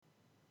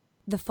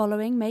The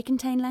following may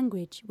contain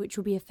language which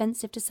will be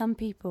offensive to some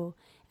people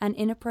and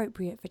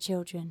inappropriate for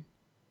children.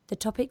 The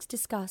topics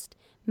discussed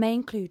may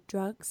include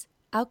drugs,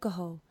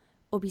 alcohol,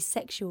 or be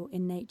sexual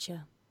in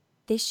nature.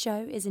 This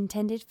show is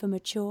intended for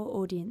mature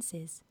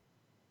audiences.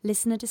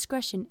 Listener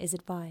discretion is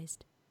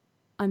advised.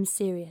 I'm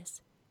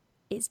serious.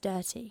 It's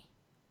dirty.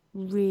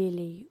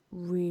 Really,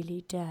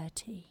 really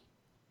dirty.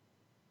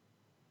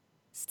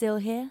 Still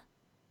here?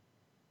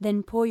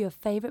 Then pour your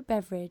favorite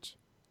beverage,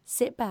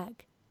 sit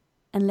back,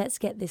 and let's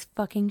get this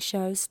fucking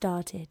show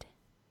started.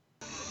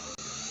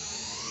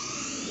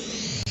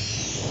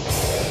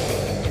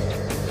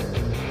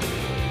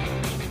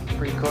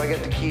 Pretty cool. I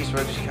got the keys.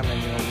 We're just coming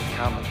in and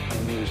comic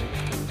and music.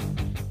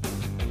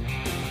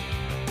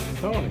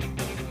 Tony.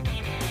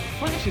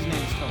 Flash's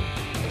name's Tony.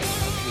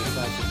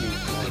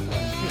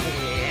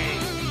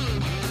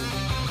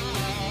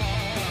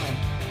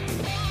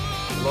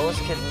 Lois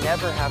could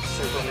never have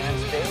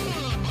Superman's baby.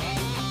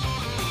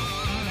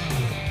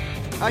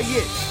 Ah,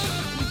 yes.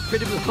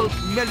 Incredible Hulk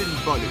melon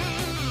bolly.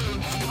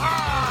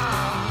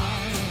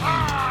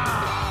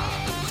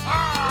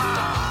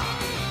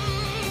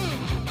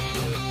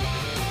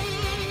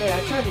 Hey,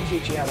 I tried to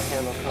teach you how to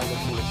handle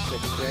comics in the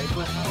 6th grade,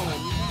 but oh no,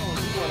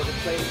 you wanted to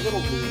play Little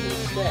League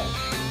instead.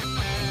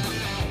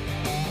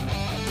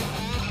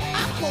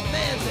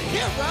 Aquaman's a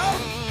hero!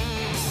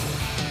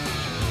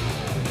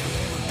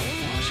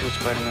 See what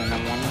Spider-Man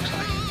 #1 looks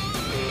like?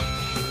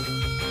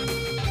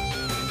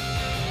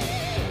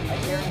 I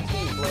guarantee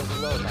he blows a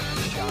load like a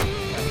shot.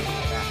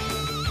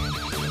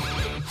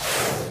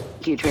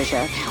 Thank you,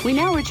 Trisha. We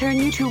now return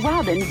you to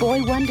Robin,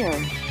 Boy Wonder.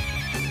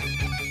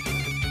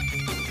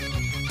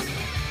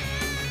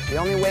 The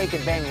only way he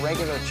could bang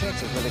regular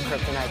chicks is with a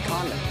kryptonite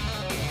condom.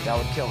 That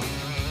would kill him.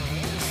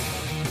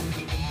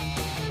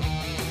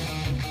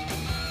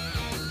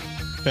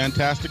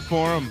 Fantastic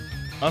Forum,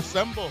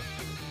 assemble.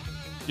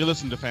 You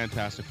listen to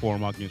Fantastic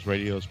Forum, Games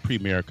Radio's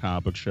premier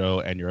comic book show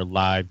and your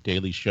live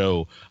daily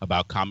show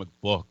about comic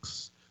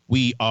books.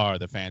 We are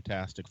the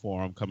Fantastic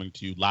Forum, coming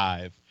to you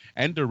live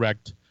and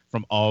direct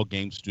from All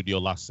Game Studio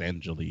Los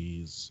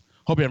Angeles.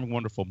 Hope you're having a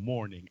wonderful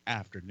morning,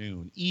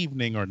 afternoon,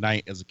 evening, or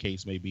night, as the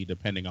case may be,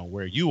 depending on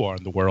where you are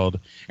in the world.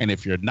 And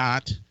if you're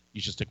not,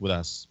 you should stick with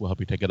us. We'll help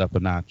you take it up a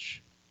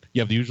notch.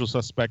 You have the usual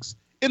suspects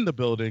in the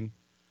building.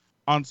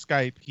 On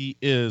Skype, he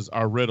is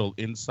our riddle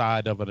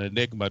inside of an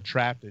enigma,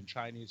 trapped in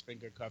Chinese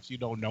finger cuffs. You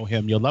don't know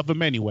him. You'll love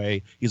him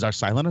anyway. He's our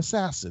silent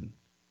assassin,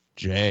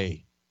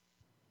 Jay.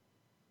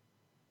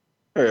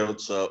 Hey,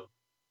 what's up?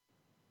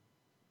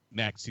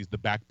 Next, he's the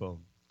backbone,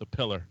 the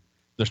pillar,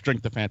 the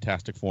strength of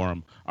Fantastic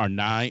Forum, our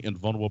nigh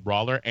invulnerable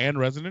brawler and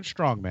resident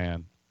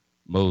strongman,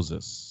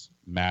 Moses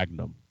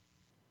Magnum.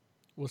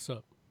 What's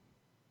up?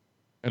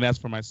 And as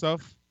for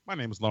myself, my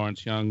name is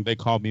Lawrence Young. They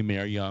call me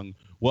Mayor Young.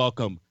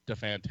 Welcome to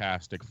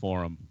Fantastic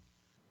Forum.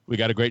 We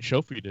got a great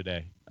show for you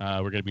today.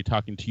 We're going to be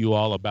talking to you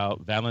all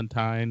about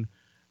Valentine,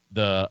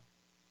 the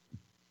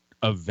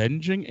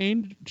Avenging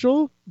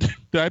Angel. Did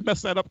I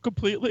mess that up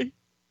completely?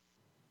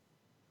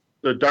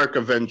 The Dark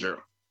Avenger.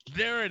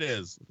 There it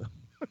is.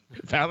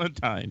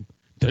 Valentine,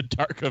 the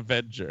Dark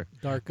Avenger.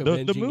 Dark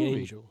Avenging the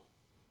movie. Angel.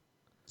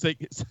 Say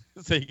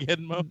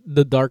again, Mo.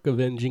 The Dark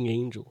Avenging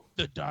Angel.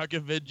 The Dark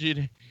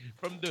Avenging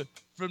from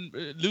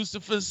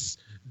Lucifer's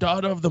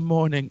daughter of the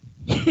morning.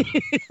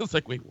 It's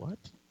like, wait, what?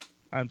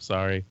 I'm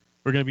sorry.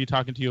 We're going to be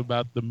talking to you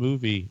about the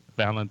movie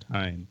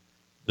Valentine,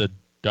 the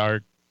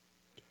Dark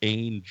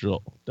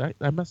Angel. Did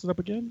I mess it up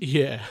again?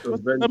 Yeah.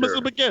 I messed it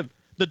up again.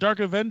 The Dark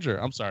Avenger.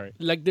 I'm sorry.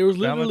 Like, there was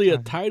literally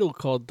Valentine. a title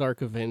called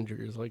Dark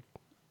Avengers. Like,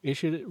 it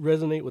should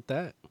resonate with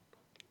that.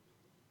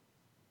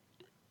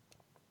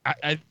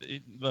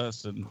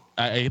 Listen,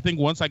 I think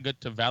once I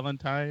get to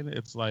Valentine,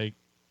 it's like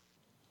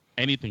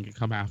anything can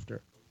come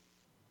after.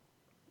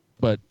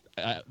 But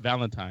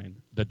Valentine,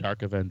 the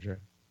Dark Avenger.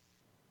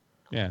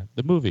 Yeah,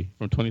 the movie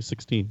from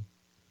 2016.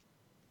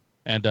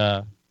 And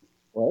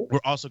we're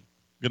also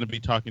going to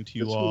be talking to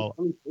you all.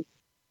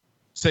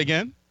 Say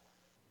again?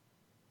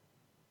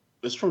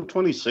 It's from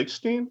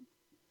 2016?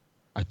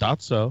 I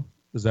thought so.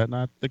 Is that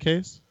not the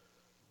case?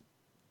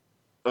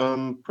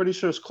 Pretty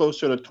sure it's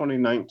closer to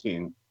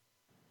 2019.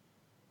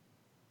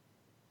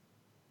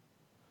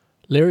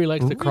 Larry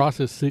likes to cross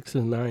his 6s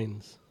and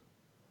 9s.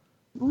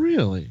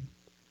 Really?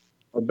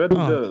 I bet it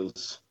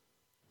does.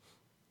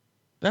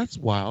 That's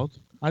wild.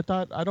 I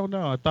don't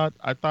know.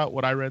 I thought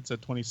what I read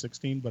said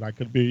 2016, but I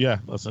could be,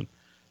 listen.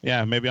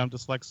 Yeah, maybe I'm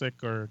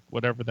dyslexic or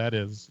whatever that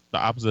is. The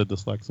opposite of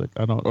dyslexic.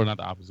 Or not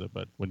the opposite,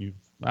 but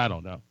I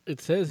don't know. It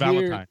says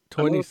Valentine. here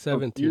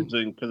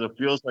 2017. Because it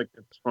feels like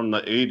it's from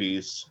the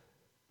 80s.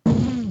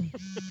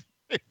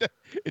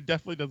 It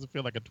definitely doesn't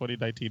feel like a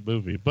 2019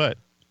 movie, but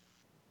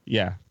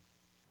yeah.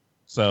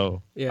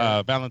 So,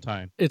 Yeah.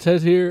 Valentine. It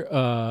says here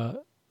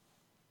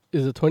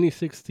is a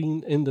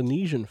 2016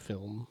 Indonesian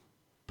film,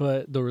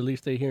 but the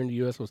release date here in the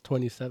U.S. was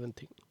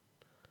 2017.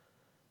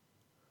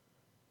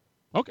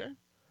 Okay.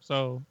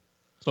 So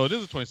it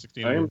is a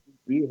 2016 movie.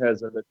 IMDb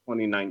has it at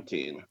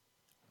 2019.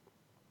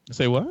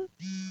 Say what?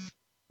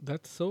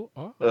 That's so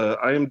odd.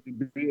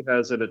 IMDb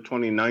has it at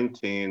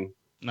 2019.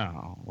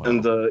 No.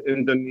 And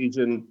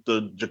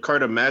the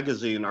Jakarta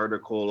Magazine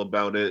article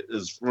about it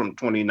is from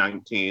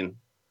 2019.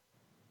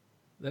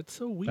 That's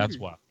so weird. That's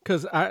why.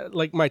 Because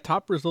my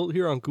top result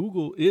here on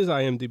Google is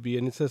IMDb,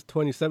 and it says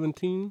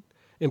 2017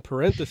 in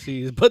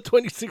parentheses, but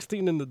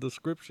 2016 in the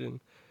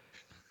description.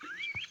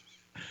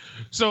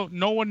 So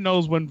no one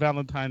knows when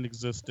Valentine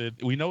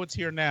existed. We know it's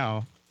here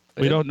now.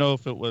 We don't know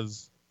if it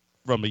was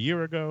from a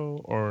year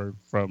ago or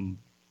from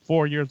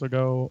 4 years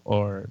ago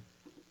or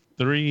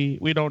 3.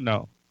 We don't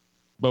know.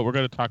 But we're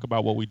going to talk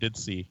about what we did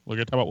see. We're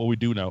going to talk about what we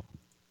do know.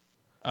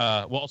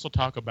 We'll also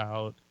talk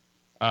about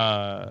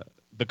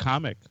the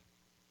comic,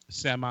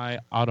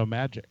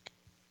 Semi-Automagic.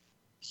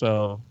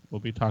 So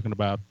we'll be talking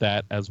about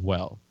that as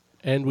well.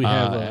 And we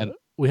have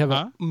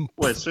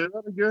Wait, say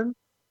that again?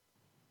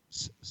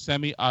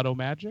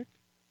 Semi-Automagic?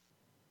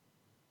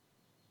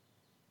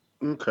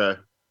 Okay.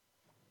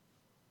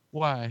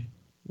 Why?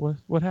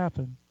 What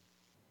happened?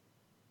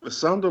 It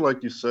sounded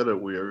like you said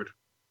it weird.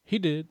 He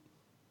did.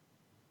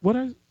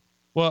 Well,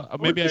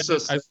 maybe I said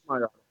did.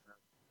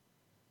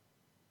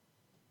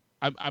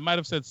 I might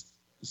have said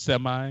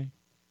semi,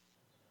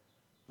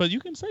 but you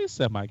can say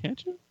semi,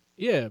 can't you?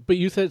 Yeah, but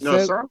you said no.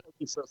 It sounded like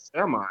you said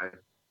semi,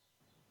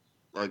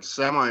 like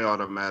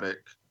semi-automatic,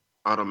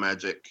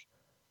 automagic.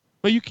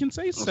 But you can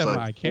say semi,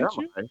 like, can't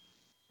semi. you?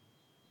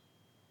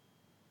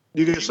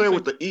 You can say it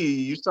with the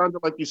E. You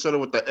sounded like you said it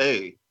with the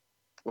A,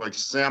 like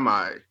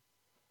semi.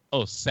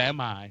 Oh,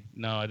 semi.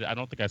 No, I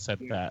don't think I said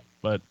that,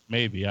 but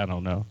maybe, I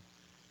don't know.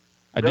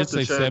 I did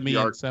say semi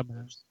and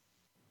semi.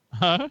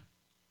 Huh?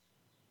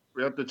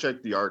 We have to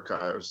check the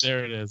archives.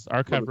 There it is.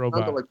 Archive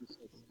robot. Like you said.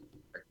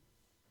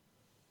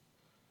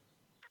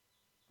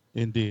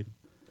 Indeed.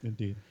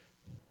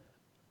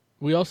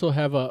 We also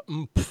have a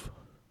oomph.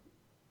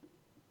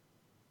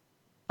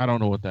 I don't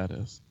know what that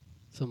is.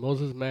 It's a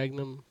Moses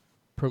Magnum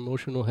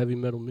promotional heavy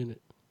metal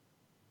minute.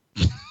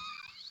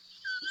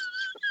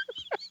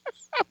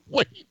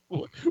 Wait,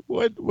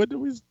 what do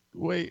we...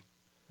 Wait,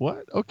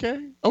 what?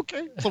 Okay.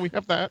 So we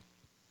have that.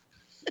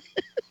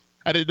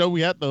 I didn't know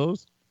we had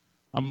those.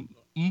 I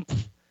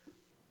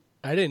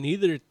didn't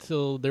either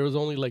till there was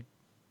only like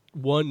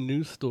one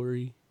news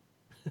story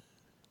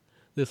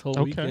this whole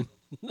weekend.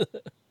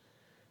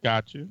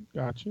 Got you.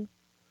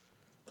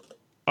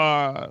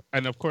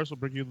 And of course, we'll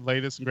bring you the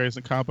latest and greatest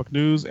in comic book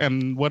news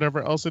and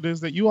whatever else it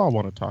is that you all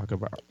want to talk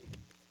about.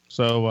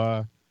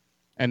 So,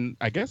 and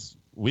I guess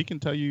we can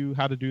tell you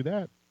how to do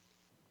that.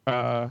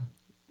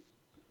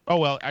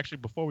 Actually,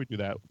 before we do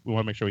that, we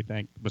want to make sure we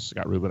thank Mr.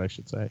 Scott Rubin, I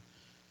should say.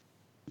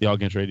 The All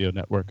Games Radio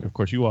Network. Of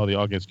course, you all, the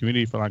All Games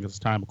community, for allowing us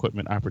time,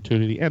 equipment,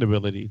 opportunity, and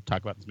ability to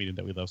talk about this medium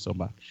that we love so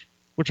much,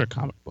 which are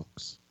comic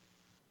books.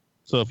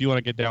 So if you want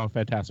to get down with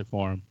Fantastic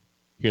Forum,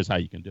 here's how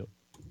you can do it.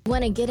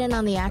 Want to get in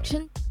on the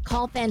action?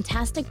 Call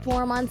Fantastic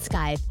Forum on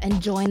Skype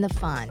and join the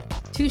fun.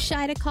 Too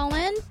shy to call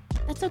in?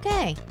 That's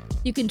okay.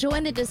 You can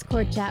join the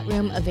Discord chat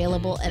room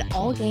available at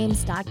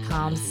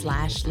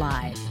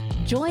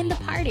allgames.com/live. Join the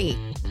party.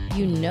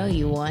 You know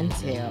you want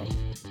to.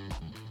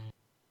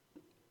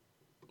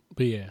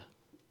 But yeah.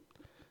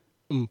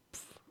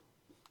 Oomph.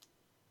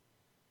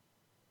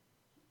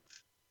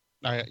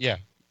 I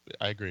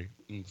agree.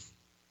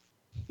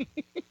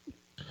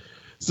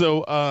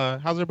 So,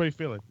 how's everybody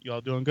feeling? You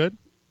all doing good?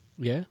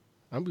 Yeah,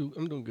 I'm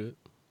doing good.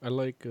 I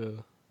like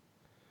the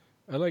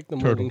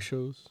morning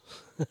shows.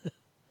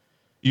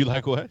 You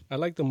like what? I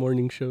like the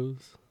morning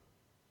shows.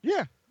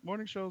 Yeah,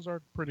 morning shows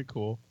are pretty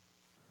cool.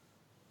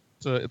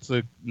 It's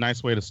a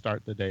nice way to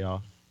start the day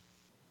off.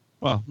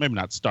 Well, maybe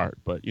not start,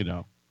 but you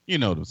know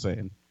what I'm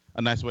saying.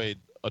 A nice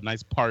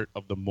part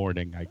of the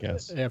morning, I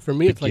guess. Yeah, for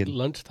me, it's like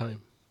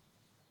lunchtime.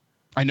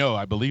 I know.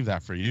 I believe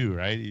that for you,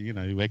 right? You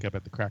wake up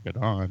at the crack of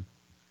dawn.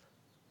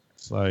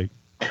 It's like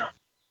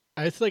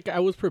I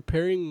was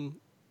preparing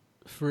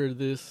for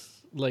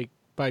this, like,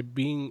 by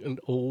being an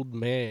old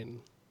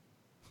man,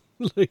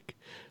 like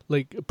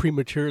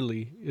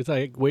prematurely. It's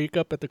like wake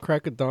up at the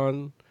crack of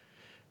dawn,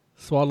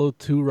 swallow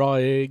 2 raw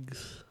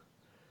eggs,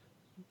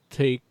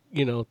 take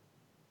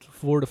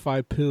 4 to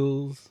 5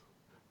 pills,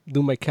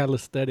 do my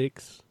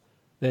calisthenics,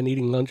 then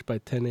eating lunch by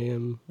 10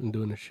 a.m. and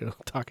doing a show,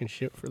 talking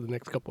shit for the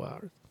next couple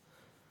hours.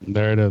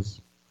 There it is.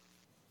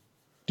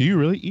 Do you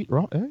really eat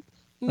raw eggs?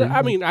 No,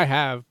 I mean, I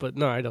have, but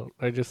no, I don't.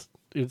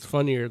 It's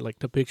funnier, like,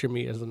 to picture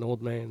me as an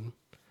old man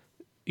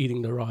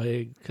eating the raw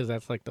egg, because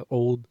that's like the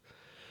old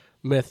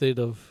method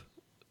of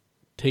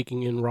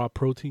taking in raw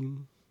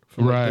protein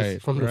from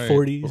the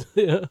 40s.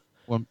 Yeah.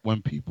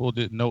 When people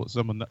didn't know what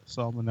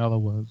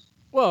salmonella was.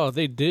 Well,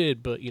 they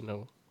did, but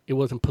it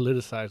wasn't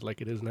politicized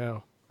like it is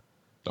now.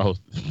 Oh,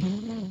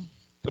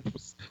 the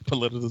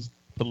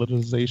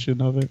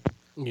politicization of it.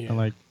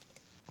 Yeah.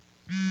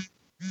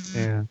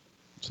 Yeah.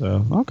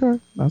 So okay,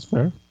 that's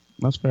fair.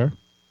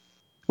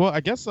 Well, I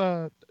guess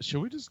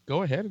should we just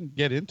go ahead and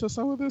get into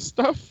some of this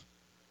stuff?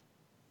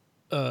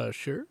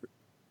 Sure.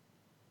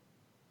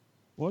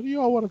 What do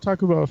you all want to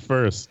talk about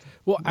first?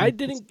 Well,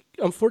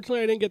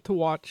 unfortunately, I didn't get to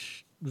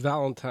watch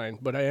Valentine,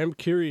 but I am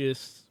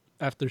curious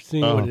after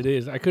seeing what it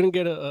is. I couldn't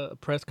get a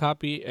press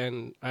copy,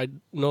 and I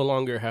no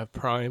longer have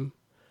Prime.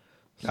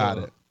 Got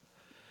So it.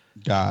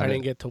 Got I it.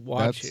 didn't get to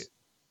watch That's- it,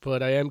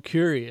 but I am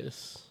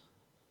curious.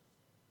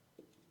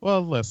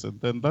 Well, listen,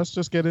 then let's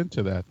just get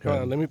into that. Hold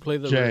then. on, let me play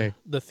Jay.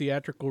 the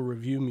theatrical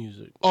review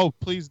music. Oh,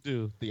 please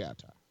do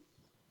theater.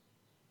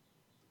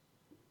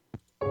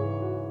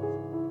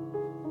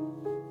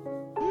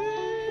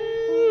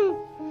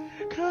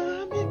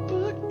 Comic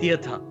book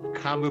theater.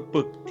 Comic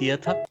book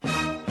theater.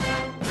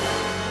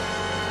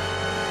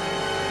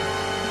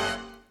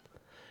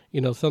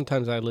 You know,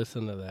 sometimes I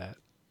listen to that,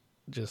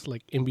 just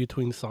like in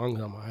between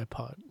songs on my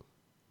iPod.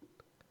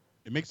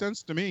 It makes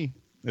sense to me.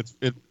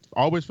 It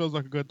always feels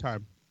like a good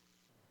time.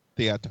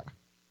 Theater.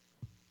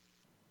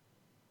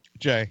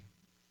 Jay,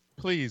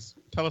 please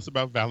tell us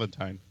about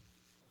Valentine,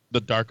 the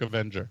Dark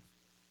Avenger.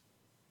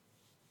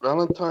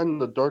 Valentine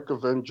the Dark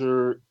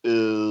Avenger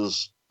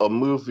is a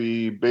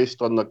movie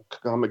based on the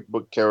comic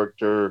book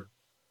character,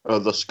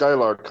 the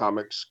Skylar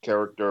Comics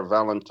character,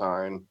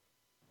 Valentine.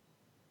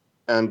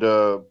 And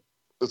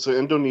it's an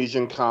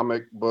Indonesian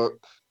comic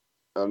book,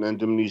 an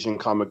Indonesian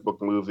comic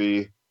book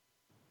movie.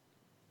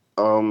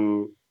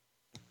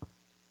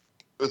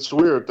 It's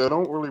weird. They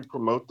don't really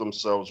promote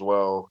themselves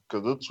well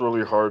because it's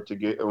really hard to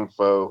get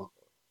info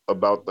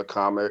about the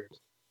comic.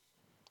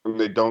 And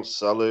they don't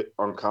sell it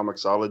on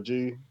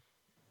Comixology.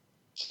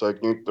 So I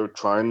think they're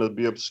trying to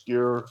be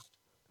obscure.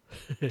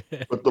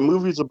 But the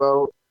movie's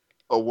about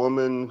a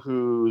woman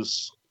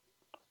who's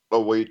a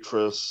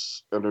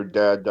waitress and her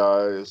dad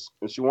dies.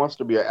 And she wants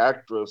to be an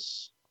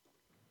actress.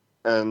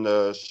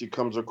 And she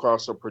comes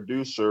across a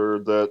producer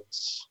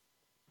that's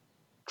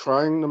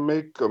trying to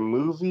make a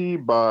movie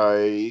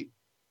by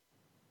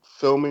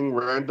filming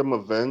random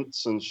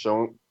events and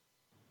showing.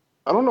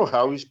 I don't know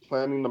how he's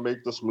planning to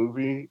make this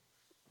movie,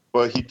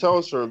 but he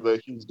tells her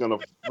that he's going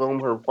to film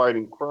her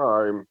fighting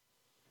crime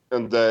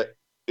and that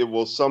it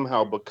will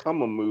somehow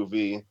become a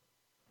movie.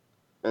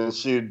 And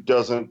she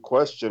doesn't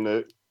question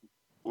it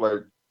like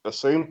a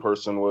sane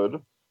person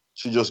would.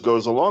 She just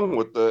goes along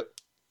with it.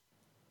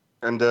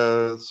 And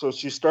so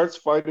she starts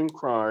fighting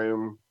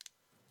crime.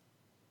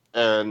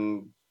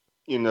 And,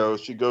 you know,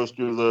 she goes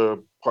through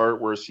the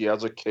part where she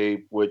has a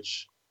cape,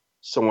 which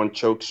someone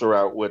chokes her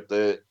out with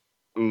it.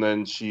 And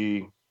then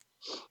she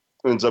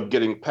ends up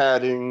getting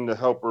padding to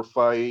help her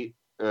fight.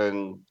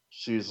 And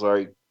she's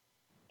like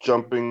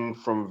jumping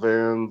from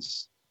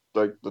vans,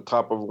 like the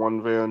top of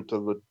one van to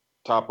the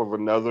top of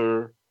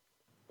another.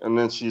 And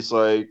then she's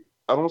like,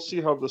 I don't see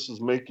how this is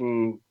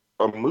making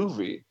a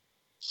movie,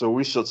 so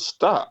we should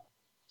stop.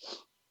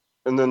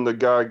 And then the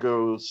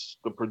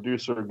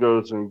producer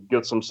goes and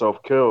gets himself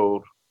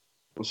killed.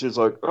 And she's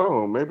like,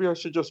 oh, maybe I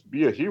should just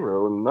be a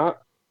hero and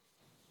not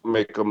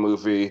make a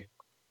movie.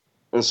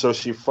 And so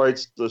she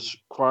fights the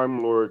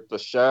crime lord, the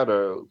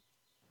Shadow,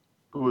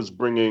 who is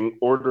bringing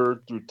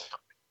order through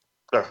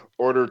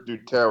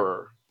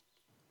terror.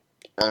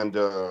 And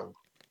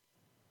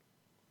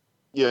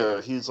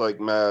he's like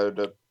mad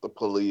at the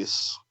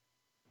police.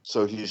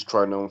 So he's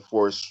trying to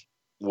enforce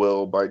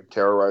will by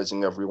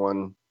terrorizing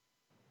everyone.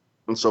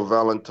 And so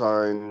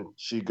Valentine,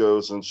 she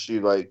goes and she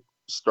like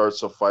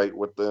starts a fight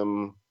with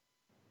them.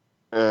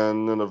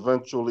 And then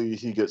eventually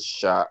he gets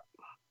shot.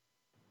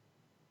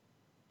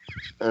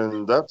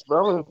 And that's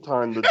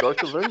Valentine, the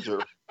Dark Avenger.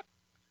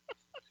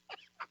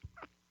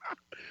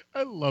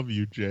 I love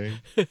you, Jay.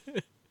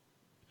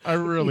 I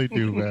really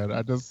do, man.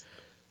 I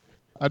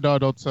know I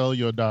don't tell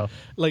you enough.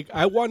 Like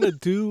I want to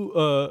do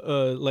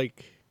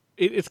like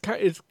it's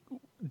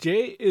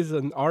Jay is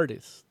an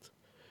artist.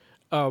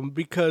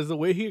 Because the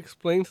way he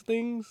explains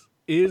things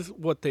is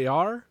what they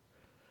are.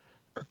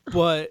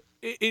 But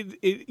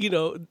it you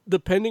know,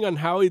 depending on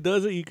how he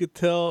does it, you could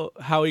tell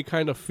how he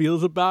kind of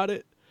feels about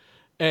it.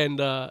 And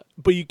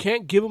but you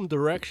can't give him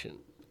direction.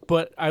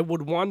 But I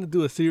would want to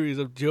do a series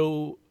of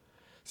Joe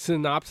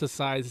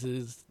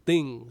synopsizes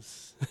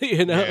things,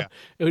 you know,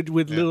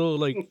 with little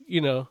like,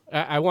 you know,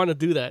 I want to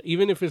do that,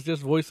 even if it's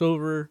just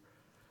voiceover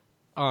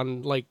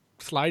on like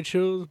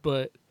slideshows.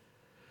 But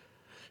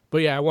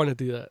yeah, I want to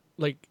do that.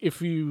 Like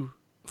if you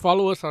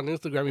follow us on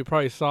Instagram, you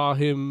probably saw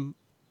him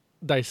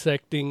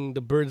dissecting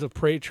the Birds of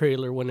Prey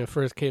trailer when it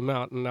first came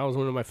out, and that was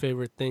one of my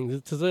favorite things.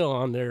 It's still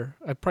on there.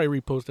 I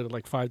probably reposted it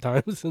like 5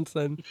 times since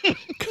then,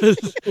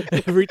 because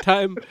every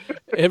time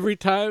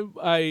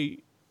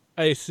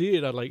I see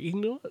it, I'm like, you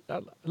know what?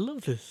 I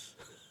love this.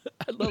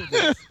 I love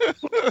this.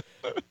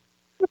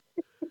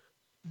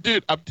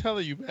 Dude, I'm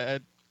telling you,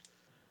 man.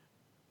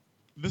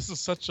 This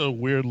is such a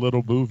weird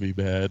little movie,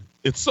 man.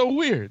 It's so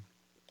weird.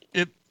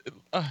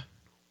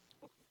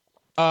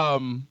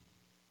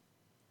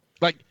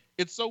 Like,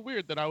 it's so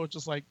weird that I was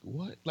just like,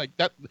 what? Like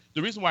that.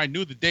 The reason why I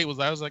knew the date was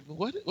I was like,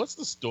 what's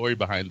the story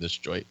behind this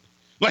joint?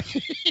 Like,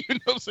 you know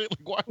what I'm saying?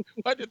 Like,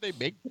 why did they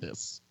make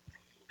this?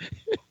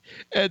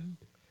 And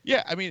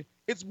yeah, I mean,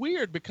 it's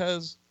weird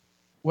because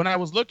when I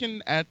was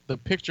looking at the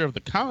picture of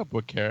the comic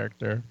book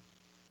character,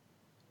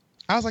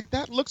 I was like,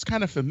 that looks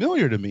kind of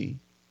familiar to me.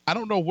 I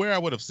don't know where I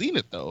would have seen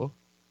it though.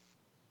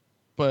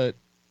 But,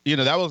 you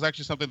know, that was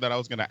actually something that I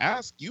was going to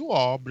ask you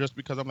all, just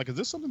because I'm like, is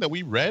this something that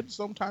we read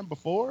sometime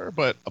before?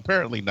 But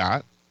apparently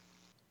not.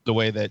 the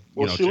way that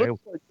Well, she Jay,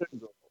 looks like Hit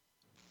Girl.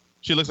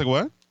 she looks like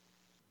what?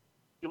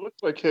 She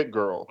looks like Hit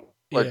Girl.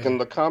 Like in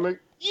the comic.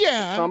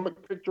 Yeah. The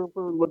comic picture of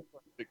her looks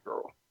like Hit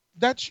Girl.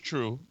 That's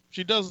true.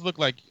 She does look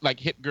like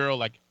Hit Girl,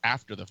 like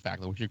after the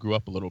fact, like when she grew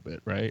up a little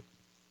bit, right?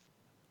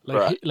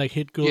 Like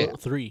Hit Girl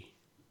 3.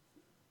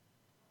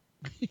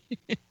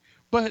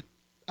 But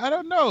I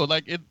don't know.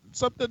 Like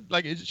something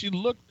like she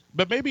looked,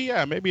 but maybe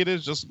it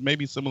is just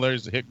maybe similar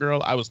to Hit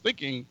Girl. I was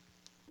thinking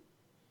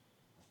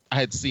I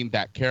had seen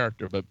that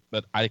character,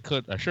 but I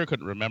sure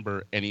couldn't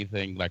remember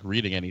anything, like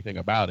reading anything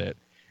about it.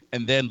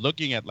 And then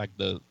looking at like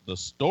the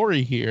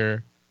story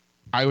here,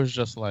 I was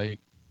just like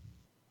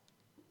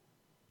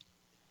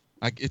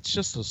it's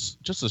just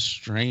a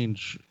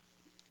strange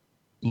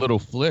little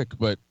flick,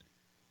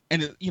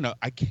 and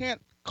I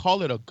can't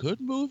call it a good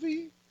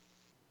movie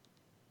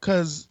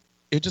because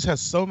it just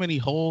has so many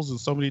holes in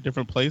so many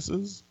different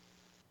places.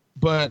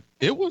 But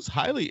it was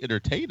highly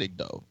entertaining,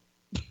 though.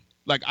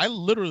 Like, I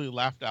literally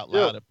laughed out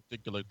loud at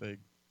particular things.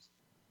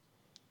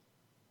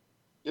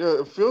 Yeah,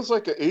 it feels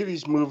like an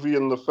 80s movie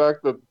in the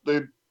fact that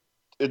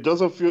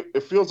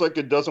it feels like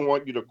it doesn't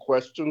want you to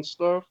question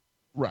stuff.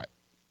 Right.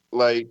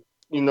 Like,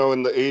 in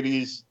the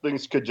 80s,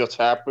 things could just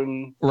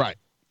happen. Right.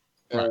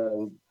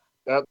 And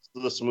that's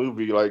this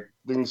movie. Like,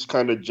 things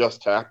kind of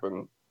just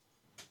happen.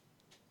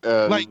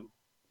 And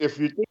if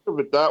you think of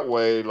it that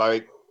way,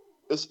 like,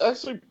 it's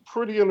actually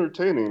pretty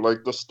entertaining.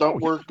 Like, the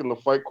stunt work and the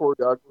fight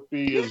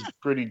choreography is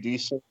pretty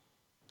decent.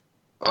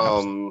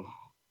 I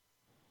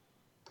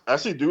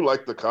actually do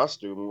like the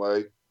costume.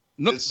 Like,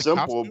 it's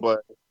simple,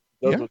 but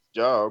it does its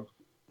job.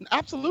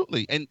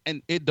 Absolutely. And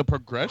the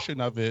progression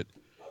of it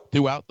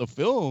throughout the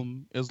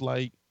film is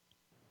like,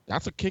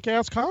 that's a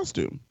kick-ass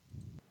costume.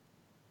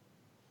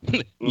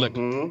 Like,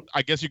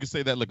 I guess you could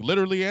say that like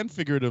literally and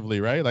figuratively,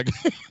 right? Like,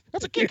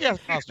 that's a kick-ass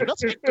costume.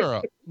 That's a Hit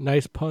Girl.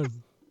 Nice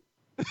pun.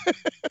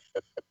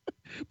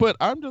 But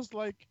I'm just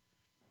like,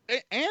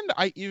 and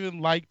I even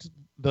liked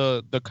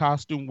the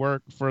costume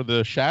work for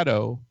the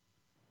Shadow,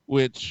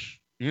 which,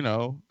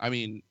 I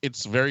mean,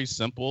 it's very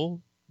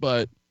simple,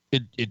 but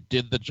it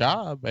did the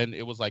job, and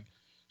it was like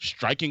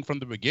striking from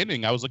the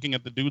beginning. I was looking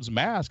at the dude's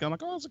mask, and I'm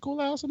like, oh, it's a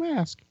cool ass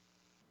mask.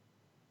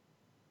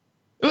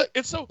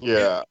 It's so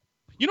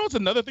what's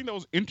another thing that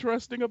was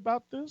interesting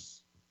about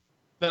this?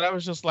 That I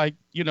was just like,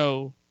 you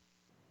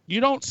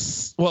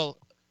don't. Well,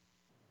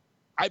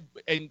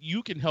 and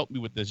you can help me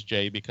with this,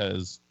 Jay,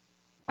 because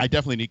I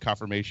definitely need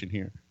confirmation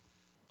here.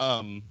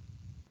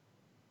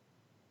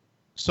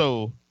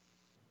 So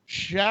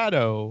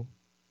Shadow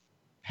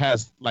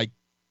has like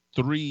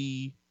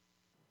 3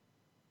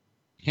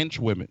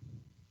 henchwomen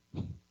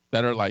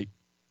that are like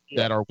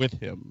that are with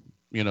him,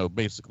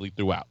 basically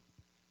throughout.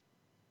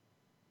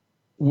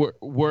 Were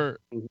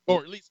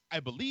or at least I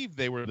believe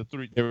they were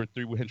 3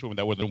 henchwomen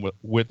that were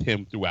with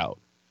him throughout.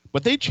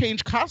 But they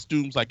change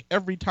costumes like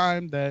every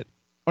time that,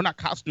 or not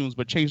costumes,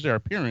 but change their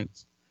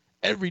appearance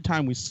every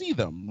time we see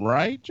them,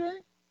 right, Jay?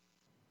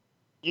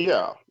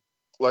 Yeah.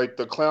 Like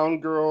the clown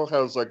girl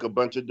has like a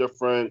bunch of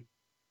different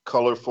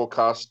colorful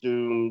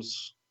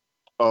costumes.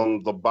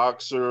 The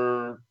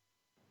boxer,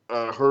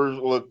 her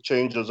look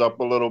changes up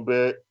a little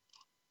bit.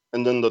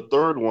 And then the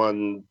third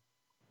one,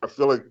 I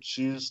feel like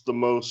she's the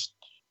most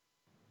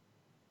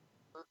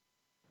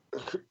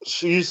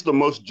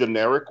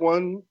generic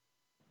one.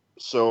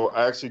 So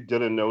I actually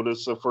didn't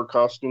notice if her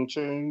costume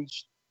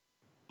changed.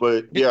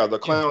 But yeah, the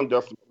clown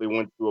definitely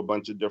went through a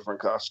bunch of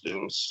different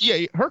costumes.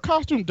 Yeah, her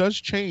costume does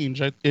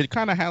change. It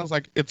kind of has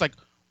like, it's like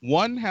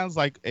one has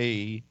like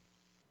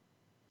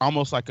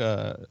almost like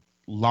a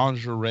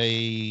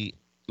lingerie,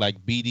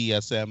 like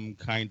BDSM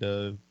kind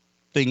of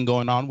thing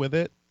going on with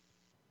it.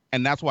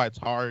 And that's why it's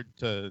hard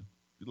to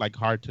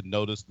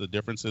notice the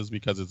differences,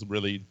 because it's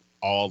really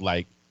all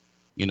like,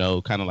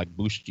 kind of like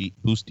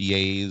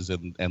bustiers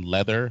and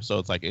leather. So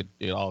it's like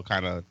it all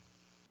kind of,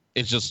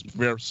 it's just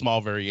very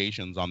small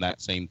variations on that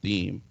same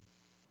theme.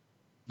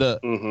 I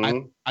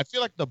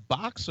feel like the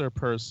boxer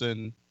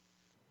person,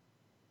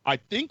 I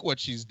think what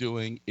she's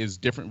doing is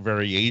different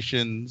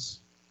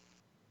variations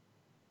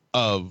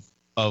of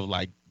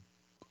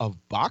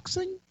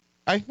boxing.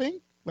 I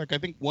think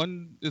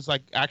one is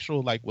like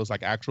actual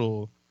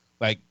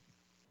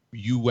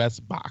U.S.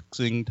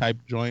 boxing type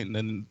joint, and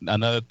then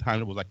another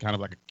time it was like kind of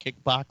like a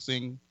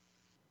kickboxing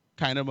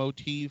kind of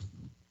motif,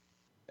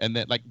 and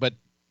then but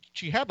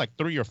she had like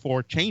 3 or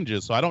 4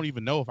 changes, so I don't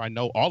even know if I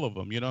know all of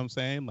them. You know what I'm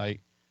saying? Like,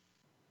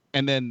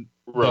 and then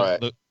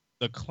the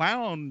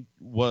clown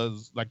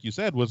was, like you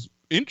said, was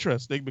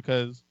interesting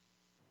because,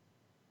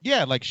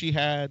 like she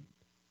had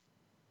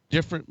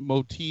different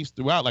motifs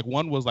throughout. Like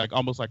one was like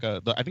almost like I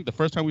think the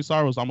first time we saw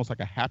her was almost like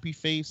a happy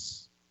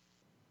face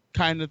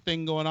kind of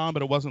thing going on,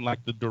 but it wasn't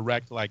like the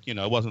direct, like,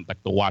 it wasn't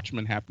like the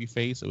Watchmen happy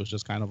face. It was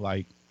just kind of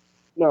like,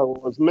 no,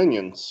 it was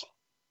Minions.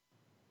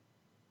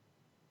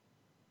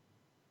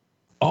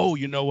 Oh,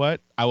 you know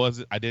what? I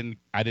didn't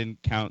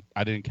count.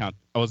 I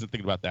wasn't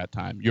thinking about that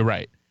time. You're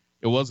right.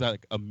 It was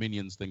like a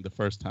Minions thing the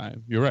first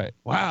time. You're right.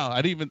 Wow.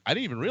 I didn't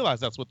even realize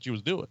that's what she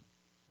was doing.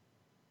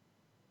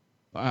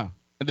 Wow.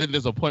 And then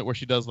there's a point where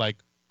she does like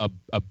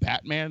a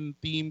Batman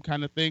theme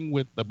kind of thing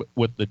with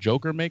the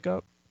Joker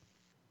makeup,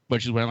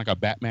 but she's wearing like a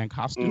Batman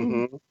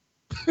costume.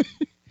 Mm-hmm.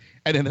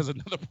 And then there's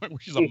another point where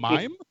she's a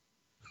mime.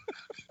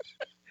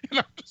 And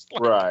I'm just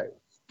like, Right.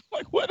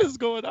 like, what is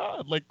going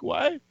on? Like,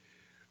 why?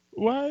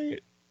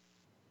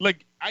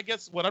 Like, I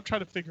guess what I'm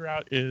trying to figure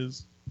out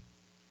is,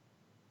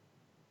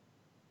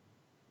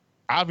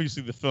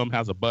 obviously the film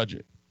has a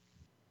budget,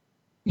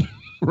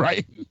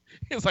 right?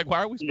 It's like, why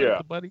are we spending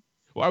the money?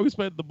 Why are we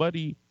spending the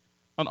money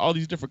on all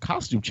these different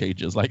costume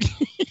changes? Like,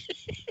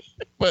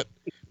 but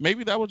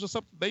maybe that was just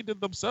something they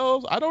did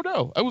themselves. I don't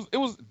know. It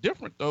was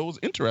different though. It was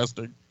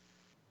interesting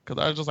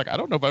because I was just like, I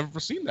don't know if I've ever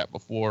seen that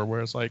before.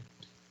 Where it's like,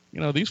 you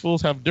know, these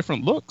fools have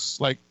different looks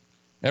like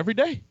every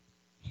day.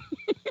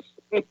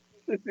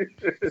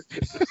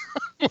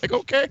 Like,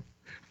 okay.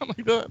 I'm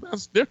like,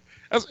 that's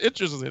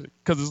interesting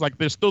because it's like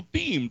they're still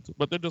themed,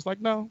 but they're just like,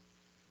 no,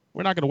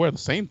 we're not gonna wear the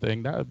same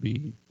thing. That'd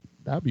be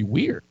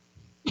weird.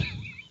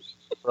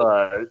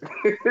 Right.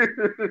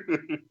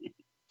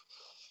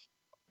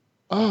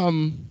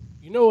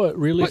 You know what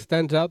really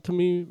stands out to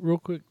me real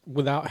quick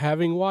without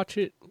having watched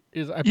it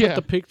is I put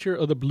the picture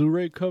of the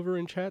Blu-ray cover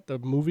in chat, the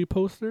movie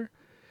poster.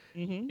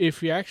 Mm-hmm.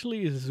 If you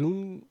actually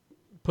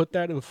put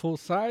that in full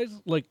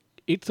size, like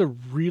it's a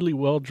really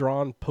well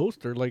drawn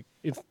poster. Like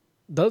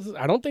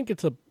I don't think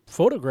it's a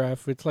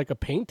photograph. It's like a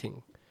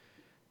painting.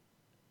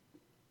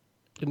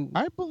 And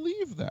I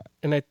believe that.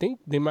 And I think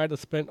they might have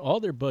spent all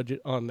their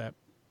budget on that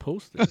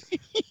poster,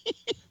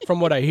 from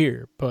what I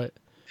hear. But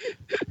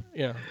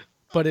yeah,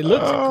 but it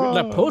looks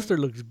that poster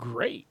looks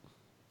great.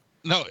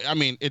 No, I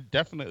mean it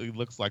definitely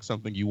looks like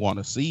something you want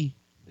to see.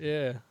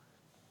 Yeah.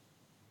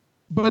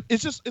 But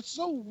it's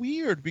so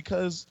weird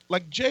because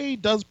like Jay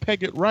does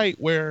peg it right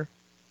where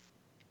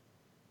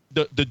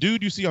the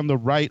dude you see on the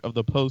right of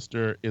the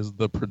poster is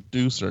the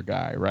producer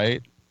guy,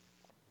 right?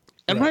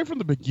 And right from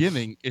the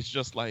beginning, it's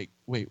just like,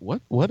 wait,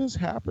 what is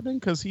happening?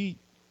 Because they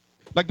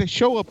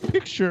show a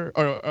picture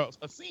or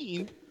a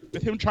scene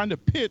with him trying to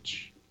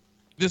pitch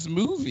this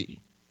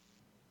movie,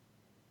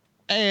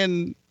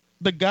 and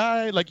the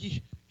guy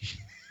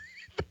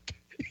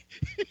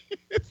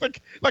it's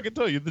like I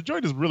tell you, the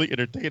joint is really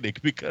entertaining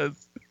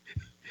because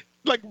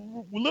like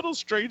little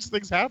strange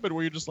things happen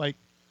where you're just like,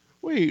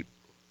 wait,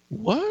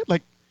 what?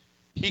 Like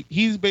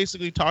he's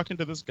basically talking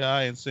to this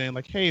guy and saying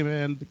like, hey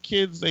man, the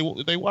kids they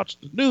watch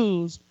the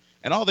news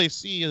and all they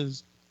see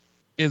is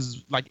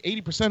like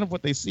 80% of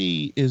what they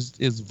see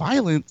is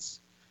violence,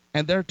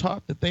 and they're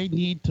taught that they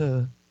need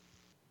they're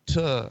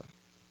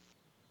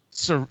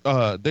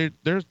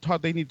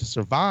taught they need to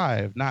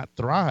survive, not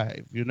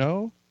thrive, you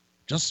know,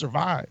 just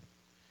survive.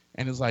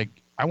 And it's like,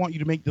 I want you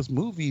to make this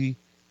movie,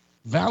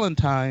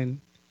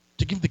 Valentine,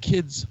 to give the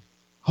kids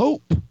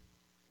hope,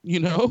 you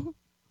know?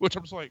 Which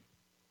I'm just like,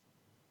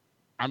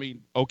 I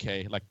mean,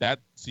 okay, like that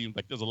seems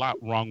like there's a lot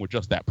wrong with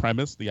just that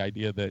premise. The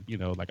idea that, you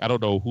know, like, I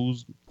don't know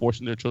who's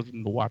forcing their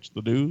children to watch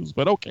the news,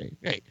 but okay,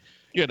 hey,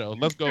 you know,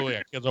 let's go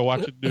there. Kids are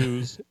watching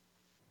news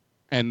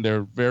and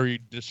they're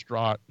very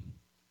distraught.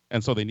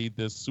 And so they need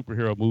this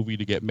superhero movie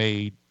to get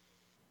made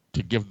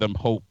to give them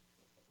hope.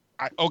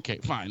 Okay,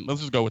 fine.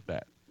 Let's just go with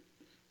that.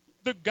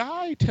 The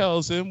guy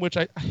tells him, which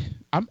I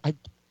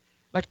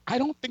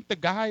don't think the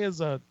guy is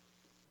I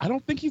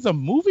don't think he's a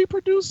movie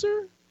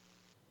producer.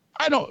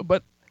 I don't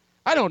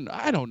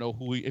know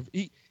who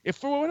if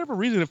for whatever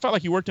reason it felt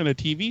like he worked in a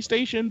TV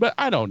station, but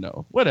I don't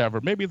know. Whatever.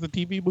 Maybe it's a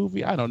TV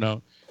movie. I don't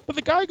know. But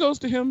the guy goes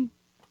to him,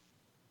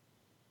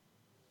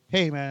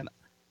 hey man,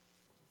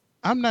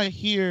 I'm not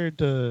here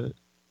to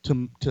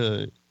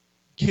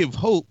give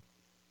hope.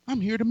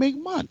 I'm here to make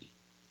money.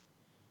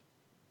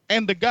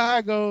 And the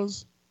guy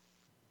goes,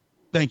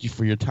 thank you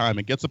for your time,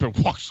 and gets up and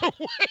walks away.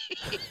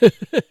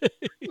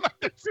 Like,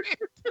 that's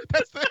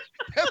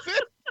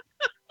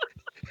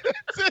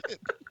it.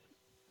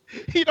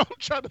 He don't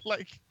try to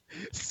like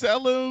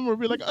sell him or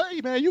be like,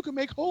 hey man, you can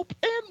make hope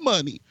and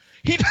money.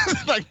 He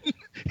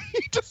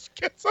just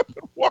gets up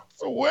and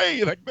walks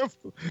away. Like that's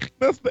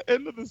the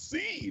end of the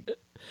scene.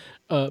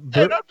 And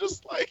I'm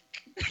just like,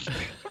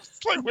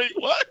 wait,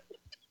 what?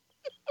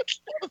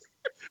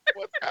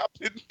 What's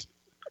happened?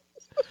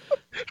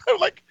 I'm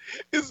like,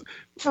 is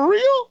for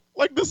real?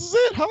 Like, this is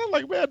it, huh?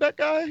 Like, man, that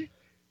guy,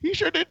 he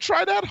sure didn't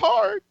try that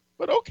hard,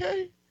 but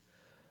okay.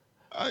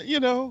 You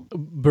know.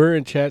 Burr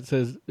in chat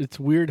says, it's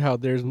weird how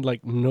there's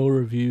like no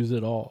reviews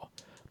at all.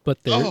 But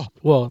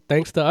well,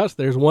 thanks to us,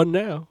 there's one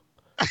now.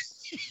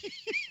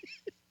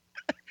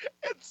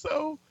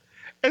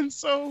 And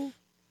so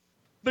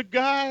the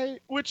guy,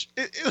 which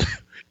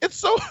it's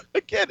so,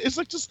 again, it's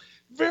like just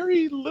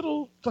very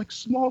little, like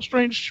small,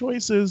 strange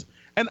choices.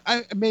 And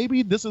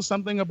maybe this is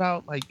something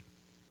about like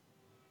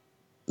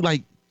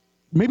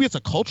maybe it's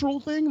a cultural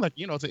thing. Like,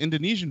 you know, it's an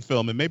Indonesian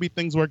film and maybe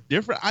things work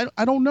different.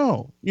 I don't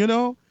know, you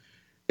know,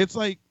 it's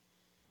like,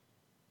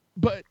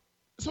 but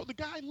so the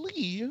guy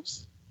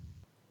leaves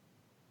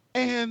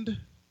and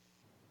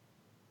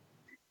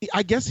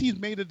I guess he's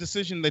made a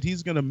decision that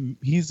he's going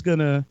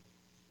to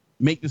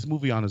make this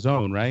movie on his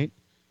own. Right.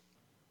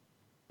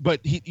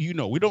 But we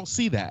don't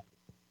see that.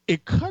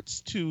 It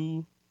cuts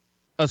to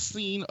a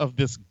scene of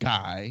this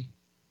guy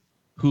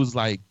who's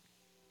like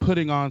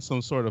putting on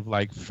some sort of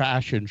like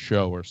fashion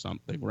show or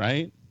something,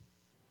 right?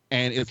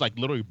 And it's like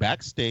literally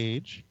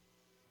backstage,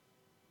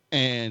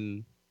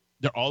 and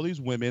there are all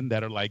these women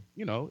that are like,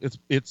 you know,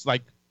 it's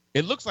like,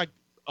 it looks like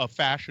a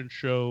fashion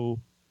show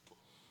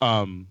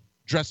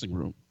dressing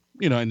room,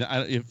 you know. And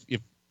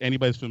if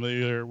anybody's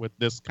familiar with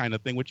this kind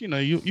of thing, which, you know,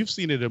 you've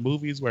seen it in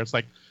movies where it's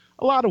like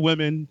a lot of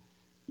women,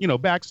 you know,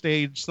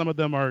 backstage, some of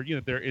them are, you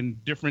know, they're in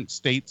different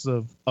states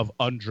of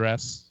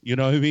undress, you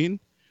know what I mean?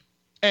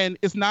 And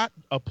it's not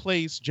a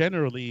place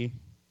generally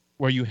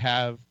where you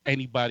have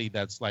anybody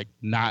that's like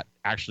not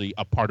actually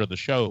a part of the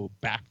show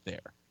back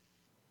there,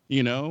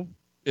 you know?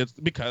 It's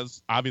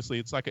because obviously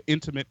it's like an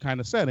intimate kind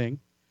of setting,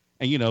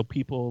 and, you know,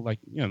 people like,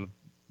 you know,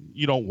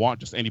 you don't want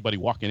just anybody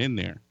walking in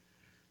there.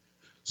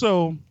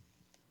 So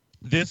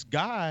this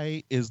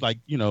guy is like,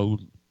 you know,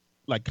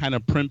 like kind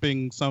of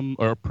primping some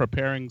or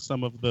preparing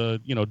some of the,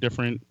 you know,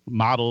 different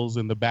models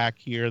in the back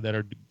here that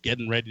are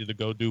getting ready to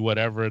go do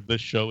whatever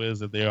this show is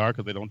that they are,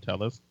 because they don't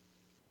tell us.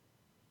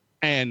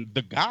 And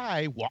the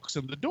guy walks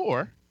in the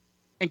door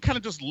and kind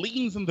of just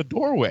leans in the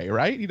doorway,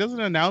 right? He doesn't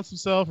announce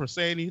himself or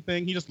say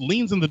anything. He just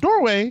leans in the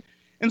doorway.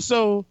 And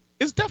so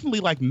it's definitely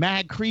like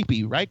mad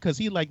creepy, right? Because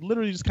he like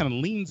literally just kind of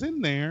leans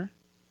in there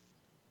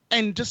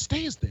and just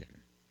stays there.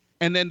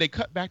 And then they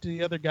cut back to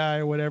the other guy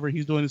or whatever.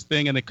 He's doing his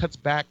thing. And it cuts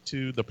back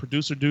to the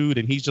producer dude.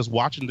 And he's just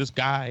watching this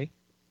guy.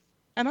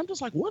 And I'm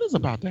just like, what is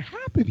about to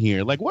happen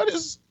here? Like, what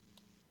is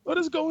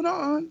going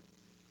on?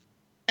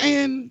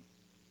 And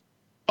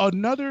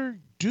another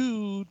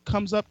dude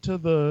comes up to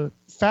the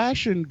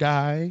fashion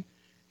guy and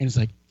he's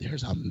like,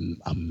 there's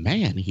a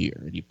man here.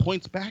 And he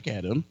points back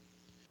at him.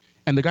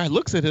 And the guy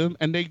looks at him,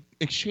 and they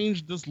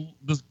exchange this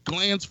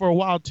glance for a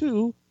while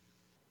too.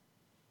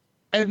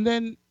 And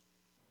then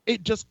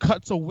it just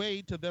cuts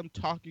away to them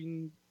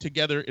talking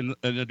together in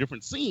a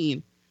different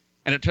scene,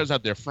 and it turns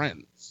out they're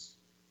friends.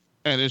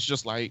 And it's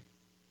just like,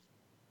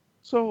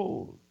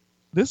 so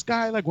this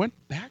guy like went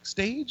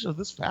backstage of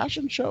this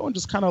fashion show and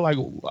just kind of like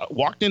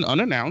walked in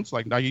unannounced,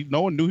 like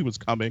no one knew he was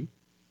coming,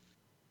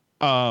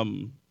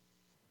 and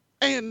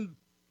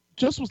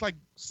just was like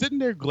sitting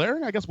there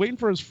glaring, I guess, waiting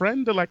for his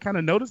friend to like kind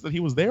of notice that he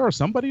was there, or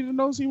somebody to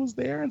notice he was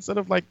there, instead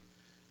of like,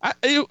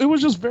 it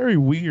was just very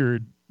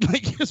weird.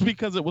 Like, just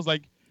because it was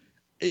like,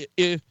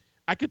 if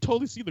I could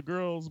totally see the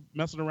girls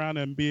messing around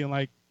and being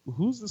like,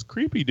 who's this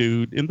creepy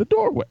dude in the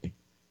doorway?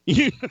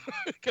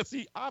 Because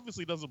he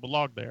obviously doesn't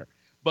belong there.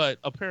 But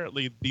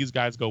apparently these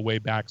guys go way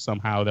back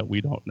somehow that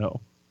we don't know.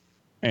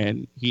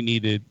 And he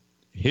needed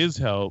his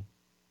help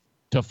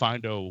to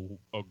find a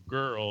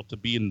girl to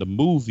be in the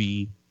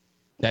movie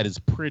that is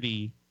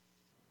pretty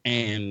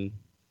and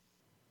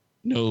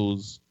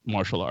knows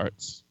martial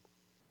arts.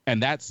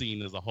 And that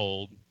scene is a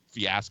whole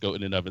fiasco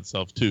in and of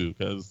itself too,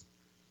 because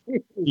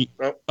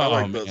I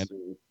like that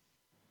scene.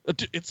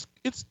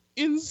 It's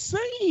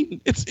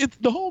insane. It's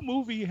the whole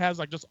movie has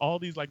like just all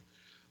these like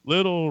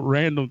little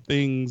random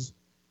things.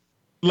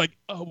 Like,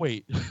 oh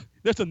wait,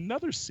 there's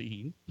another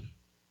scene.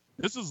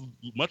 This is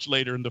much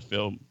later in the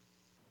film,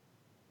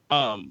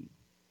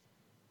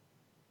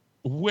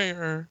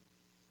 where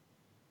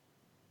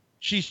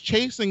she's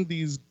chasing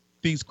these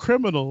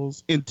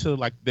criminals into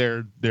like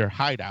their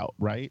hideout,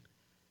 right?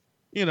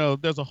 You know,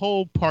 there's a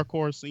whole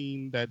parkour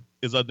scene that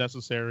is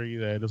unnecessary.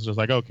 That is just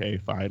like, okay,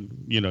 fine.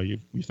 You know,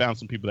 we found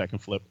some people that can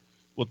flip.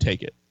 We'll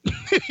take it.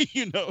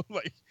 You know,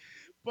 like,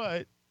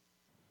 but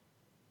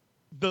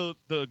the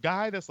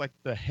guy that's like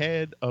the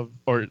head of,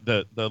 or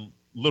the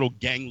little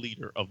gang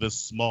leader of this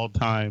small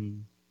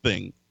time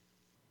thing,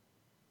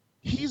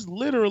 he's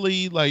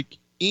literally like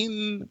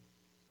in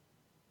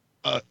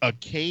a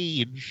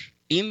cage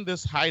in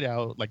this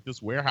hideout, like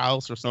this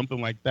warehouse or something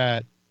like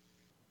that,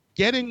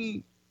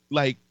 getting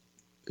like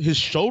his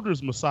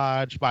shoulders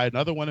massaged by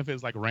another one of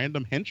his like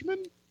random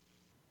henchmen.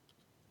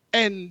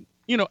 And,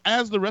 you know,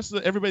 as the rest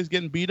of everybody's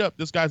getting beat up,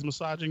 this guy's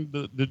massaging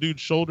the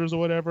dude's shoulders or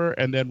whatever.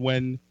 And then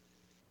when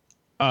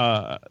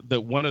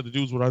one of the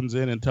dudes runs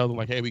in and tells him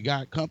like, hey, we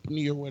got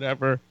company or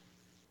whatever,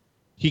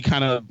 he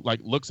kind of like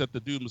looks at the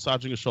dude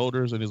massaging his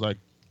shoulders and he's like,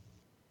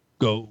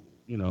 go,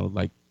 you know,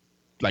 like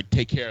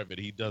take care of it.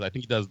 I think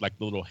he does like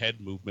the little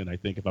head movement, I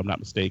think, if I'm not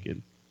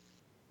mistaken.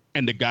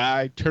 And the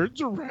guy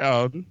turns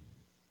around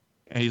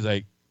and he's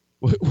like,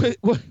 wait.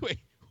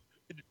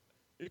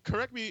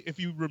 Correct me if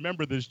you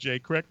remember this, Jay.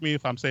 Correct me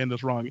if I'm saying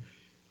this wrong.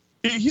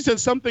 He said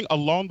something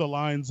along the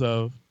lines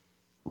of,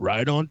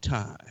 right on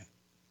time.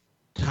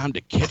 Time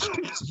to catch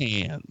these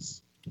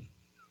hands.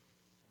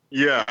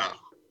 Yeah,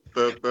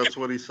 that's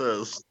what he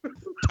says.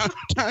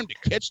 Time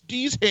to catch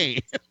these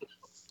hands.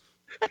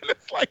 And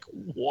it's like,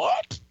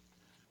 what?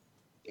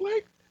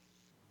 Like,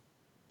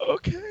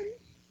 okay.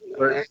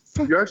 But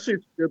you actually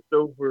skipped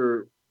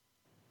over,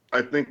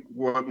 I think,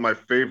 what my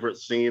favorite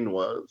scene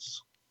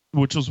was.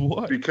 Which was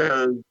what?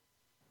 Because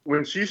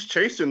when she's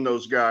chasing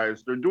those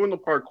guys, they're doing the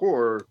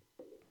parkour,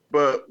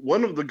 but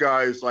one of the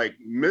guys like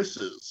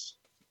misses.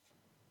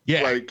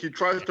 Yeah. Like he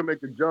tries to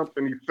make a jump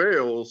and he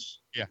fails.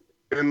 Yeah.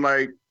 And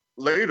like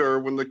later,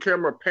 when the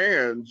camera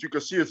pans, you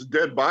can see his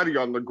dead body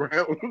on the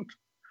ground.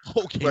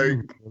 Okay,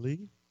 really?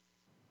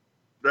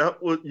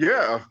 That was,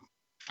 yeah.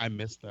 I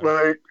missed that.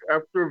 Like,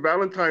 after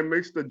Valentine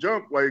makes the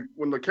jump, like,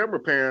 when the camera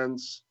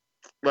pans,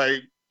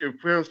 like,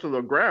 it pans to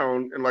the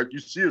ground, and, like, you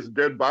see his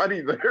dead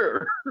body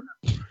there.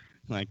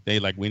 Like,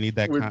 we need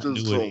that Which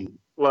continuity. is,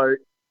 like,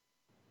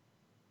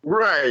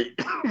 right.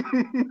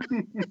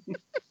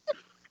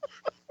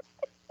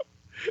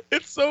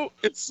 It's so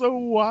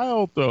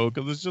wild, though,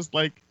 because it's just,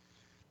 like,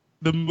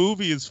 the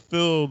movie is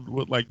filled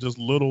with, like, just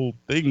little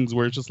things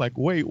where it's just like,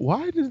 wait,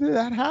 why did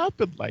that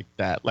happen like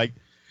that? Like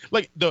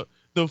the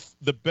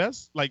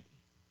best, like,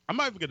 I'm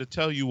not even going to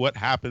tell you what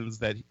happens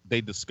that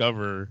they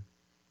discover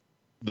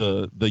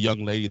the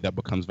young lady that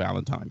becomes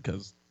Valentine,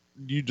 because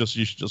you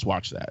should just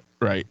watch that,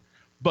 right?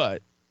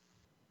 But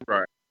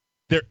right,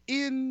 they're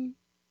in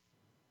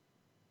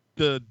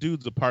the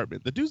dude's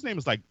apartment. The dude's name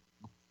is, like,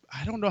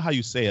 I don't know how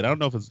you say it. I don't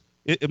know if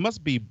it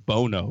must be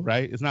Bono,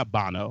 right? It's not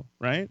Bono,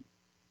 right?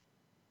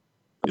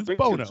 It's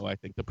Bono, I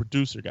think, the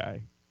producer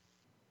guy.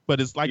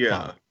 But it's like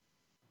Bono.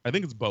 I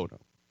think it's Bono.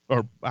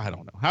 Or I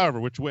don't know.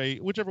 However,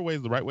 whichever way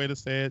is the right way to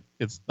say it,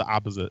 it's the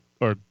opposite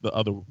or the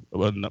other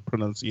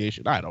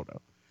pronunciation. I don't know.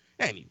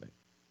 Anyway.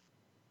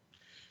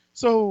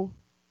 So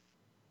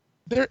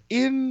they're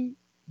in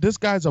this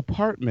guy's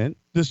apartment,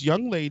 this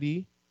young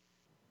lady,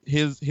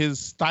 his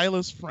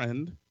stylist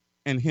friend,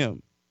 and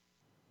him.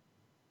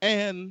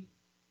 And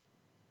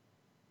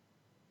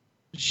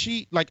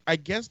she, like, I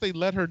guess they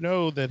let her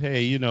know that,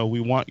 hey, you know, we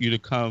want you to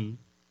come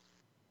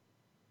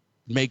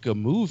make a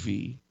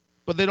movie,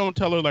 but they don't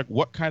tell her, like,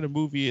 what kind of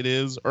movie it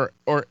is or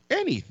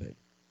anything.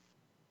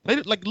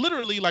 Like,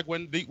 literally, like,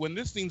 when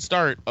this scene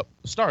starts,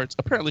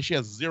 apparently she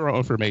has zero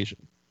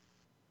information.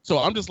 So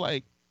I'm just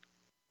like,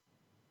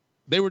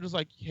 they were just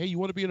like, hey, you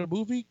want to be in a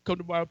movie? Come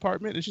to my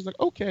apartment. And she's like,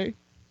 okay.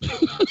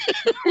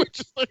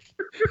 just like,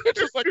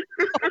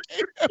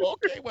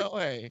 okay, well,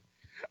 hey.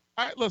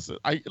 Listen,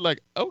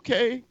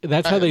 okay.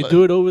 That's how they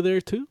do it over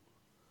there too?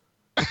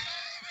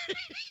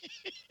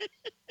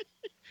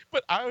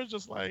 But I was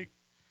just like,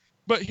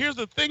 but here's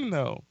the thing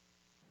though.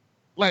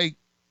 Like,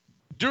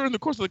 during the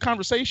course of the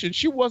conversation,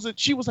 she was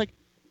like,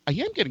 I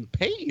am getting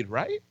paid,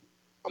 right?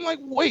 I'm like,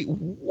 wait,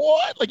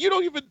 what? Like, you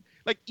don't even,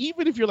 like,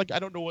 even if you're like, I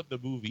don't know what the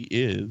movie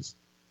is,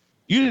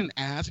 you didn't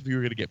ask if you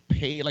were going to get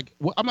paid. Like,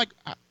 what? I'm like,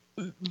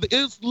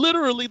 it's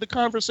literally the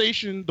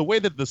conversation, the way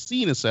that the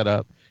scene is set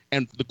up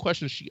and the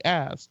questions she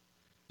asked.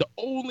 The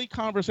only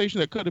conversation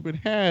that could have been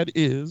had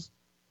is,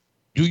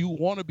 do you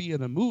want to be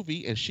in a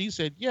movie? And she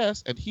said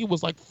yes. And he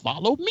was like,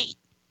 follow me.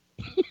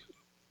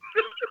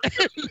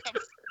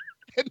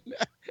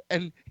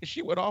 and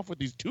she went off with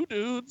these two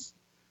dudes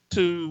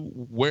to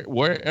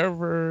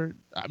wherever.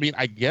 I mean,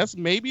 I guess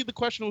maybe the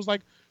question was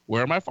like,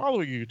 where am I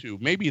following you to?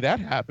 Maybe that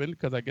happened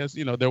because I guess,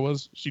 you know,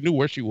 she knew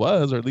where she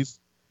was, or at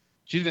least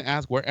she didn't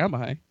ask, where am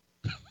I?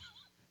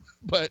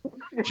 But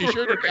she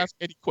sure didn't ask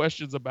any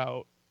questions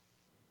about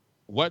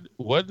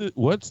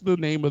what's the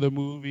name of the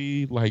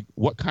movie? Like,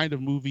 what kind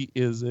of movie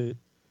is it?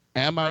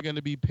 Am I going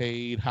to be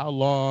paid? How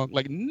long?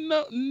 Like,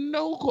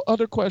 no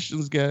other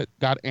questions got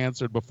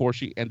answered before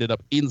she ended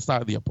up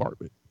inside the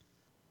apartment.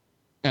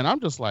 And I'm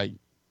just like,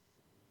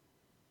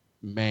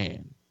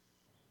 man,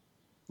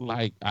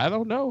 like, I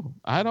don't know.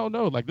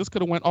 Like, this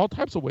could have went all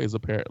types of ways,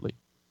 apparently,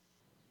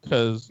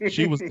 because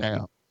she was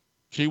down.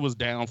 She was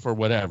down for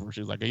whatever.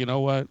 She's like, you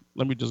know what?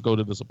 Let me just go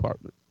to this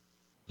apartment.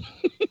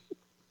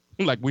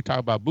 Like, we talk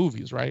about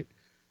movies, right?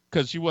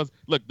 Because she was,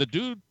 look, the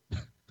dude,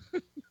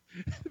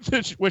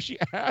 when she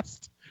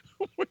asked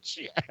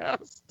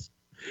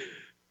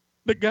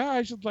the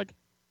guy, she's like,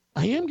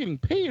 I am getting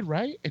paid,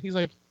 right? And he's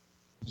like,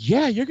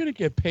 yeah, you're going to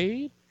get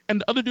paid.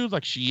 And the other dude's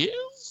like, she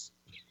is?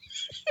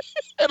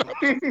 And I'm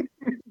like,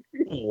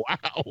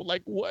 wow.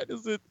 Like, what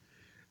is it?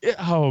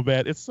 Oh,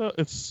 man, it's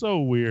so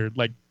weird.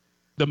 Like,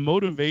 the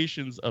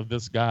motivations of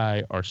this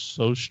guy are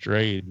so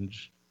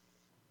strange.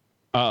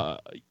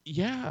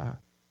 Yeah.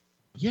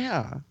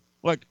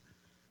 Like,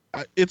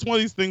 it's one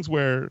of these things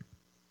where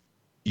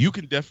you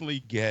can definitely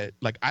get,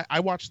 like,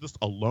 I watched this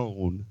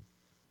alone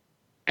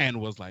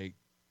and was like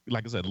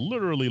I said,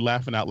 literally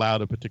laughing out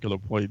loud at particular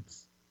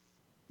points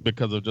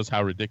because of just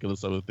how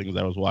ridiculous some of the things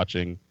I was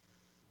watching,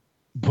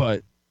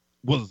 but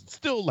was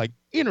still, like,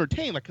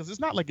 entertained. Like, because it's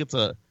not like it's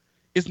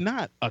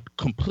not a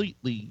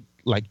completely,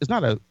 like, it's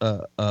not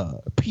a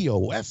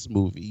POS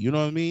movie. You know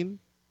what I mean?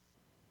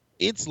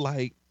 It's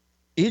like,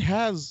 it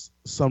has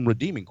some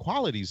redeeming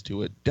qualities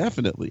to it,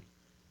 definitely,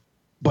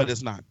 but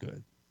it's not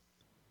good.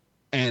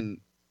 And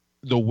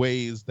the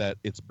ways that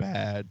it's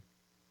bad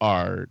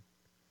are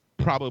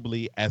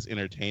probably as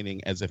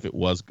entertaining as if it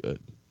was good.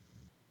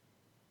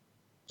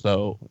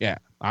 So yeah,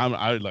 I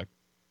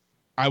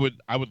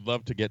would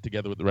love to get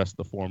together with the rest of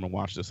the forum and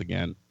watch this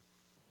again.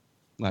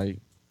 Like,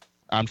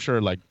 I'm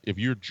sure, like, if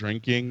you're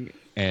drinking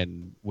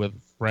and with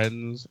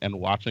friends and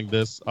watching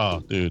this, oh,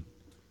 dude,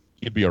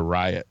 it'd be a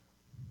riot.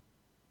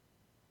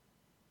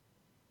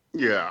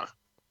 Yeah,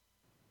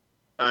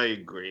 I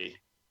agree.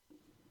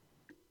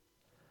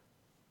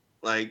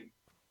 Like,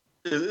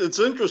 It's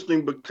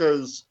interesting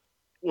because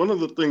one of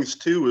the things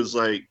too is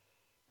like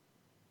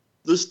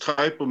this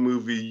type of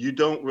movie, you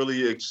don't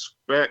really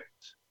expect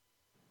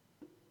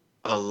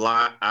a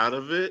lot out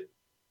of it.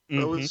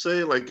 I would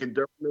say like it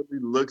definitely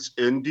looks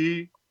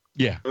indie.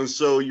 Yeah. And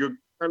so you're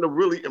kind of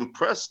really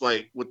impressed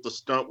like with the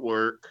stunt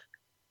work.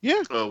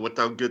 Yeah. With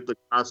how good the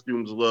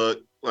costumes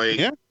look. Like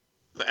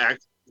the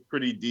action is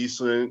pretty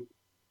decent.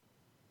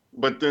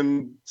 But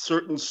then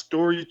certain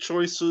story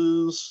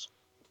choices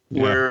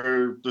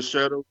where the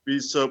Shadow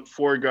beats up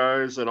 4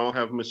 guys that all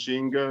have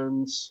machine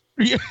guns.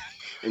 Yeah.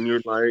 And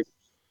you're like,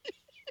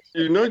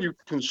 you know you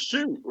can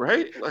shoot,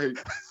 right? Like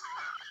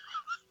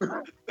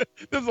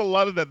there's a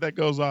lot of that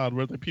goes on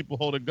where the people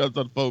holding guns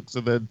on folks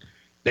and then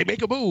they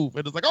make a move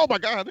and it's like, oh my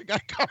God, they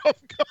got caught off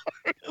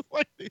guard. It's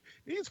like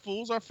these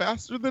fools are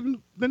faster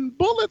than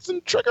bullets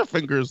and trigger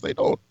fingers. They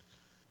don't.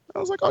 I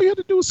was like, all you had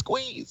to do was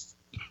squeeze.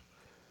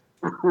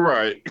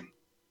 Right.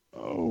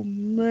 Oh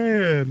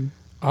man.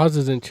 Oz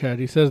is in chat.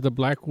 He says the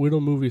Black Widow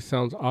movie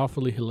sounds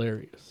awfully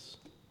hilarious.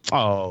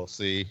 Oh,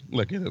 see,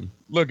 look at him.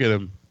 Look at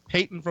him.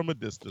 Hating from a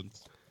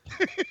distance.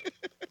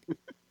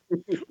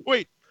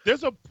 Wait,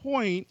 there's a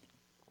point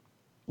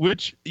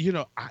which, you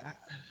know,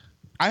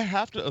 I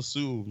have to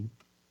assume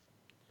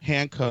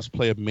handcuffs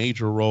play a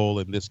major role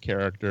in this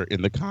character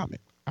in the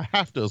comic. I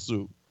have to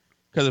assume.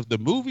 Because if the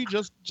movie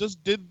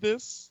just did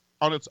this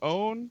on its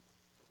own,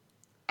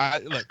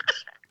 look,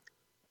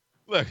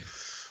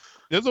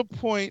 there's a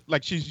point,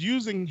 like she's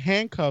using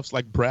handcuffs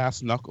like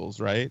brass knuckles,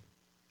 right?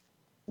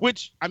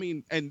 Which, I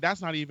mean, and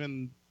that's not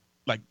even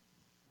like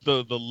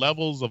the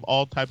levels of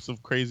all types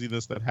of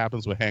craziness that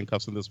happens with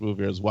handcuffs in this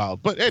movie as well.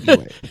 But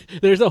anyway.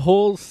 There's a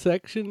whole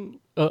section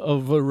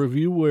of a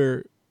review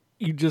where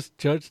you just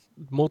judge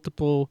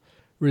multiple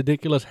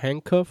ridiculous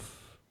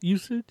handcuff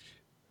usage.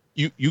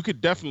 You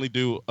could definitely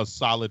do a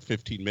solid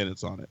 15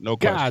 minutes on it. No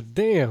question. God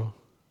damn.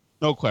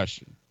 No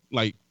question.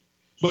 Like,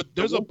 but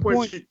there's a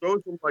point. She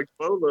throws them like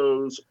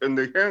bolos and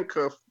they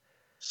handcuff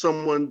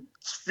someone's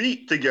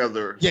feet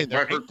together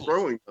by her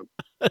throwing them.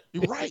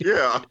 You're right.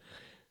 Yeah.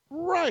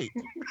 Right.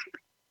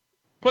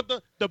 But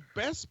the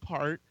best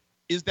part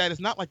is that it's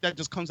not like that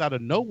just comes out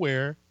of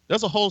nowhere.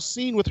 There's a whole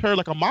scene with her,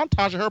 like a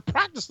montage of her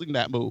practicing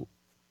that move.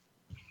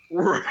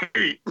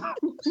 Right.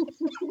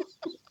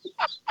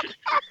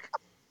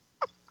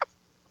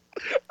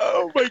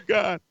 Oh my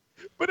God.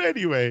 But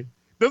anyway,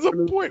 there's a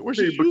point where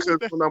she's using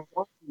that.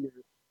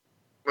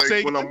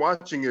 When I'm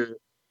watching it,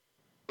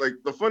 like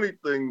the funny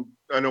thing,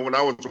 I know when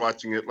I was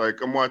watching it,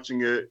 like I'm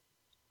watching it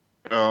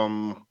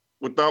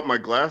without my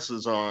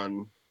glasses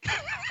on.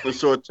 And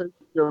so it takes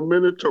me a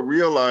minute to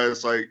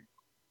realize, like,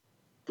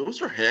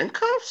 those are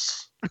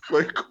handcuffs?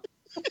 Like,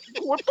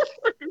 what the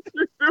fuck is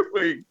she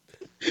doing?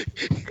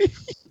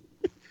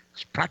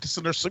 She's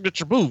practicing her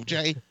signature move,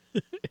 Jay.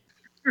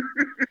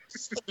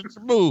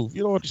 Signature move.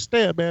 You don't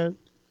understand, man.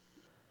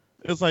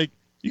 It's like,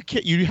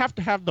 you have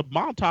to have the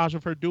montage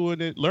of her doing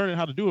it, learning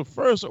how to do it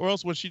first, or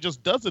else when she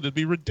just does it, it'd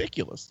be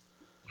ridiculous.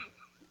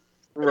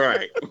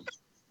 Right.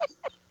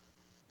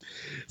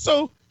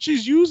 So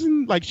she's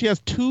using, like, she has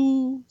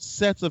 2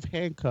 sets of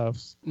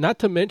handcuffs. Not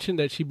to mention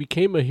that she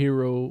became a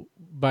hero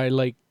by,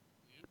 like,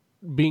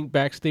 being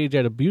backstage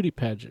at a beauty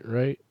pageant,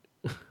 right?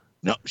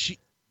 No,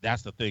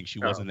 that's the thing. She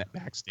wasn't that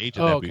backstage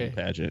at that beauty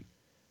pageant.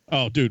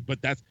 Oh, dude, but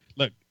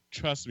look,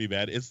 trust me,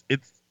 man. It's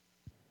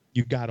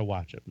you gotta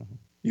watch it, man.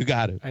 You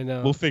got it. I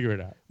know. We'll figure it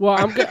out. Well,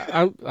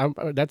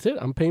 I'm that's it.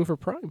 I'm paying for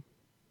Prime.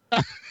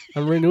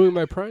 I'm renewing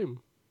my Prime.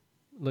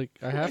 Like,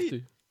 I have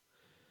to.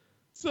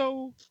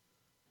 So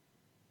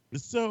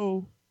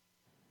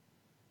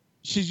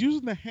she's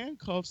using the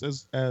handcuffs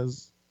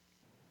as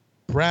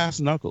brass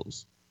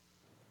knuckles.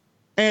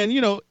 And,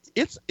 you know,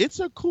 it's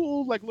a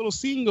cool, like, little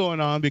scene going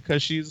on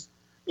because she's,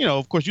 you know,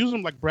 of course, using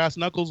them like brass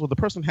knuckles where the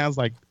person has,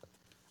 like,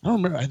 I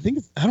don't remember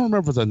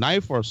if it's a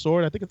knife or a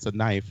sword. I think it's a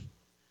knife.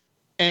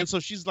 And so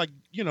she's, like,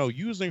 you know,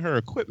 using her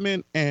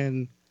equipment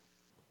and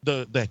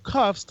the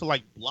cuffs to,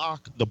 like,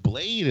 block the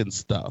blade and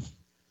stuff.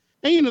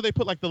 And, you know, they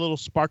put, like, the little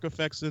spark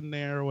effects in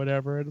there or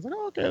whatever. And it's like,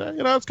 oh, okay,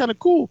 you know, it's kind of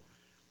cool.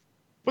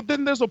 But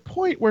then there's a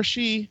point where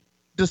she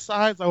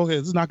decides, okay,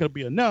 this is not going to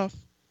be enough.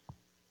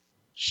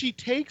 She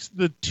takes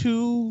the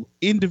 2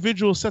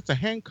 individual sets of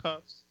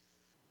handcuffs,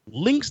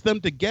 links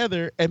them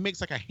together, and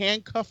makes, like, a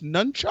handcuff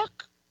nunchuck.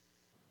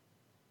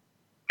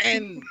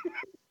 And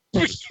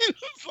begins,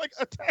 like,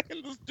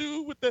 attacking this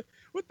dude with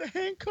the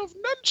handcuff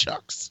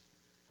nunchucks.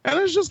 And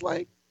it's just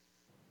like,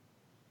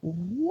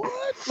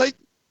 what? Like,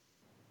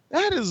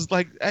 that is,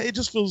 like, it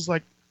just feels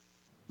like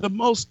the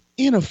most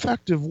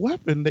ineffective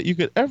weapon that you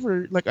could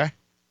ever, like, a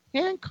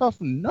handcuff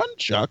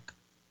nunchuck.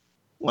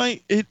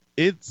 Like,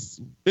 it's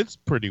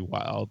pretty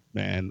wild,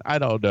 man. I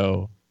don't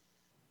know.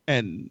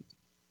 And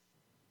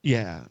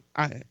yeah,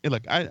 I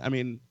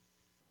mean,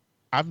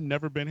 I've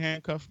never been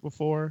handcuffed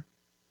before,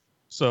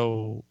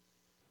 so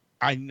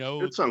I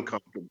know it's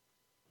uncomfortable.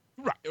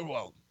 Right.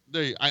 Well,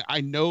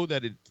 I know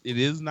that it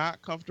is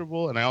not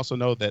comfortable, and I also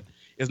know that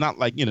it's not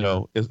like, you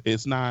know,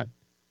 it's not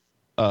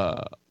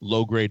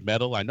low grade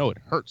metal. I know it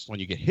hurts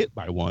when you get hit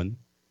by one,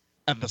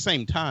 at the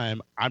same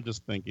time, I'm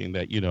just thinking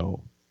that,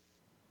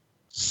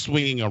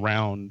 swinging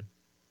around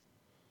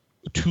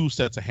two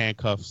sets of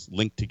handcuffs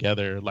linked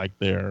together like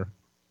they're,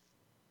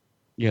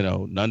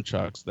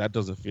 nunchucks, that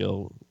doesn't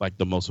feel like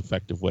the most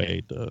effective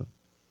way to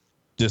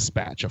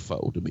dispatch a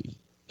foe to me.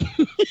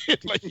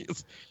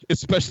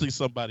 Especially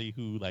somebody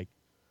who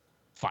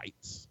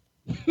fights.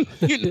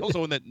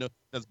 Someone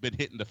that's been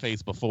hit in the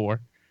face before.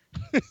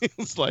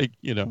 It's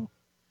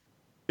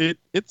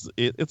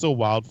it's a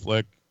wild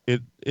flick.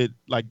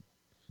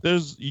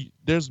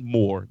 There's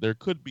more. There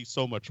could be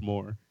so much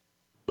more,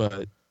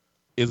 but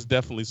it's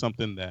definitely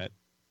something that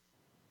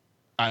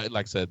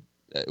like I said,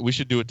 we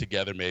should do it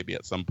together maybe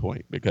at some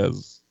point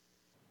because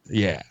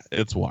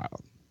it's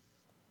wild.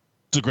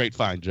 It's a great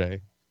find,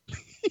 Jay.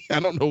 I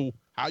don't know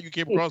how you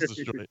came across this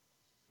joint.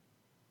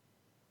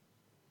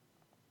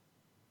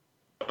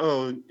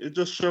 Oh, it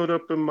just showed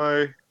up in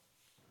my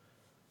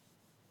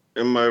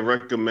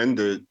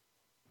recommended,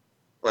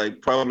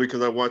 probably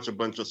because I watch a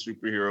bunch of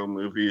superhero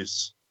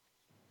movies.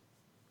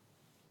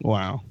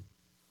 Wow.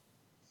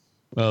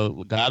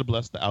 Well, God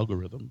bless the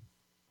algorithm.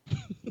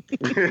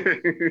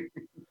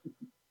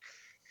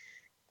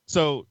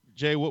 So,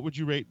 Jay, what would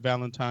you rate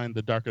Valentine: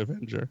 The Dark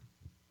Avenger?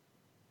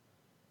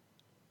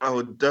 I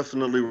would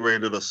definitely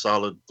rate it a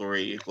solid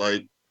 3.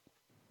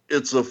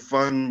 It's a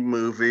fun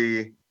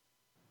movie.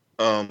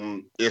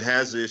 It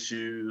has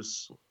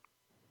issues.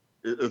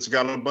 It's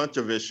got a bunch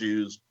of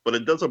issues, but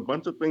it does a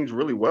bunch of things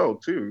really well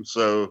too.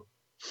 So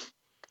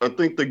I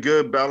think the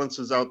good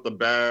balances out the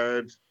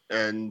bad,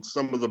 and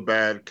some of the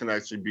bad can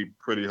actually be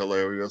pretty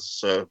hilarious.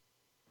 So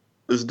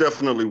it's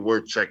definitely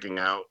worth checking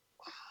out.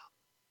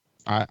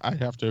 I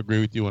have to agree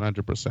with you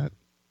 100%.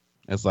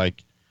 It's I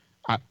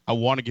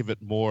want to give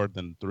it more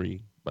than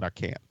 3, but I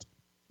can't.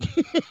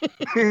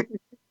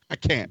 I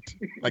can't.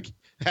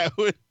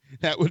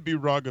 That would be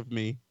wrong of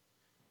me.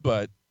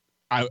 But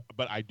I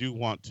do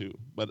want to,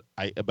 but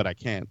I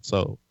can't.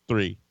 So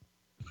 3.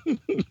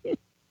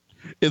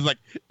 It's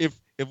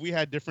if we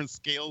had different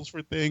scales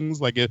for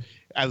things,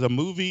 as a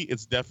movie,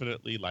 it's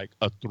definitely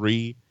a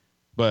 3,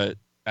 but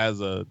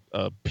as a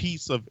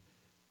piece of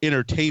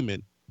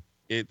entertainment,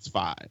 it's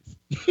 5.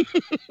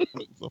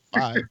 It's a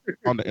 5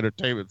 on the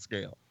entertainment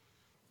scale.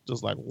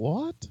 Just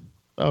what?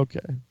 Okay.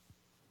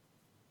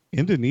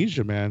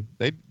 Indonesia, man.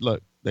 They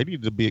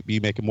need to be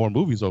making more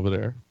movies over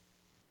there.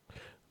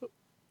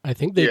 I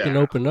think they can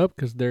open up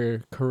because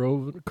their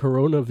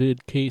coronavirus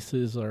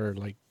cases are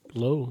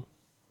low.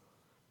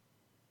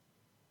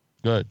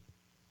 Good.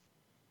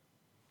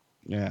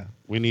 Yeah,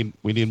 we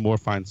need more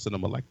fine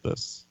cinema like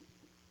this.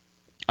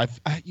 I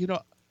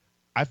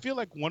feel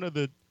like one of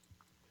the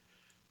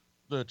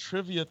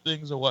trivia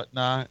things or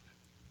whatnot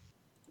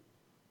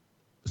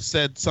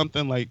said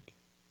something I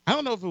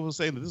don't know if it was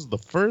saying that this is the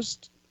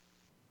first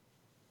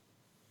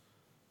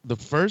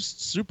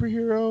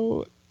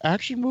superhero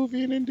action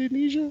movie in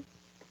Indonesia.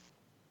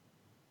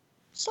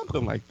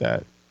 Something like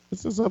that.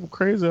 This is something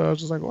crazy. I was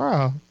just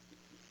wow.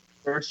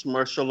 First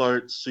martial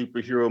arts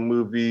superhero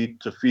movie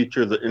to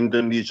feature the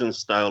Indonesian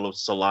style of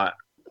Silat.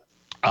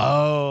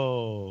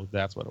 Oh,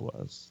 that's what it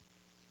was.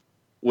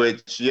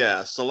 Which,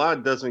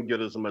 Silat doesn't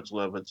get as much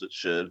love as it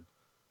should.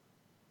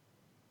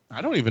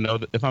 I don't even know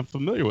if I'm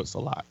familiar with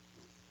Silat.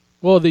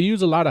 Well, they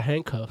use a lot of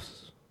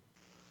handcuffs.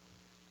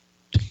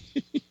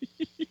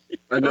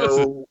 I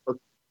know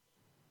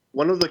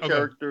one of the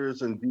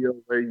characters in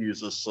DOA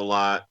uses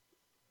Silat.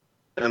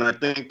 And I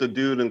think the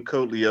dude in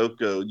Code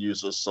Lyoko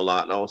uses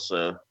Silat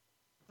also.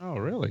 Oh,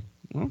 really?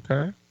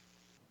 Okay.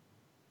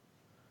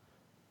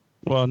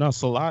 Well, no,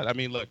 Silat. I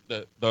mean, look,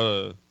 the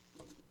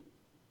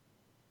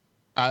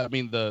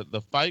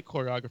fight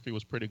choreography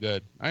was pretty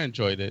good. I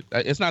enjoyed it.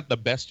 It's not the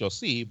best you'll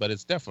see, but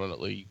it's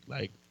definitely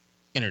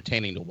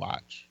entertaining to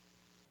watch.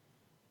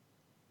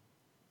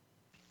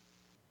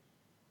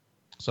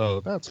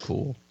 So that's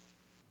cool.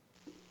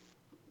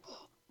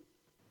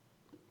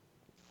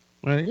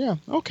 Well, yeah.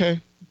 Okay.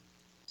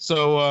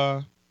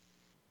 So,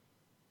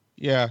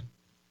 you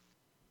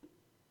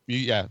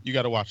got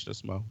to watch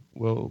this, Mo.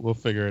 We'll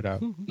figure it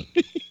out.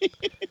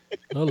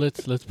 Well,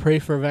 let's pray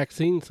for a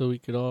vaccine so we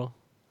could all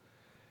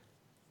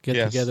get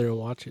together and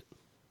watch it.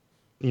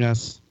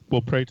 Yes,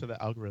 we'll pray to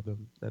the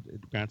algorithm that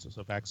it grants us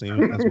a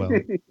vaccine as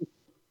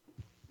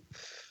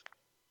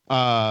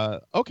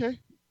well. Okay.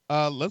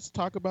 Let's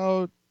talk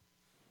about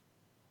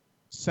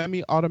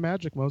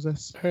semi-automagic,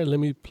 Moses. All right, let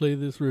me play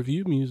this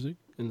review music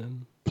and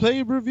then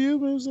play review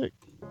music.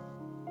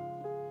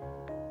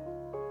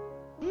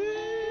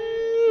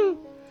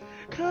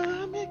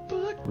 Comic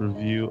book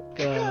review.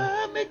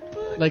 Comic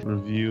book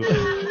review.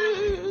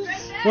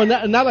 Well,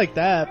 not like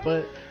that,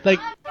 but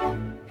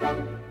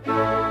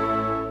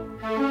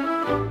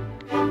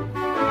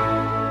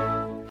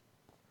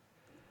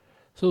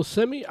So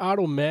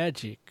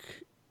Semi-Automagic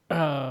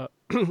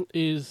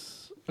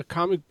is a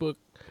comic book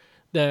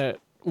that,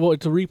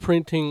 it's a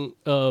reprinting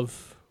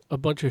of a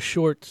bunch of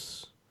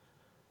shorts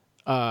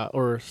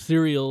or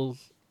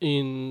serials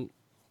in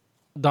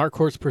Dark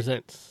Horse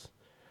Presents.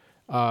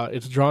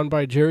 It's drawn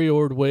by Jerry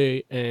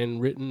Ordway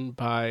and written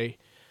by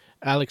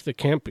Alex de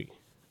Campi.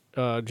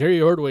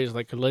 Jerry Ordway is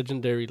like a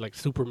legendary like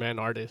Superman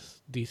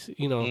artist,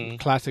 DC,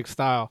 classic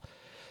style,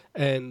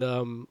 and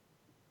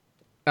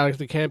Alex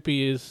de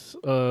Campi is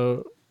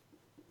a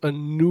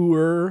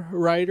newer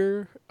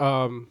writer.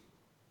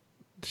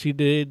 She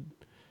did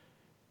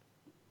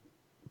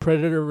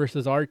Predator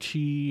versus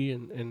Archie,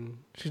 and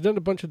she's done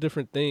a bunch of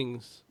different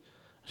things.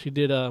 She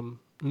did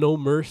No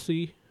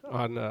Mercy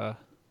on I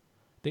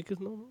think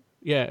it's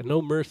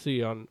No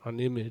Mercy on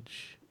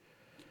Image.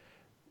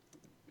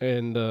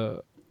 And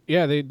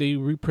they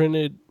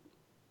reprinted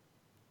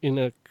in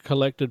a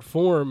collected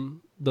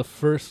form the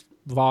first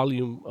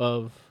volume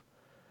of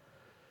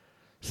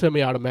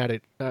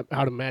Semi-Automatic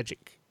Out of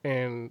Magic.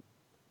 And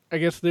I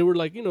guess they were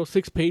like,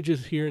 6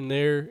 pages here and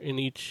there in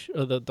each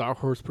of the Dark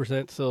Horse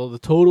Presents. So the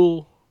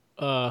total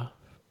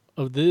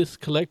of this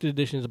collected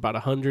edition is about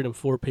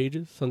 104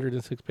 pages,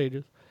 106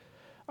 pages.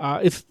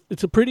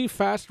 It's a pretty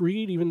fast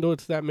read, even though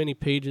it's that many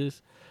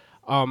pages.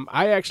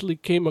 I actually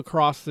came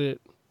across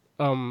it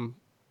when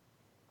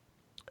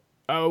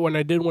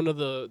I did one of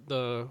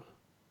the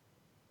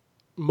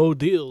Mo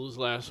deals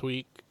last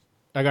week.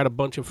 I got a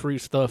bunch of free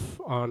stuff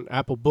on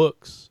Apple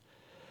Books.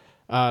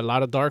 A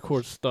lot of Dark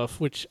Horse stuff,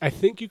 which I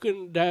think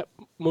that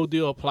Mo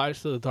deal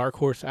applies to the Dark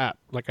Horse app.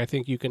 Like, I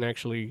think you can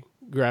actually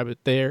grab it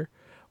there,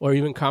 or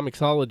even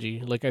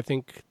Comixology. Like, I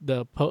think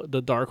the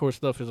Dark Horse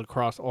stuff is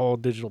across all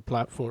digital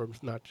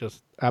platforms, not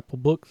just Apple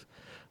Books.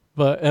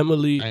 But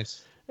Emily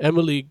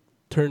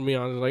turned me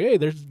on. Like, hey,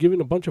 they're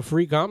giving a bunch of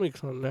free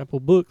comics on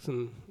Apple Books,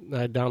 and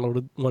I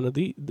downloaded one of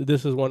these.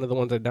 This is one of the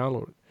ones I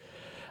downloaded.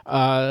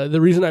 The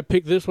reason I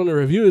picked this one to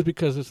review is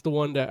because it's the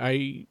one that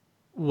I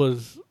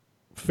was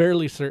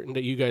fairly certain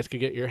that you guys could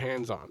get your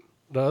hands on.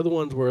 The other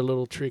ones were a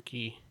little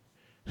tricky,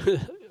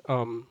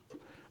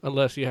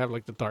 unless you have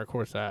like the Dark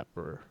Horse app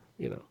or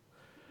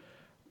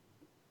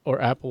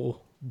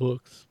Apple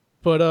Books.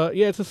 But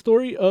it's a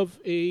story of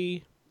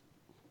a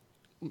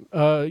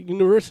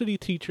university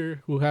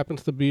teacher who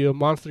happens to be a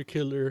monster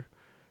killer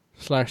 /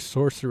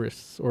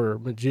 sorceress or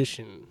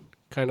magician,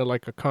 kind of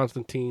like a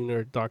Constantine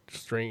or Doctor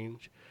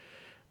Strange.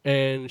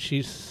 And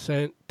she's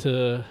sent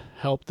to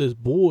help this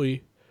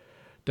boy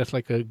that's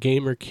like a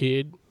gamer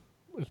kid,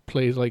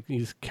 plays like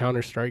these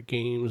Counter-Strike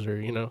games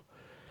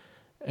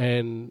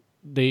and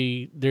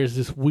there's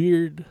this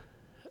weird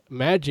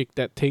magic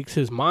that takes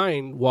his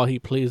mind while he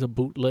plays a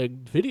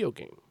bootleg video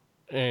game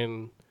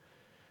and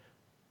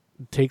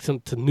takes him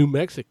to New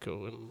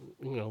Mexico. And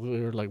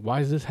they're like,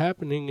 why is this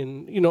happening?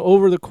 And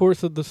over the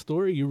course of the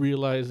story you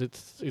realize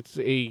it's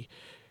a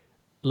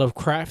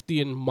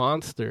Lovecraftian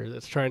monster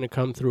that's trying to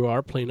come through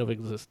our plane of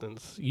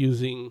existence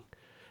using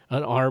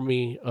an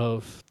army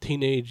of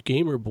teenage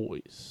gamer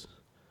boys.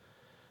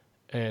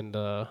 And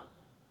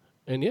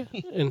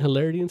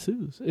hilarity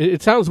ensues.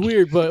 It sounds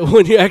weird, but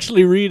when you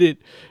actually read it,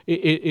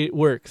 it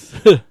works.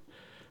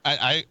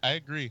 I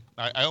agree.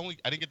 I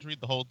didn't get to read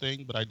the whole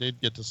thing, but I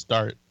did get to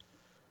start,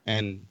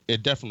 and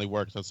it definitely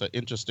works. It's an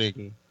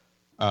interesting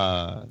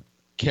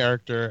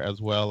character,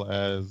 as well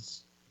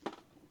as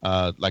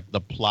like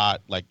the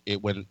plot. Like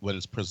when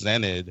it's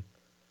presented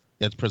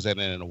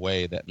in a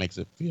way that makes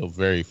it feel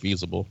very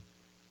feasible.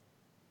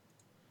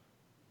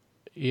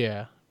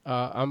 Yeah,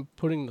 I'm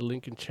putting the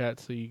link in chat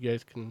so you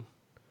guys can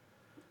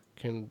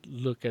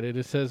look at it.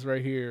 It says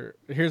right here.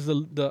 Here's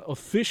the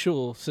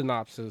official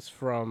synopsis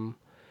from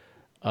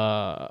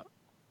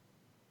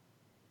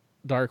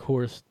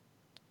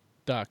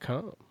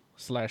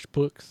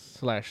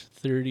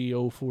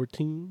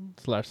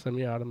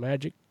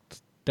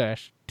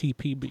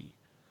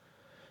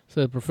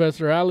So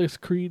Professor Alice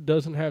Creed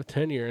doesn't have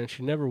tenure, and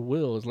she never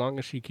will, as long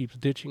as she keeps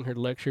ditching her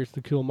lectures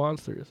to kill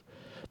monsters.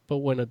 But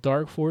when a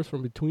dark force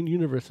from between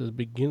universes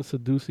begins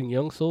seducing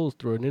young souls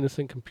through an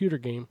innocent computer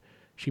game,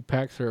 she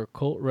packs her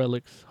occult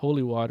relics,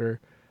 holy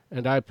water,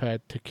 and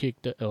iPad to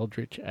kick the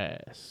eldritch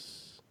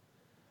ass.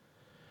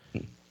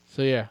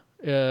 So yeah,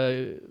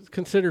 it's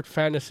considered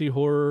fantasy,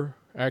 horror,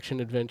 action,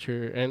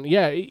 adventure. And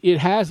yeah, it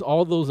has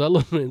all those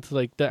elements,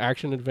 like the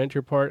action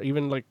adventure part,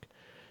 even like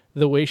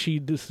the way she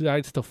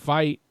decides to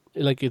fight.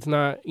 Like, it's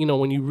not,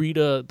 when you read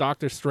a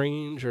Doctor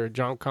Strange or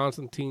John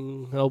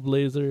Constantine,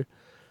 Hellblazer,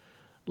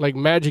 like,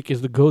 magic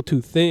is the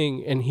go-to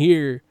thing. And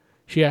here,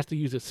 she has to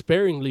use it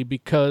sparingly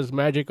because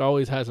magic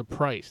always has a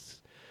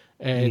price.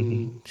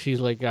 And she's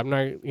like, I'm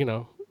not,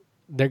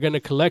 they're going to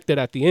collect it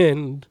at the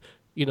end.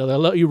 They'll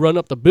let you run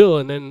up the bill,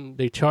 and then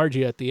they charge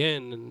you at the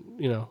end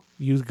and,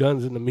 use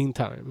guns in the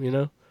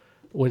meantime,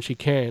 when she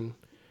can.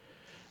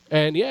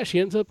 And, yeah, she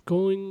ends up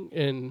going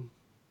and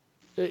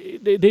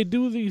they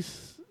do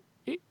these.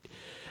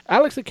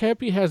 Alex de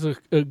Campi has a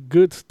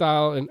good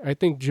style, and I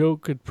think Joe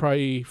could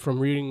probably, from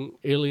reading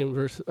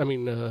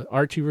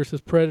Archie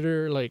versus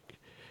Predator, like,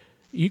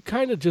 you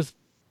kind of just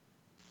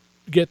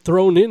get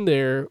thrown in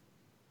there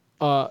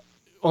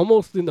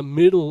almost in the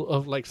middle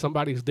of, like,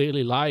 somebody's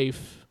daily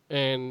life,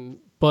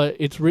 but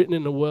it's written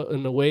in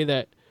a way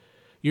that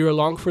you're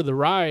along for the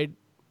ride.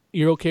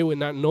 You're okay with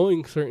not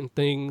knowing certain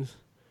things,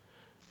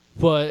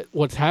 but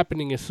what's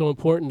happening is so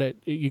important that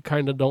you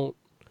kind of don't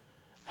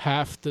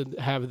have to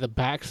have the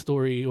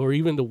backstory or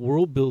even the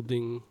world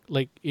building.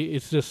 Like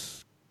it's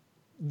just,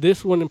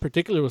 this one in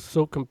particular was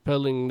so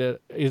compelling that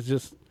it's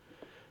just,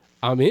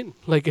 I'm in.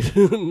 Like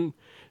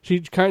she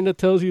kind of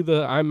tells you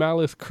the I'm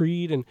Alice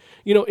creed, and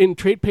in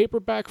trade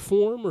paperback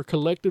form or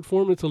collected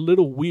form, it's a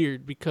little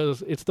weird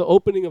because it's the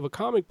opening of a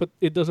comic, but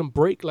it doesn't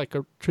break like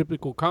a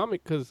typical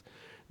comic because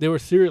they were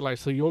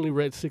serialized, so you only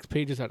read 6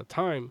 pages at a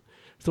time.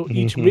 So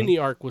each mini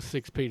arc was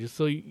 6 pages.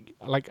 So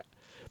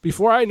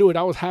before I knew it,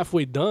 I was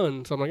halfway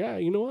done. So I'm like,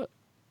 you know what?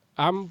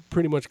 I'm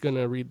pretty much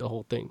gonna read the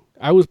whole thing.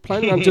 I was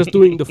planning on just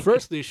doing the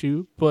first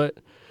issue, but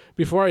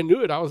before I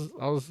knew it, I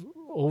was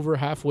over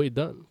halfway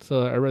done.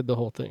 So I read the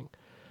whole thing.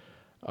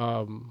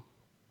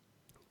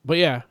 But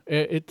yeah,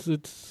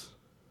 it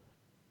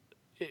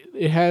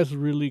has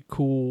really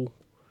cool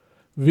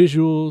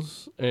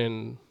visuals,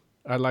 and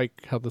I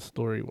like how the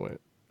story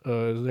went.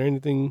 Is there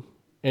anything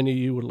any of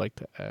you would like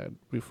to add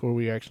before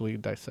we actually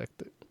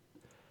dissect it?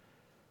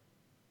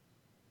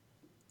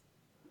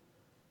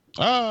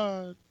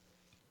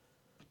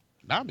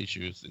 Nami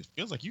shoes. It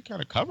feels like you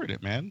kind of covered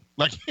it, man.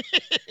 Like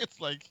it's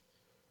like,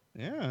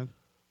 yeah.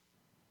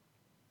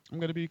 I'm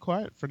gonna be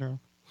quiet for now.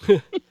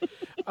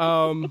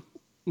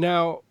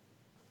 Now,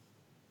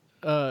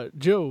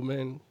 Joe,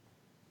 man,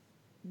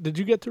 did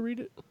you get to read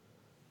it?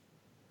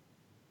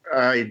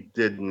 I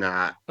did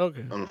not.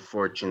 Okay.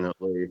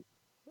 Unfortunately.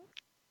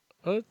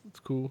 Oh, that's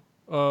cool.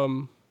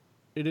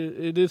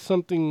 It is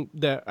something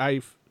that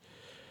I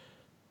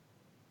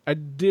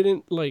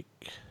didn't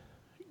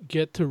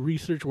get to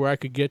research where I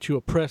could get you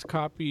a press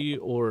copy,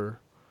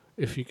 or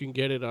if you can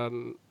get it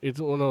on. It's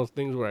one of those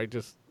things where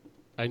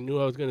I knew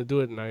I was gonna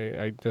do it, and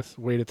I just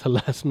waited till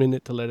last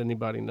minute to let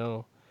anybody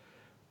know.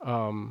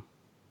 I'm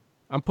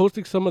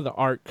posting some of the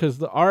art because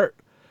the art,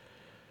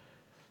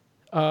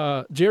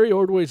 Jerry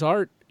Ordway's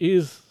art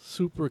is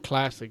super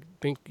classic.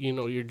 Think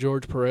your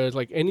George Perez,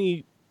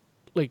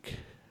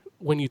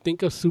 when you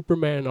think of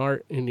Superman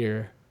art in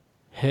your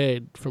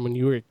head from when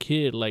you were a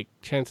kid,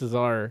 chances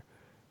are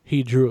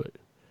he drew it.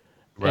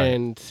 Right.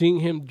 And seeing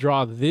him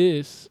draw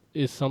this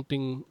is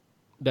something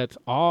that's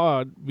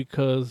odd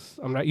because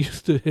I'm not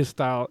used to his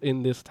style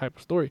in this type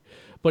of story.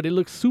 But it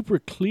looks super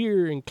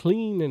clear and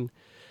clean,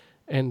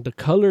 and the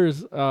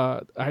colors,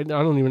 I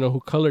don't even know who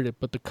colored it,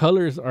 but the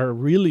colors are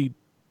really,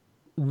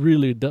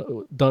 really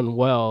done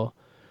well,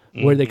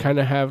 where they kind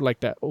of have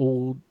that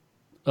old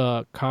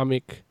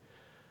comic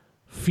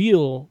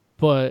feel,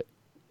 but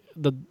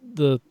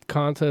the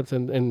concepts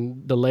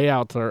and the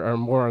layouts are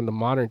more on the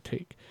modern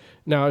take.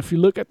 Now, if you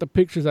look at the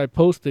pictures I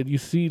posted, you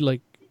see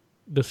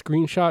the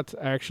screenshots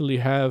actually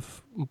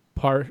have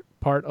part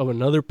of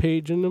another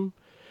page in them.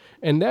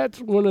 And that's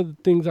one of the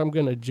things I'm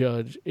going to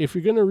judge. If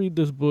you're going to read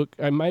this book,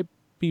 I might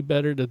be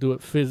better to do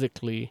it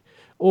physically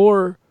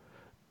or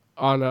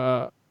on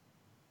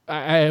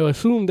I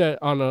assume that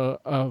on a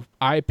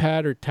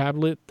iPad or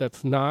tablet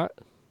that's not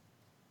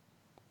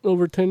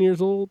over 10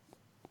 years old,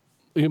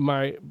 it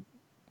might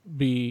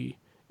be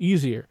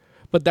easier.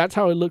 But that's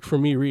how it looked for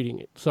me reading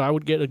it. So I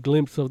would get a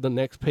glimpse of the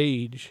next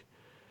page.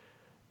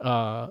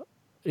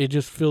 It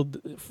just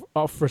filled,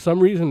 for some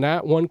reason,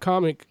 that one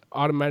comic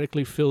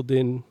automatically filled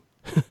in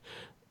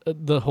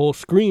the whole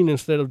screen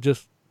instead of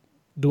just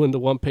doing the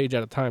one page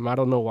at a time. I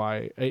don't know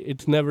why.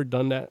 It's never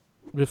done that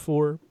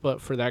before,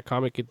 but for that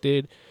comic it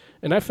did.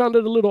 And I found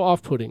it a little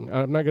off-putting.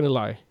 I'm not going to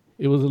lie.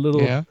 It was a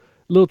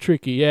little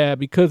tricky. Yeah,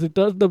 because it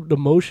does the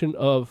motion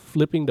of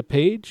flipping the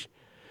page,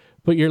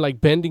 but you're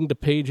bending the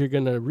page you're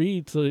going to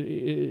read. So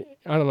I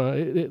don't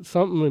know.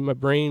 Something in my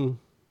brain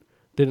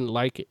didn't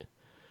like it.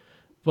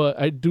 But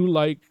I do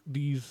like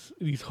these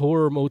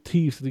horror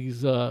motifs,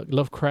 these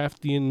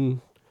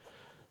Lovecraftian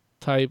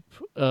type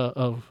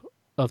of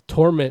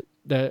torment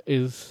that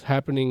is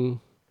happening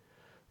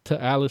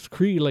to Alice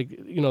Creed.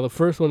 The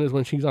first one is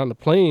when she's on the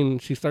plane,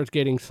 she starts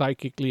getting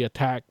psychically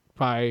attacked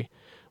by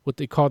what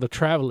they call the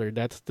Traveler.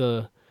 That's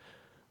the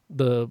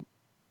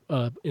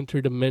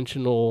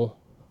interdimensional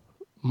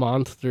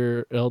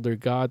monster elder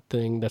god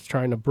thing that's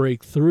trying to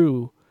break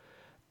through.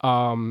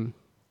 And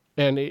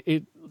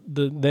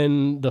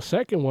then the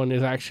second one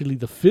is actually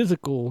the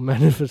physical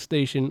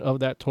manifestation of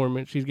that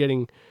torment. She's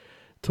getting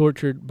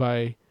tortured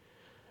by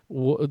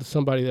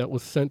somebody that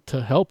was sent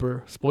to help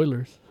her.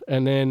 Spoilers.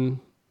 And then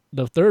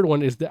the third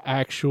one is the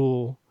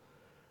actual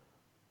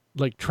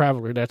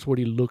Traveler. That's what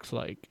he looks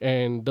like.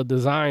 And the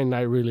design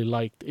I really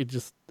liked.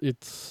 It's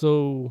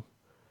so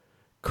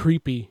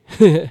creepy.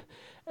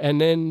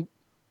 And then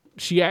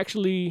she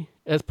actually,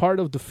 as part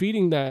of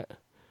defeating that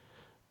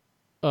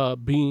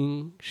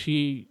being,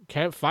 she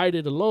can't fight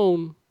it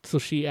alone, so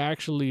she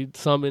actually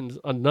summons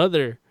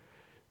another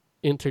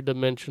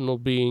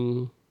interdimensional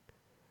being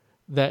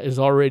that is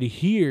already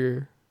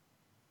here,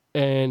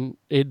 and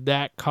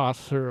that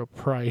costs her a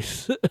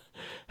price.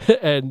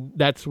 And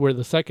that's where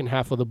the second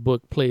half of the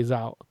book plays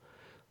out.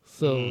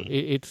 So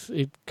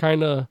it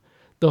kind of,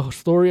 the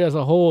story as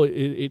a whole,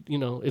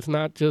 it's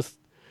not just,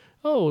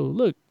 oh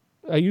look,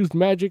 I used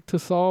magic to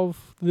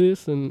solve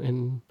this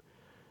and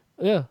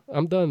yeah,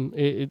 I'm done.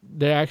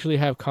 They actually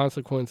have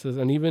consequences,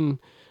 and even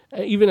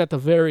even at the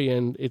very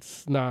end,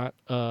 it's not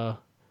a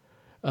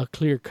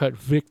clear-cut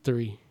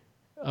victory.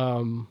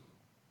 And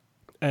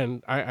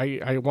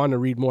I want to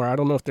read more. I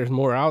don't know if there's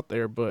more out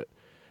there, but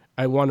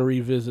I want to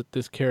revisit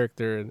this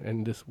character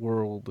and this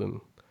world,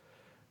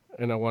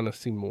 and I want to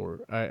see more.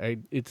 I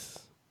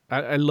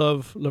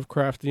love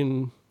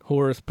Lovecraftian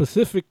horror,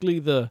 specifically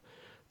the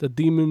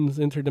demons,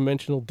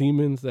 interdimensional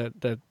demons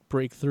that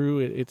break through.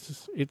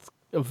 It's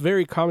a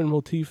very common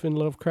motif in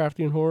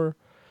Lovecraftian horror,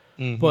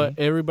 but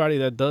everybody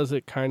that does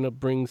it kind of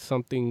brings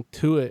something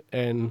to it.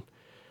 And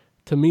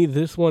to me,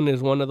 this one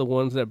is one of the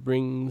ones that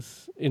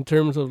brings, in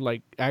terms of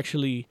like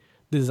actually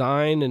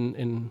design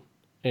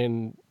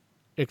and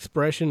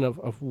expression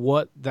of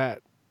what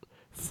that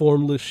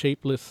formless,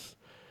 shapeless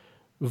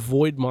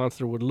void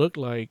monster would look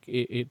like.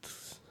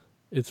 It's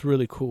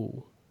really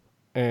cool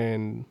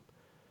and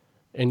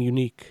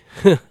unique.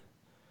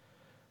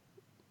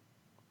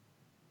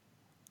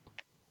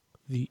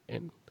 The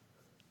end.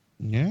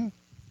 Yeah,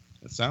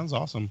 it sounds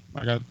awesome.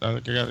 I got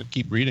to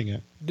keep reading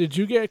it. Did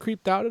you get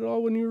creeped out at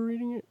all when you were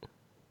reading it?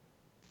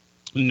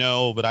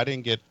 No, but I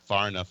didn't get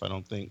far enough, I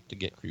don't think, to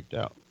get creeped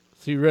out.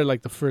 So you read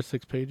like the first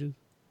 6 pages?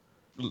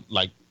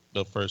 Like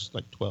the first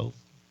 12.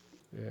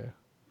 Yeah.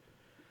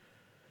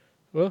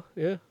 Well,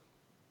 yeah.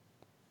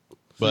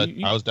 But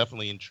I was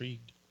definitely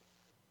intrigued.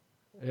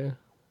 Yeah.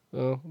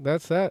 Well,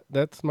 that's that.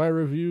 That's my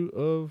review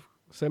of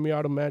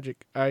Semi-Auto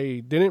Magic.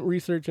 I didn't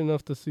research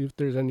enough to see if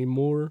there's any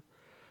more.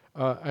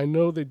 I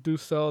know they do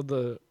sell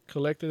the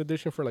collected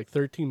edition for like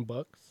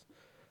 $13,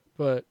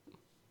 but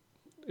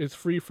it's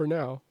free for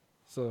now,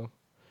 so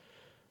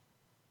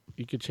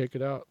you can check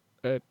it out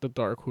at the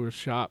Dark Horse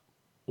shop,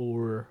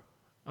 or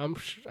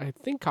I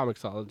think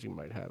Comixology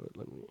might have it.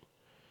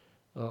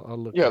 I'll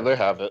look. Yeah, they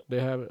have it. They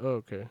have it.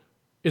 Oh, okay.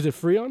 Is it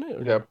free on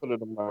it? Yeah, put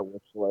it on my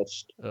wish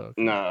list. Oh,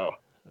 okay. No.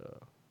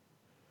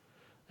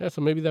 Yeah, so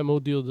maybe that Mo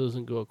deal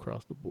doesn't go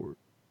across the board.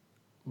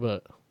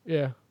 But,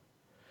 yeah.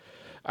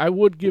 I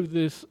would give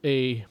this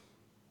a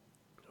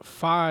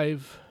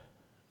 5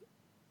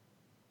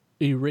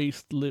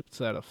 erased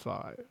lips out of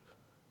 5.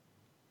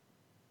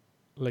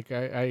 Like,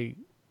 it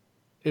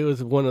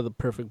was one of the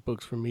perfect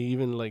books for me.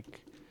 Even, like,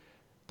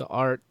 the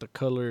art, the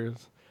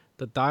colors,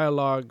 the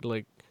dialogue,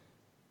 like,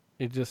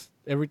 it just,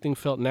 everything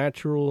felt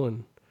natural,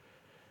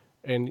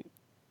 and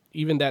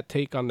even that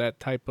take on that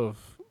type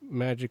of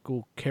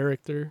magical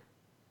character,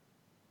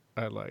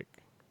 I like.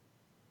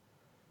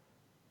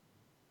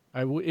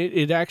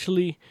 It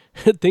actually,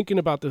 thinking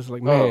about this,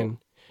 like, man,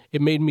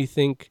 it made me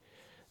think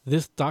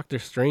this Doctor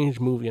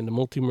Strange movie and the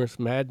Multiverse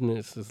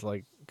Madness is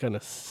like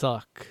gonna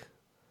suck.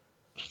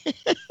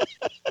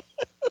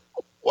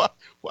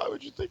 Why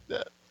would you think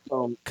that?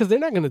 Because they're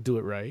not gonna do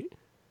it right.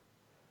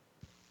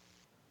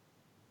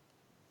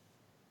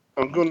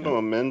 I'm going to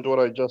amend what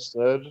I just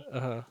said.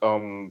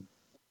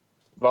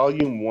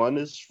 Volume 1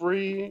 is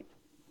free,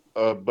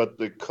 but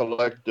the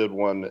collected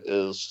one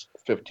is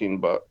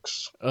 $15.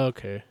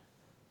 Okay.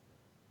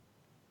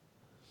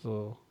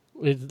 So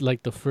it's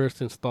like the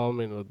first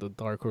installment of the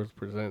Dark Horse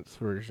Presents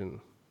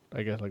version.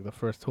 I guess like the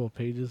first 12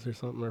 pages or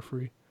something are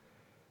free.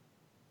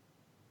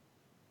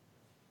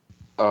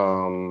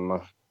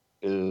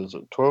 Is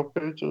it 12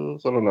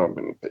 pages? I don't know how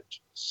many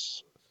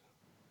pages.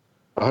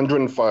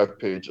 105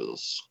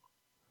 pages.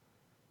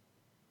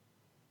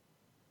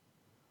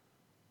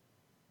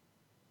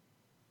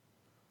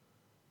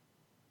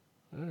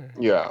 Right.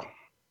 Yeah.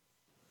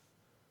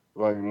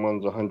 Volume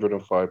 1's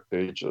 105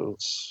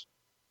 pages.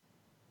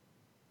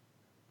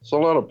 It's a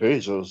lot of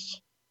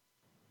pages.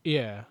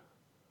 Yeah.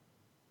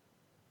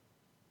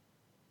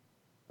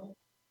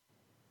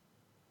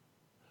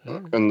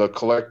 And the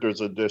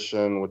collector's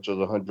edition, which is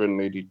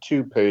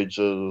 182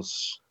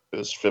 pages,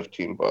 is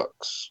 $15.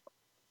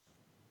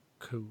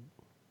 Cool.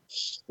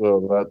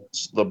 So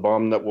that's The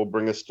Bomb That Will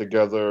Bring Us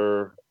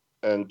Together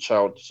and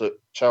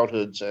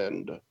Childhood's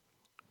End.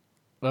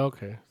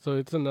 Okay,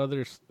 so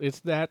it's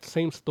that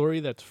same story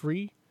that's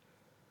free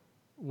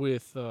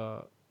with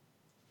the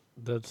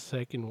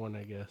second one,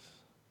 I guess.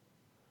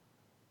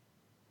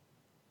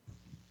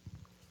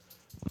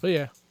 But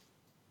yeah,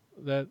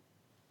 that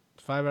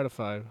 5 out of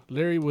 5.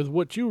 Larry, with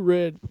what you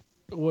read,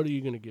 what are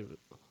you gonna give it?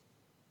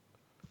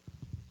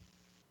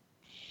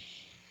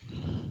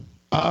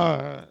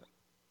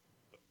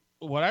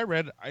 What I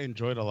read, I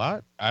enjoyed a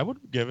lot. I would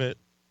give it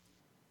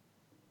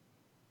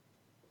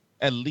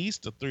at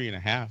least a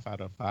 3.5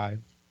 out of 5.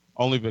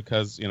 Only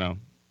because, I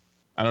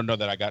don't know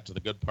that I got to the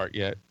good part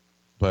yet,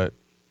 but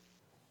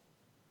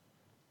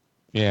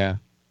yeah.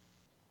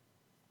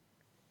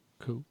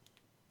 Cool.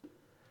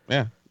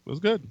 Yeah, it was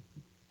good.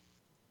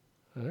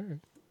 All right.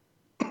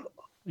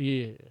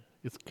 Yeah,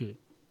 it's good.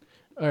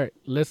 All right,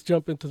 let's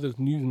jump into this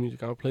news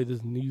music. I'll play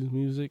this news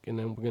music, and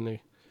then we're going to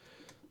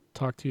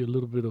talk to you a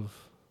little bit of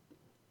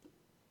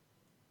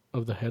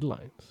the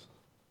headlines.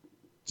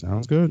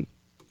 Sounds good.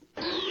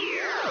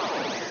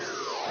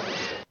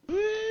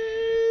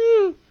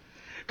 Woo!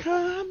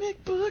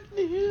 Comic book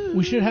news.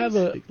 We should have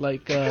a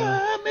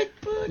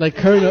comic book like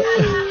current.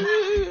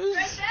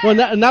 news. Well,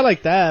 not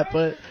like that,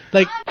 but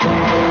like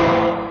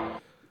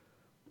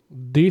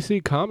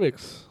DC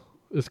Comics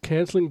is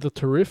canceling the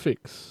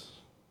Terrifics.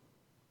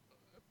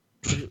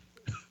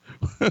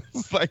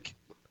 It's like,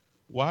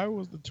 why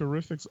was the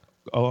Terrifics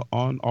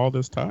on all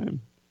this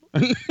time?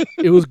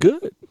 It was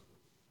good.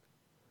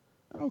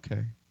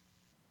 Okay.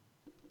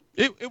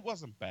 It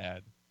wasn't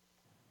bad.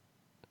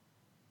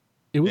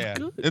 It was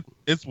good.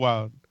 It's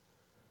wild.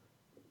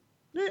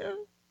 Yeah,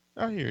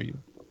 I hear you.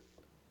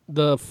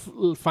 The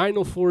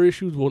final 4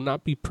 issues will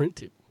not be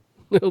printed.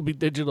 It'll be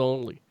digital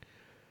only.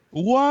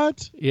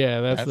 What?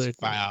 Yeah, that's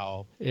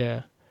foul.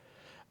 Yeah.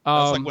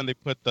 That's like when they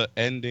put the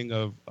ending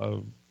of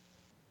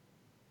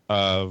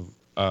the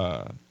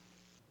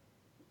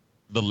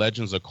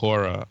Legends of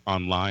Korra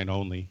online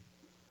only.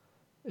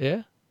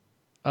 Yeah.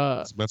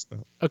 It's messed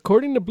up.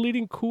 According to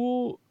Bleeding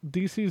Cool,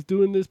 DC's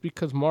doing this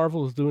because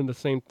Marvel's doing the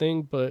same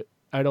thing, but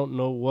I don't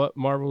know what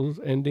Marvel's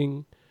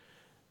ending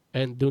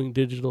and doing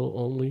digital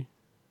only.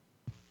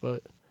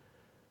 But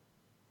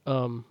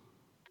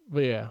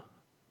yeah,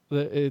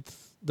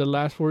 it's the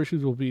last 4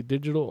 issues will be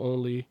digital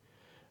only.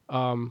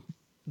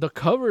 The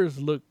covers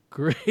look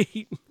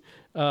great.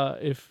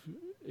 If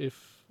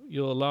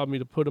you'll allow me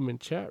to put them in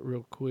chat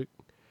real quick.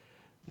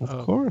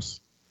 Of course.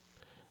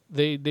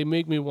 They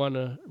make me want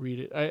to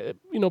read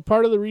it.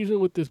 Part of the reason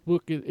with this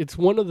book is it's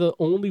one of the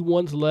only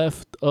ones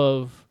left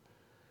of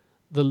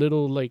the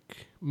little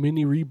like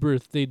mini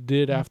rebirth they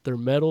did after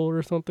Metal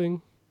or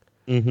something.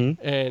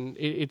 Mm-hmm. And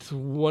it's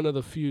one of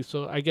the few.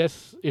 So I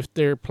guess if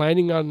they're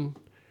planning on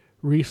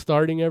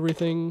restarting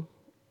everything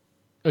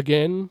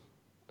again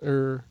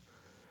or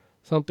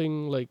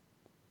something, like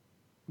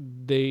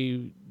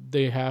they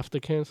have to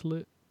cancel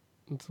it.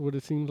 That's what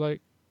it seems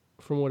like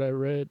from what I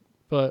read.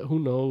 But who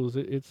knows?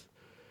 It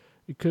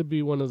could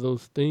be one of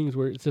those things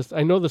where it's just,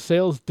 I know the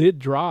sales did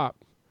drop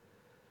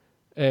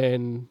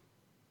and,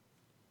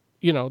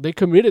 they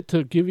committed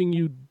to giving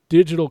you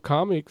digital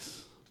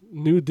comics,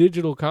 new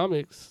digital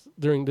comics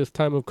during this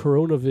time of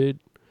Coronavid.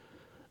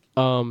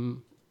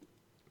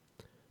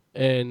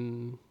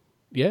 And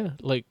yeah,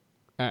 like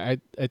I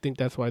think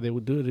that's why they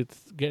would do it.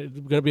 It's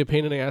going to be a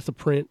pain in the ass to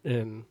print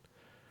and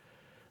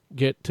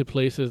get to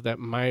places that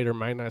might or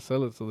might not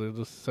sell it. So they'll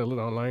just sell it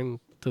online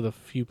to the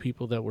few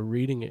people that were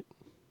reading it.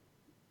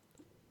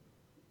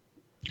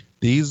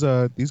 These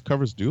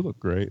covers do look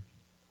great.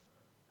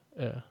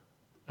 Yeah.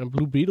 And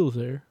Blue Beetle's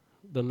there,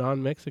 the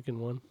non-Mexican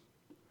one.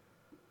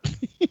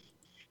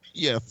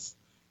 Yes.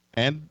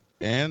 And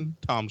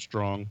Tom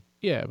Strong.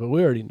 Yeah, but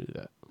we already knew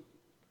that.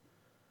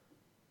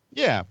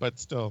 Yeah, but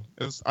still,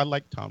 I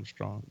like Tom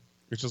Strong.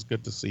 It's just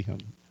good to see him.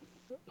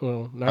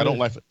 Well, I don't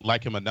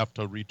like him enough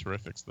to read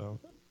Terrifics, though.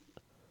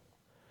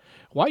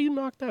 Why you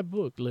knock that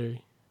book,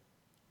 Larry?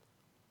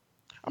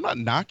 I'm not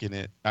knocking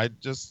it. I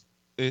just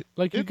you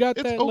got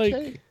that okay.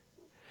 like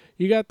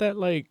you got that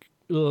like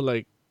little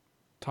like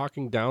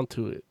talking down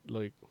to it,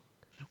 like.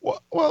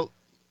 Well,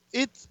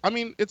 it's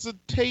a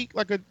take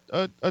like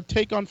a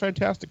take on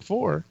Fantastic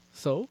Four.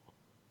 So.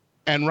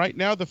 And right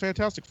now, the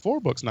Fantastic Four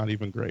book's not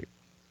even great.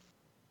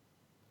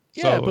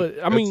 Yeah, so but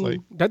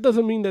that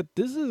doesn't mean that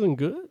this isn't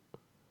good.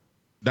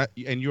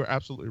 And you're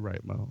absolutely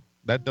right, Mo.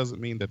 That doesn't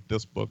mean that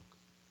this book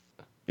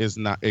is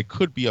not. It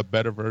could be a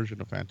better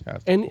version of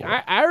Fantastic and Four.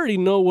 I already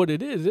know what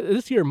it is.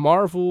 This here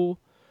Marvel,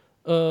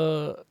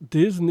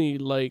 Disney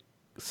like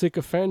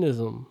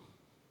sycophantism.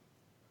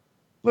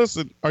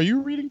 Listen, are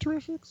you reading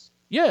Terrifics?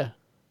 Yeah.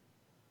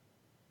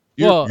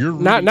 You're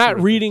not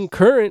Terrifics. reading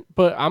current,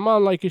 but I'm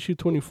on like issue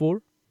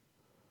 24.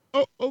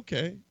 Oh,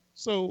 okay.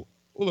 So,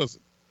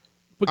 listen.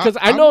 Because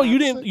I know you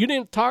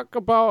didn't talk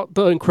about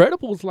the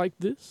Incredibles like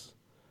this.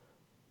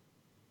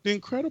 The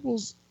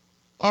Incredibles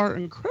are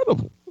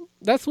incredible.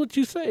 That's what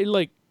you say,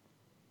 like,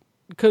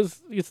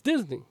 because it's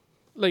Disney.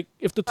 Like,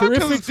 if the Not 'cause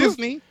Terrifics it's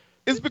Disney,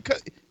 it's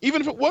because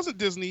even if it wasn't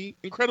Disney,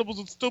 Incredibles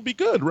would still be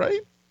good,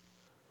 right?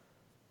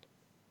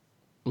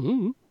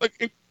 Mm-hmm.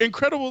 Like,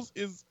 Incredibles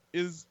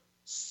is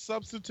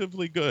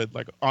substantively good,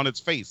 like on its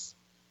face.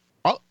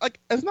 Like,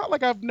 it's not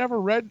like I've never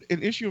read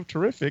an issue of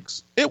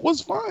Terrifics. It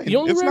was fine. You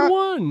only read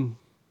one.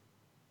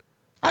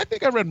 I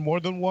think I read more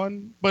than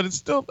one, but it's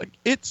still like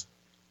it's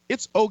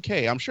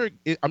okay. I'm sure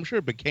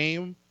it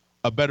became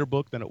a better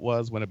book than it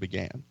was when it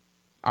began.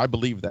 I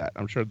believe that.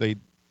 I'm sure they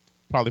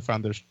probably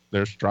found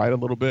their stride a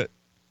little bit.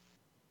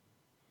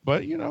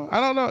 But I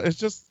don't know. It's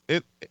just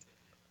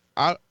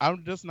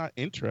I'm just not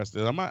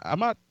interested. I'm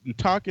not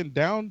talking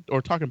down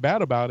or talking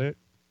bad about it.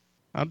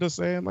 I'm just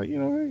saying, like,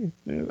 hey,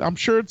 I'm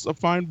sure it's a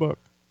fine book.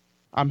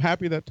 I'm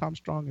happy that Tom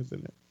Strong is in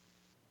it.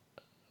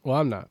 Well,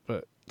 I'm not,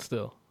 but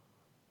still.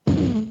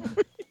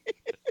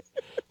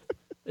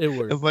 It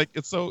works. It's like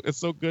it's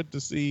so good to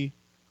see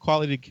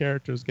quality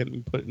characters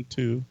getting put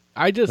into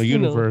a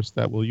universe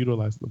that will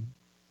utilize them.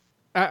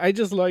 I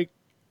just like,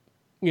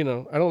 I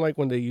don't like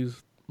when they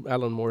use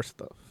Alan Moore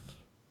stuff.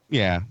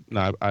 Yeah,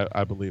 no,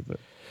 I believe it.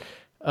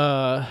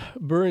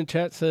 Burr in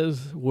chat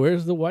says,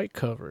 "Where's the white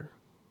cover?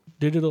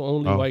 Digital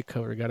only white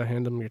cover. Gotta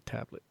hand them your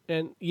tablet."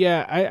 And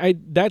yeah, I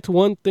that's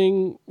one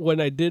thing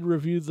when I did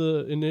review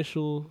the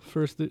initial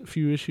first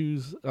few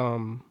issues.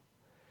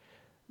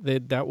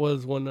 that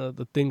was one of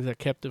the things that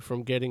kept it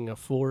from getting a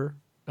 4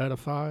 out of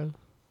 5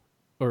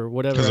 or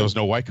whatever. Because there was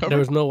no white cover? There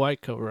was no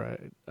white cover.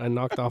 I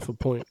knocked off a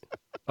point.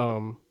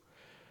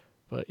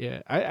 But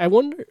yeah, I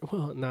wonder,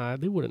 well, nah,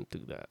 they wouldn't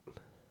do that.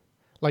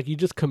 Like, you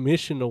just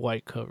commission a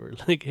white cover.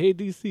 Like, hey,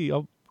 DC,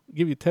 I'll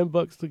give you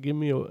 $10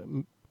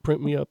 to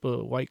print me up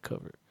a white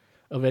cover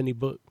of any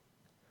book.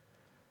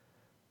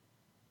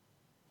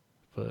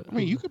 But I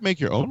mean, you could make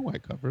your own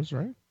white covers,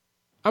 right?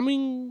 I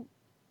mean,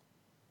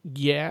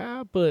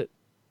 yeah, but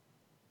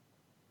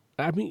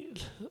I mean,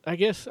 I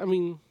guess,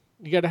 you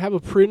got to have a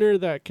printer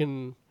that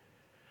can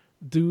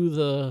do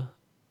the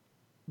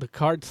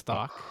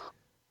cardstock.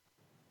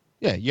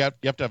 Yeah, you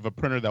have to have a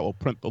printer that will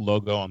print the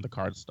logo on the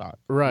cardstock.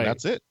 Right.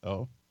 That's it.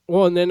 Oh.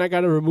 Well, and then I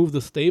got to remove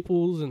the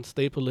staples and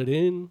staple it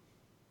in.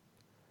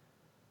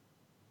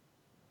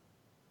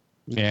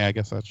 Yeah, I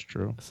guess that's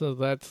true. So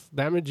that's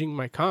damaging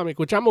my comic,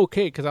 which I'm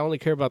okay because I only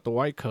care about the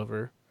white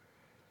cover.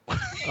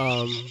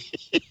 But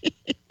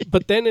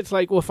then it's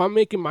like, well, if I'm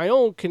making my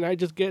own, can I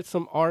just get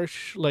some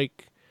Arch,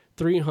 like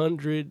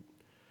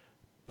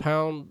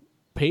 300-pound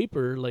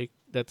paper, like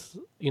that's,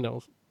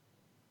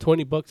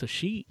 $20 a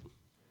sheet?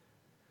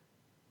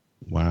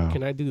 Wow.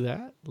 Can I do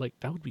that? Like,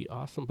 that would be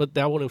awesome. But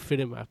that wouldn't fit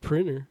in my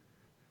printer.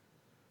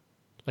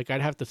 Like,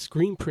 I'd have to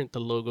screen print the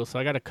logo. So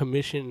I got to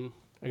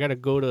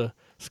go to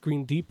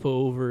Screen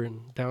Depot over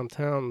in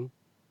downtown.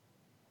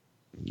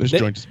 This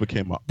joint just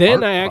became a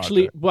Then art I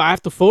actually, project. I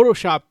have to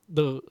Photoshop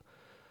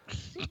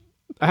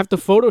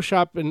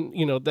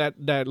and,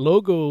 that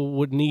logo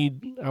would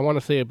need, I want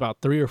to say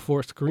about 3 or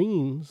 4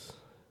 screens.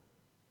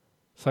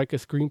 So I could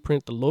screen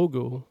print the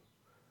logo.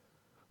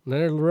 And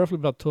they're roughly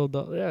about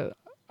 $12. Yeah.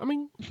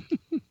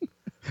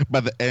 By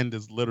the end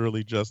is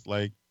literally just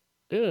like,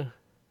 yeah,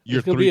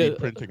 you're 3D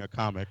printing a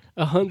comic.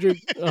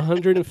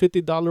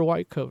 $150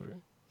 white cover.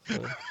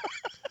 So.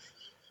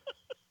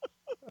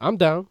 I'm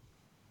down.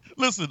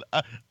 Listen,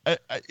 I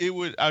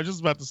was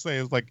just about to say,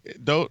 it's like,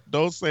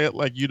 don't say it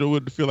like you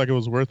wouldn't feel like it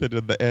was worth it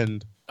in the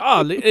end.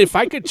 Oh, if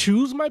I could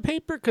choose my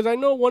paper, because I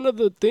know one of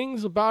the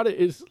things about it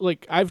is,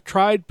 like, I've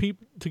tried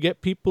to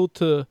get people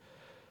to,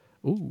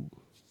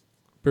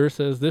 Burr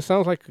says, this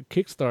sounds like a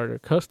Kickstarter,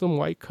 custom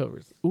white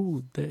covers.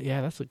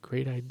 Yeah, that's a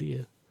great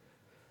idea.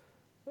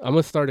 I'm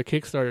going to start a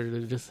Kickstarter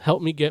to just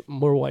help me get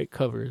more white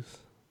covers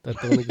that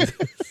don't exist.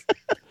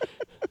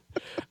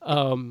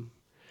 I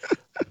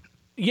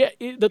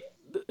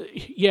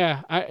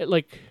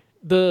like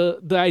the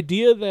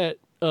idea that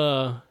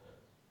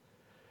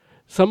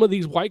some of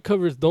these white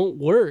covers don't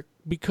work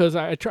because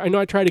I know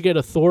I tried to get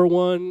a Thor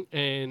one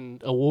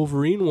and a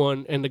Wolverine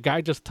one, and the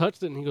guy just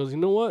touched it and he goes, you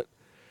know what?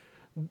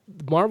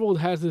 Marvel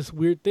has this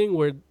weird thing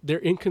where they're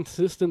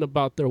inconsistent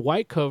about their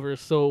white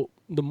covers, so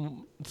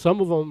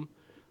some of them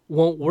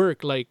won't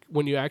work. Like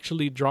when you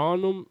actually draw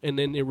on them and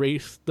then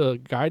erase the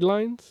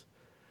guidelines,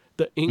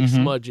 the ink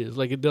smudges.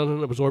 Like it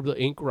doesn't absorb the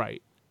ink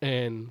right,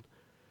 and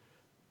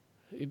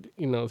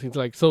it's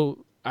like,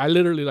 so I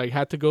literally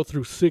had to go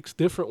through 6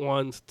 different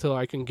ones till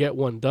I can get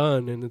one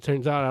done, and it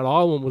turns out that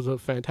all of them was a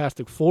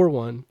Fantastic Four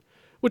one,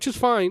 which is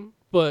fine,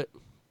 but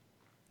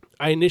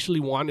I initially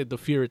wanted the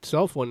Fear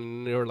Itself one,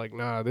 and they were like,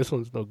 nah, this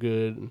one's no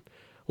good. And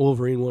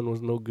Wolverine one was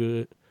no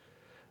good.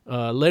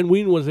 Len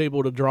Wein was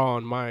able to draw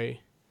on my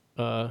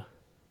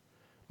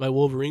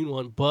Wolverine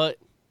one, but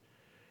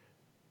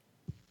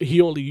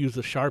he only used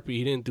a Sharpie.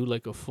 He didn't do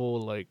like a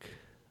full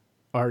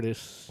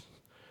artist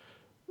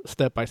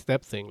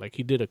step-by-step thing. Like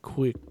he did a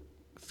quick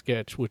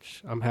sketch,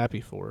 which I'm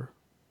happy for.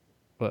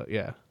 But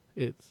yeah,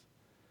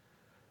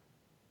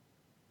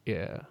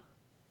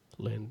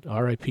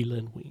 R.I.P.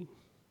 Len Wein.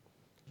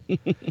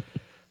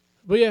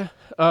 But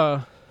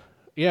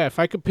if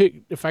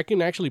I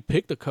can actually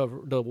pick the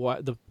cover,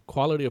 the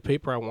quality of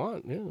paper I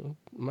want, you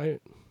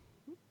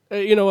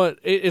know what?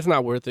 It's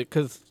not worth it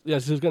because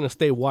it's just gonna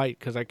stay white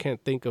because I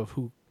can't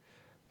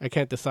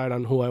decide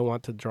on who I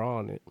want to draw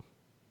on it.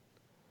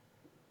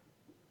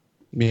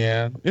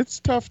 Yeah,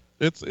 it's tough.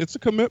 It's a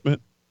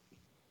commitment.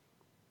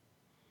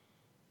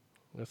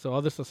 So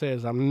all this to say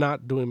is I'm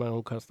not doing my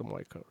own custom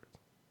white covers.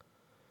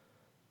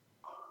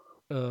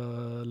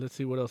 Let's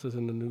see what else is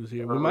in the news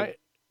here. We might.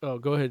 Oh,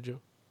 go ahead,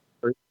 Joe.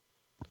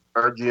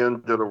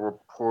 IGN did a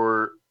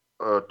report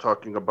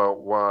talking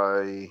about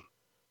why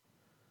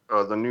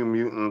the New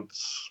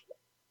Mutants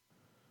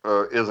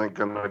isn't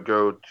going to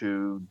go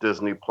to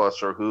Disney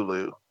Plus or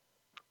Hulu.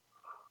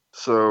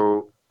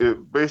 So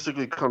it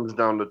basically comes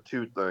down to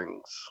 2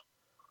 things.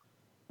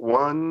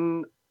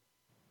 One,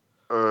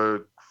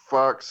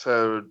 Fox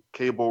had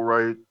cable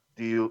rights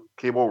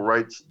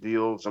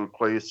deals in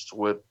place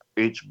with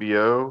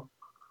HBO,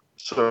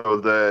 so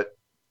that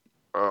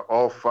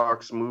all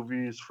Fox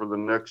movies for the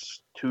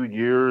next 2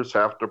 years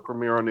have to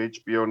premiere on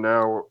HBO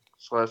Now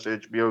 /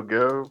 HBO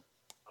Go.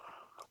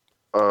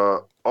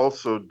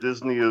 Also,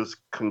 Disney is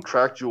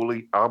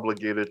contractually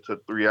obligated to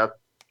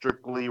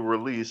theatrically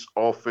release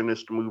all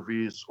finished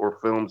movies or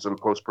films in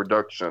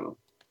post-production.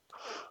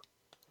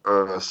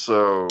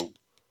 So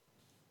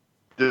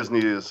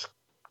Disney is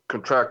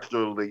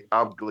contractually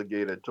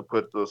obligated to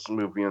put this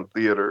movie in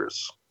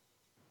theaters.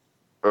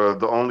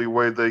 The only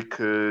way they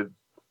could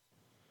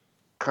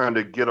kind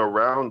of get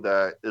around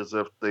that is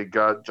if they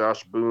got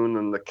Josh Boone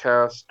and the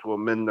cast to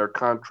amend their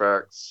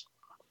contracts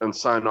and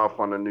sign off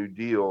on a new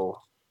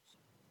deal.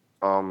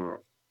 And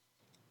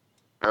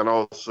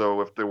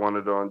also, if they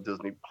wanted it on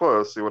Disney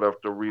Plus, they would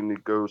have to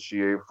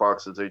renegotiate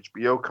Fox's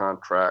HBO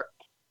contract,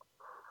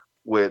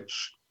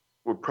 which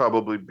would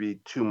probably be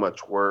too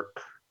much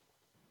work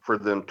for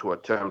them to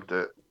attempt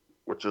it,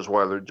 which is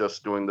why they're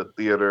just doing the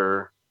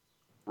theater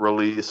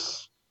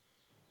release.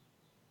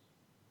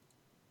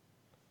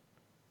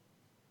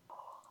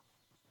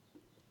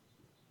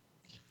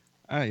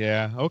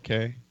 Yeah,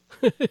 okay.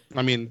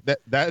 I mean,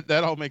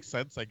 that all makes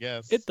sense, I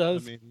guess. It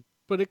does. I mean,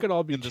 but it could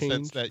all be in the changed.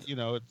 sense that, you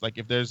know, it's like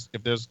if there's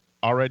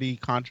already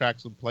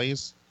contracts in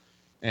place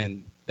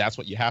and that's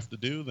what you have to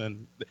do,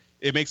 then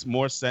it makes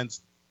more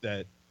sense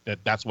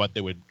that's what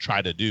they would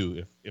try to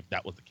do if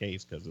that was the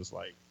case, because it's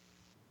like,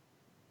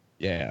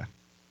 yeah,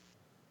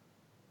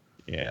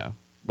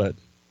 but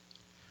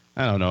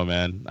I don't know,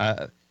 man.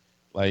 I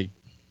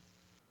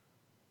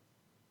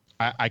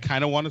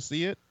kind of want to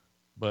see it,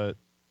 but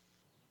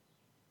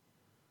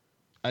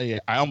I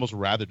almost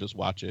rather just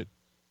watch it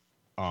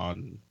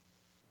on,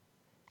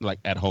 like,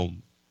 at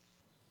home.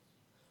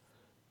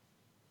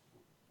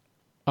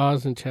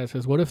 Oz in chat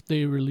says, what if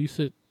they release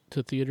it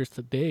to theaters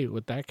today?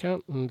 Would that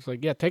count? And it's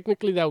like, yeah,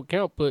 technically that would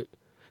count, but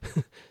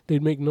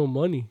they'd make no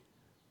money.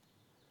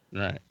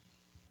 Right.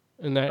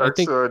 And I Actually,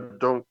 think I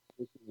don't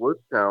think it would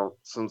count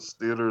since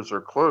theaters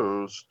are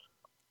closed.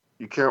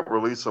 You can't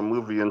release a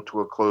movie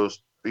into a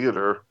closed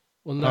theater.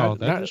 well,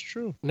 that is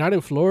true. Not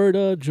in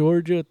Florida,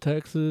 Georgia,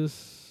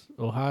 Texas,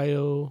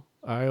 Ohio,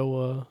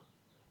 Iowa,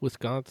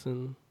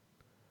 Wisconsin.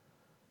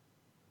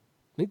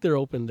 I think they're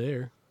open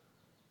there.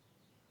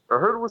 I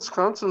heard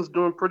Wisconsin's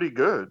doing pretty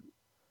good.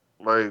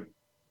 Like,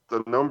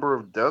 the number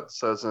of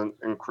deaths hasn't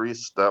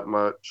increased that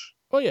much.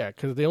 Oh yeah,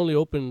 because they only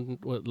opened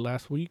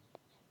last week.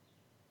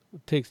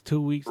 It takes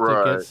 2 weeks to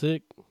Right. get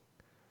sick.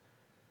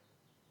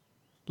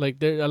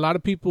 Like, a lot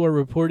of people are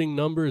reporting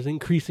numbers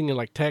increasing in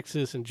like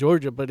Texas and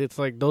Georgia, but it's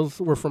like those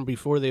were from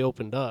before they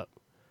opened up.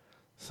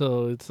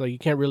 So it's like you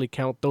can't really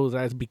count those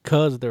as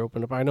because they're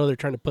opened up. I know they're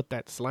trying to put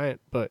that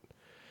slant, but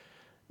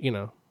you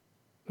know,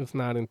 it's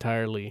not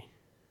entirely.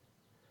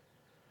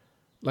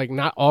 Like,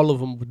 not all of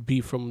them would be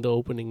from the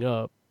opening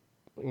up.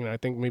 You know, I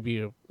think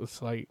maybe a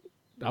slight,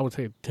 I would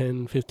say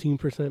 10,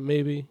 15%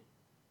 maybe.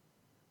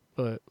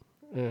 But,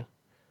 yeah.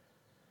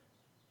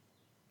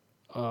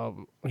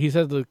 He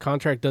says the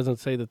contract doesn't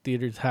say the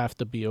theaters have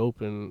to be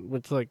open.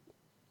 It's like,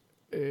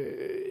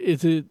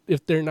 is it,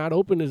 if they're not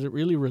open, is it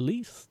really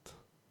released?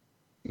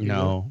 You No.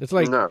 know? It's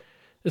like, No.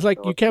 it's like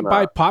No, you it's can't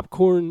buy not.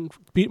 popcorn,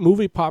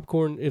 movie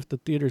popcorn if the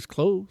theater's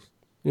closed,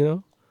 you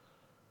know?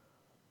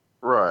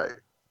 Right.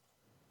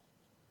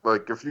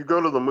 Like, if you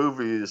go to the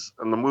movies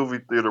and the movie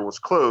theater was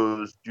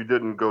closed, you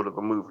didn't go to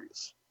the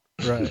movies.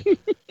 Right.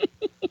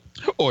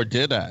 Or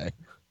did I?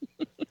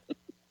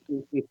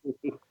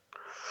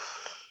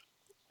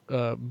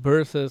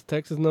 Burr says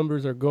Texas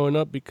numbers are going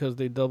up because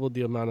they doubled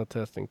the amount of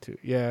testing too.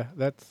 Yeah,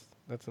 that's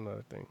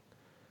another thing.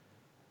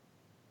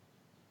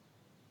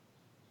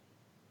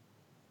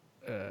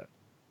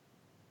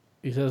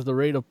 He says the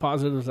rate of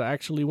positives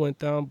actually went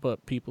down,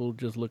 but people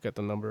just look at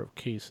the number of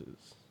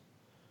cases.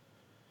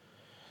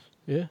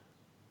 Yeah,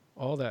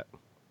 all that.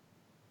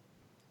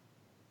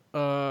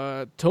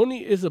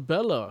 Tony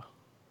Isabella.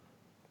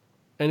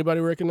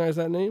 Anybody recognize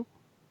that name?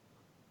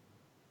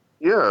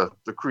 Yeah,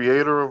 the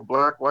creator of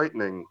Black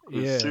Lightning,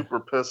 who's Yeah. super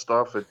pissed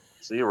off at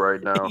DC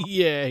right now.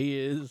 Yeah, he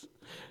is,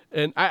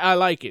 and I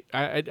like it.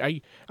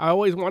 I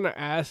always want to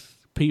ask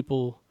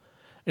people,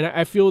 and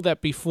I feel that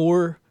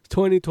before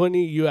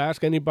 2020, you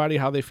ask anybody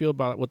how they feel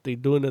about what they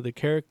doing to the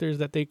characters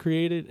that they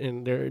created,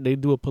 and they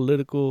do a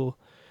political,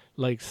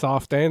 like,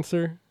 soft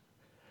answer.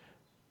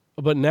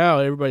 But now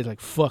everybody's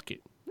like, "Fuck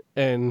it,"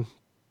 and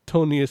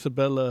Tony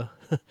Isabella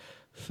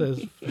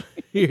says,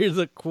 "Here's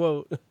a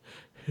quote."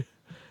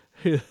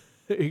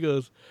 He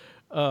goes,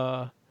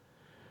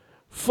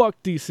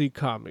 fuck DC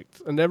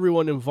Comics and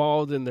everyone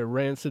involved in their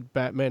rancid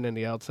Batman and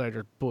the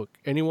Outsider book.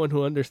 Anyone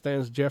who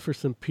understands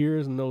Jefferson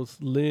Pierce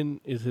knows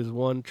Lynn is his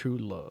one true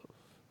love.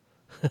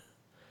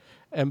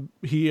 And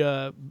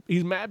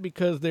he's mad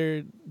because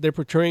they're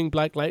portraying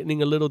Black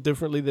Lightning a little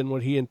differently than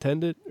what he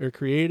intended or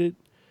created.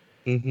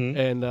 Mm-hmm.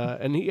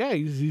 And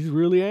he's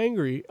really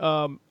angry.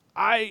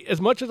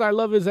 As much as I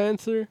love his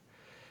answer,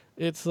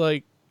 it's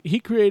like he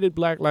created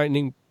Black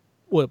Lightning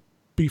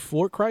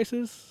before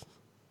Crisis?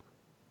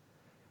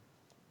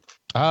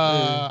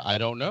 I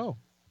don't know.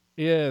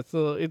 Yeah,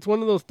 so it's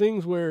one of those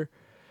things where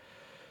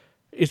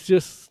it's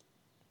just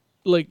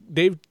like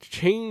they've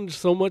changed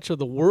so much of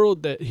the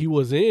world that he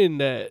was in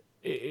that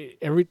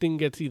everything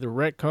gets either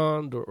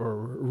retconned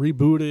or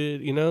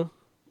rebooted, you know?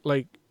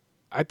 Like,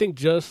 I think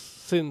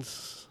just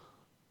since,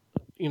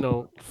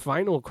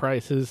 Final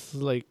Crisis,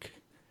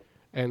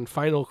 and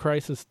Final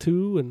Crisis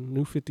 2 and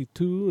New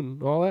 52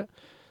 and all that,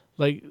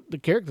 like, the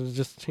characters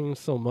just changed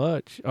so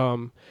much.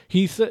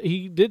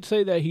 He did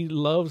say that he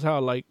loves how,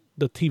 like,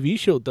 the TV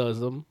show does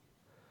them.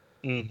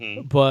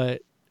 Mm-hmm.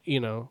 But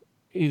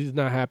he's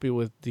not happy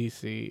with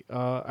DC.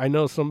 I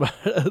know somebody,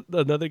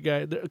 another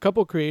guy, a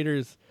couple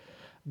creators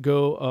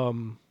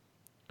go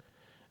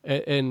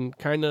and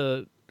kind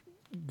of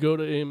go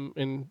to him,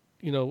 and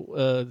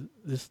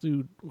this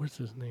dude, what's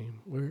his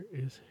name? Where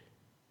is he?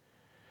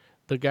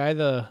 The guy,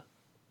 Don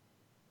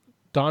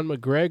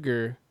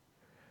McGregor.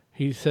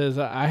 He says,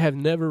 I have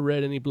never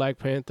read any Black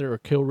Panther or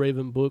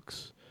Killraven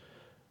books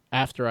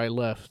after I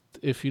left.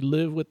 If you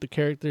live with the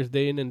characters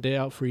day in and day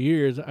out for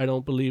years, I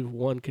don't believe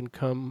one can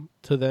come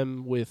to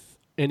them with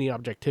any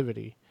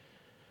objectivity.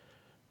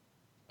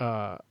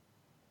 And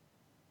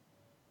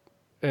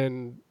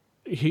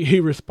he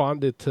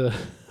responded to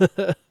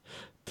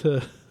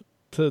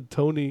to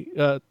Tony.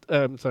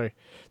 I'm sorry,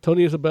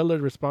 Tony Isabella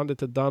responded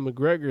to Don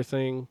McGregor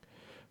saying,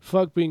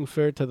 "Fuck being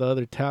fair to the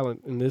other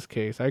talent. In this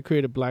case, I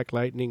created Black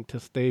Lightning to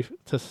stay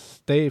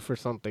for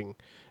something.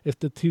 If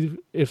the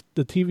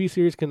TV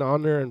series can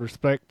honor and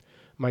respect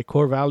my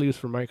core values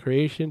for my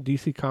creation,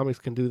 DC Comics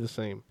can do the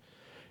same.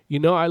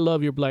 I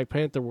love your Black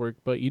Panther work,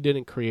 but you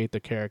didn't create the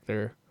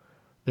character.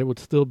 There would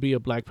still be a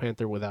Black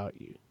Panther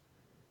without you."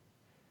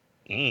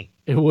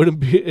 It wouldn't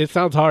be. It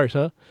sounds harsh,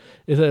 huh?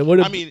 It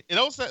wouldn't. I mean, it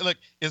also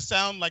it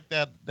sounds like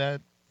that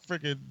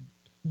freaking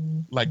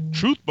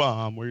truth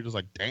bomb where you're just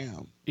like,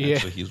 damn, yeah,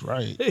 actually he's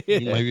right. Yeah.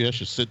 Maybe I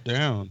should sit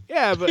down.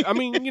 Yeah, but I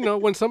mean,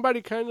 when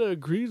somebody kind of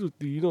agrees with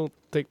you, you don't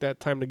take that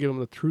time to give them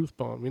the truth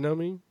bomb. You know what I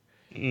mean?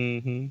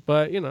 Mm-hmm.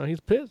 But he's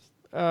pissed.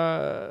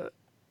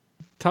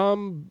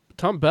 Tom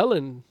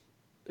Bellin,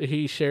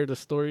 he shared a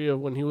story of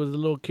when he was a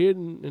little kid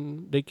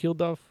and they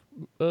killed off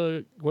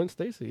Gwen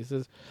Stacy. He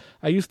says,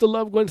 "I used to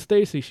love Gwen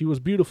Stacy. She was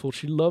beautiful.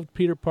 She loved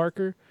Peter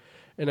Parker,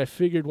 and I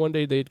figured one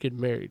day they'd get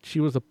married. She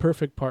was a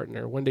perfect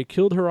partner. When they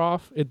killed her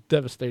off, it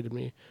devastated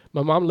me.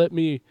 My mom let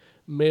me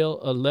mail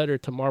a letter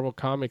to Marvel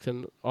Comics,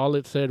 and all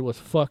it said was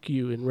 'fuck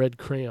you' in red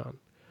crayon."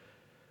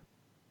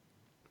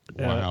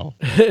 Wow.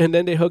 And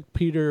then they hooked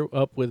Peter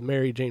up with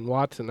Mary Jane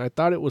Watson. I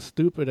thought it was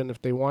stupid, and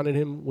if they wanted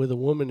him with a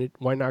woman,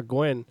 why not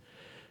Gwen?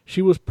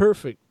 She was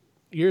perfect.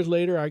 Years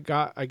later, I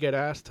get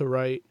asked to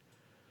write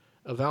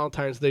a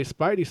Valentine's Day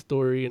Spidey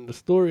story. In the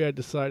story, I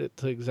decided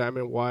to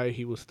examine why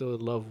he was still in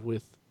love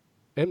with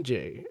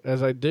MJ.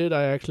 As I did,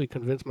 I actually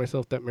convinced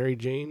myself that Mary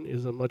Jane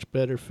is a much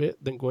better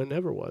fit than Gwen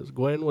ever was.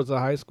 Gwen was a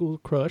high school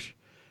crush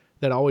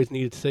that always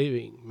needed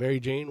saving. Mary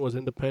Jane was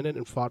independent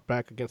and fought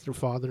back against her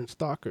father and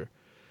stalker.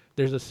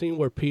 There's a scene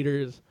where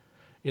Peter's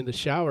in the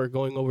shower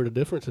going over the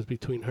differences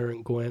between her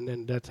and Gwen,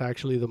 and that's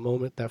actually the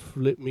moment that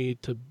flipped me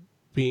to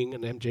being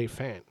an MJ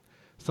fan.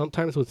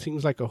 Sometimes what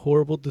seems like a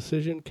horrible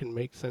decision can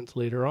make sense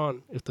later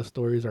on if the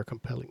stories are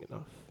compelling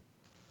enough.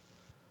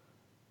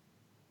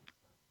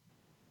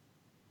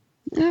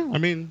 Yeah, I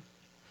mean,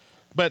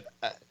 but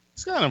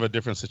it's kind of a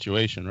different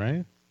situation,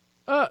 right?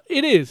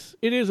 It is.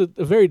 It is a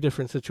very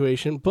different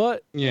situation,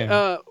 but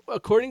yeah.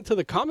 According to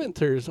the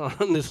commenters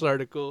on this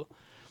article,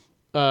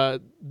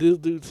 this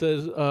dude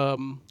says,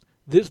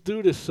 this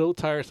dude is so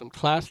tiresome,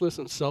 classless,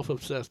 and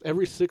self-obsessed.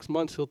 Every 6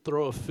 months, he'll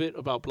throw a fit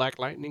about Black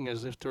Lightning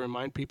as if to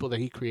remind people that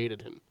he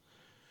created him,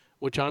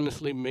 which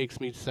honestly makes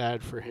me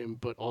sad for him,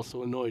 but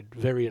also annoyed,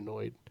 very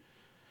annoyed.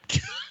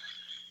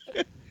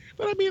 But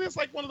I mean, it's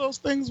like one of those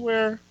things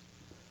where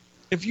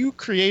if you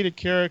create a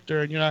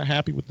character and you're not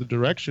happy with the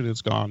direction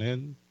it's gone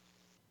in,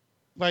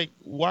 like,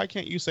 why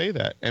can't you say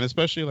that? And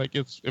especially like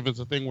if it's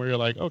a thing where you're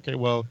like, okay,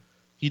 well,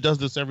 he does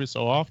this every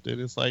so often.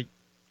 It's like,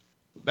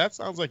 that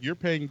sounds like you're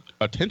paying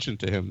attention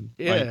to him.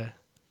 Yeah. Like,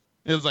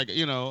 it's like,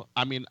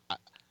 I mean,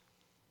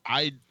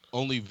 I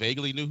only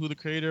vaguely knew who the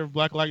creator of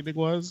Black Lightning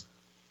was.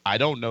 I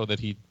don't know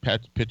that he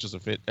pitches a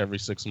fit every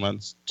 6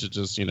 months to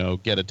just,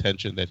 get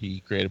attention that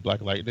he created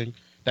Black Lightning.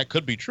 That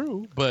could be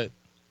true, but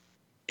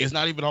it's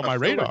not even on my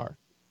radar. Like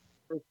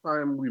first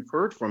time we've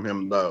heard from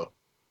him, though.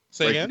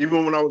 Say again?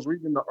 Even when I was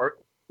reading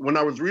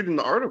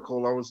the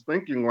article, I was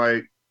thinking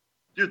like,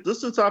 dude,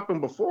 this has happened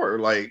before.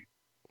 Like,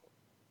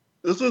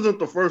 this isn't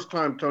the first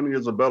time Tony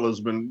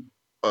Isabella's been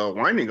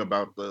whining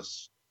about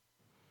this.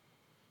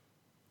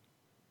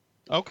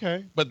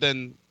 Okay, but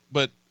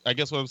I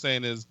guess what I'm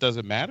saying is, does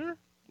it matter?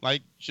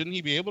 Like, shouldn't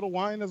he be able to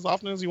whine as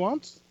often as he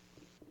wants?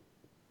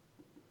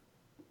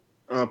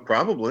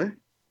 Probably.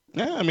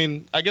 Yeah, I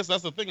mean, I guess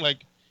that's the thing.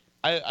 Like,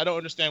 I don't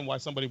understand why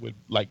somebody would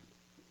like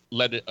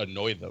let it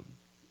annoy them,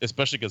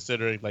 especially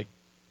considering like,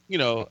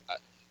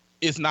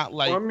 it's not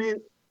like. Well, I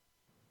mean,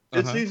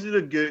 it's easy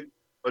to get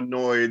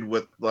annoyed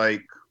with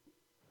like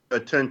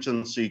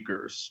attention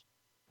seekers.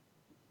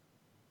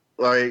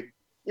 Like,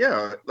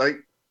 yeah, like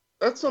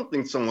that's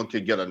something someone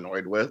could get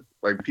annoyed with.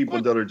 Like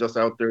people that are just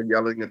out there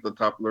yelling at the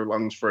top of their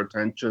lungs for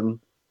attention.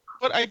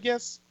 But I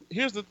guess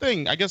here's the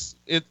thing. I guess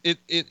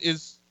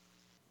it's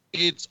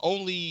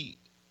only.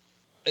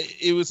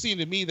 It would seem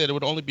to me that it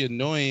would only be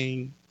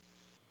annoying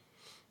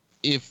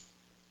if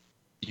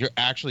you're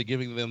actually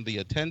giving them the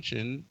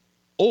attention,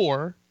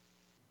 or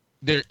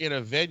they're in a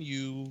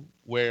venue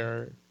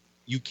where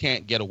you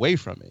can't get away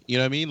from it. You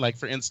know what I mean? Like,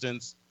 for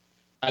instance,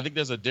 I think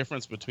there's a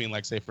difference between,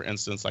 like, say, for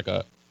instance, like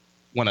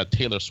when a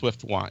Taylor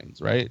Swift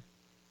whines, right?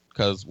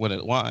 because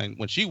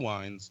when she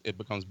whines, it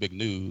becomes big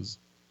news,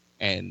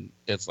 and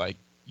it's like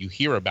you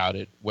hear about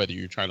it whether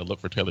you're trying to look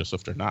for Taylor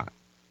Swift or not.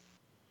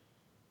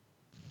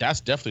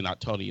 That's definitely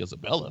not Tony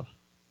Isabella.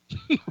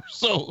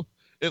 So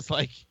it's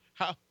like,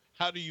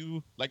 how do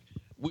you, like,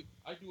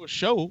 I do a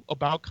show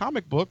about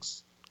comic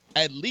books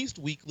at least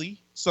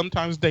weekly,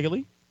 sometimes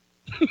daily,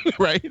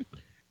 right?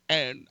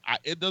 And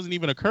it doesn't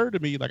even occur to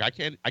me, like, I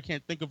can't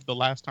think of the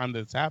last time that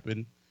it's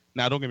happened.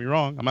 Now, don't get me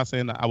wrong, I'm not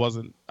saying that I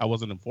wasn't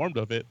informed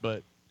of it,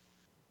 but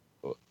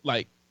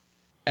like,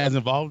 as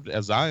involved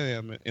as I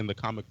am in the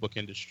comic book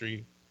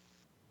industry,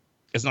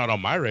 it's not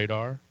on my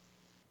radar.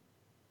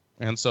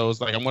 And so it's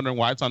like, I'm wondering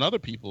why it's on other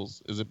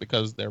people's. Is it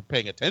because they're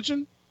paying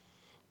attention?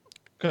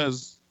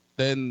 Because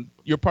then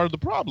you're part of the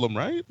problem,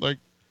 right? Like,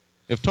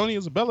 if Tony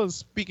Isabella is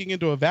speaking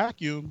into a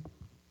vacuum,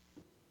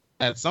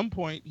 at some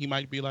point he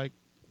might be like,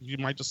 you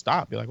might just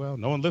stop. Be like, well,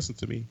 no one listens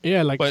to me.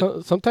 Yeah, like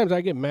sometimes I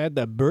get mad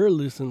that Burr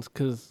listens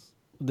because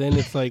then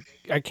it's like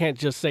I can't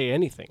just say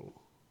anything.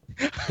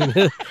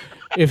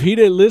 If he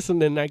didn't listen,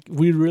 then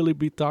we'd really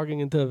be talking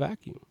into a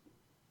vacuum.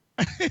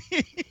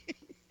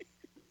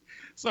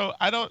 So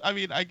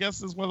I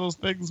guess it's one of those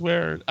things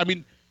where,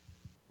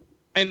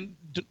 and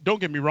don't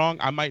get me wrong,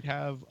 I might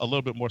have a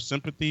little bit more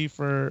sympathy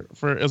for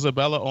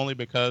Isabella only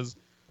because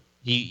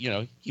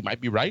he might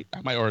be right.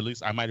 Or at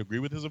least I might agree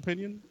with his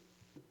opinion.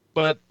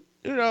 But,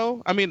 I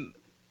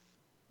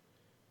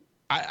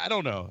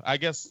don't know. I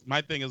guess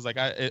my thing is, like,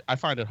 I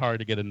find it hard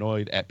to get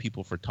annoyed at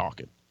people for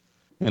talking.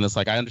 And it's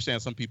like, I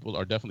understand some people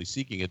are definitely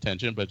seeking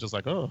attention, but just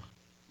like,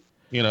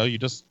 you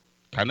just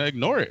kind of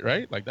ignore it,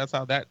 right? Like, that's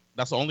the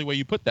only way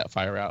you put that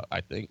fire out,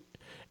 I think.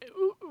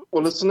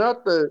 Well, it's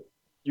not that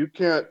you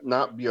can't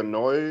not be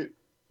annoyed,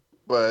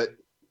 but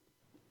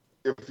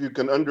if you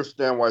can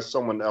understand why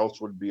someone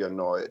else would be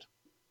annoyed.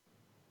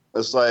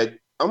 It's like,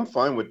 I'm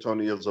fine with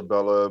Tony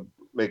Isabella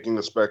making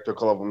a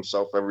spectacle of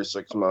himself every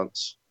 6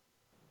 months,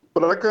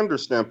 but I can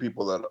understand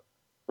people that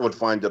would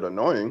find it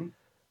annoying.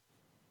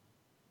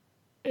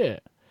 Yeah.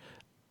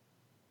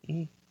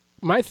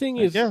 My thing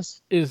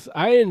is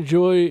I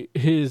enjoy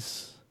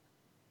his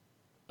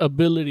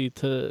ability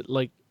to,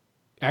 like,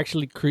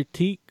 actually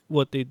critique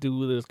what they do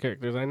with his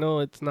characters. I know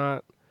it's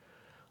not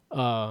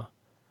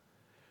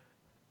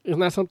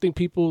something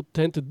people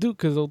tend to do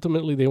because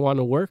ultimately they want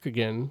to work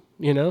again,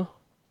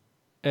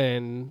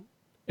 and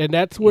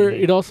that's where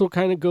it also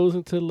kind of goes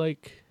into,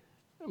 like,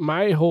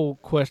 my whole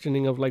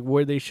questioning of, like,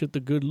 where they shoot the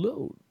good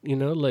load,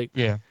 like,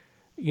 yeah.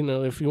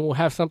 If you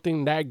have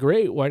something that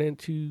great, why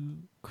didn't you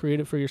create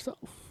it for yourself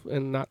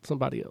and not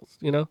somebody else,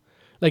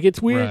 Like,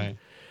 it's weird. Right.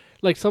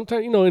 Like,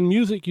 sometimes, in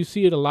music, you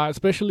see it a lot,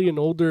 especially in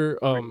older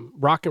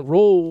rock and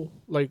roll,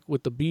 like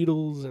with the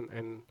Beatles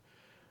and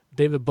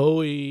David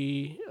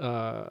Bowie,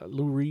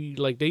 Lou Reed.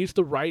 Like, they used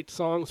to write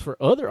songs for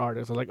other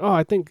artists. Like, oh,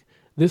 I think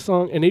this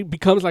song, and it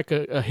becomes like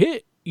a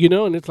hit,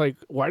 and it's like,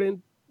 why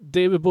didn't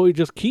David Bowie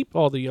just keep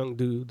all the young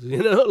dudes,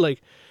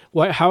 Like,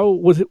 why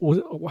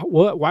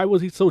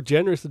was he so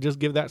generous to just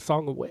give that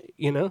song away,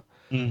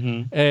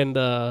 Mm-hmm. And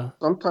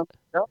sometimes,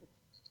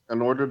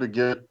 in order to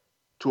get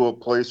to a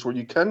place where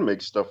you can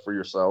make stuff for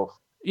yourself.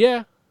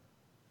 Yeah,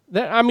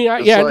 I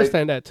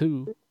understand that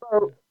too.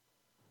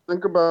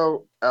 Think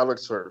about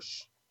Alex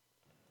Hirsch.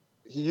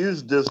 He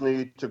used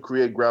Disney to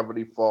create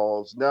Gravity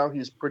Falls. Now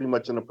he's pretty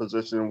much in a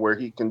position where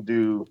he can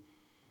do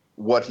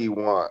what he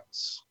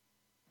wants.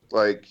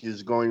 Like,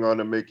 he's going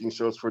on and making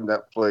shows for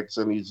Netflix,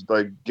 and he's,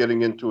 like,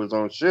 getting into his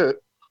own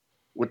shit.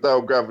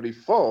 Without Gravity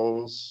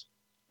Falls,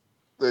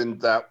 then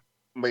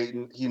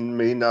he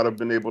may not have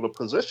been able to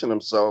position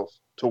himself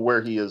to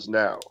where he is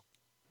now.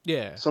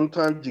 Yeah.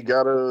 Sometimes you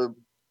gotta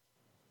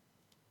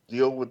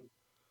deal with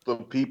the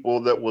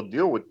people that will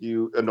deal with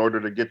you in order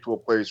to get to a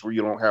place where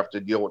you don't have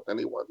to deal with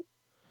anyone.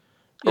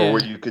 Yeah. Or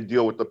where you could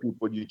deal with the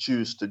people you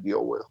choose to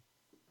deal with.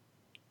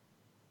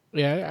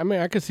 Yeah,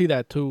 I could see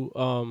that too.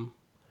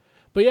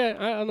 But yeah,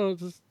 I don't know,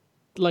 just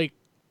like,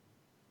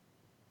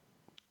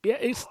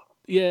 I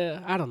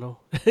don't know.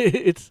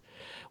 It's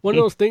one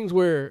of those things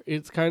where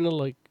it's kind of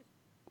like,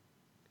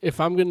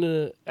 if I'm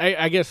gonna,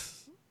 I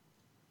guess,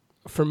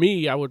 for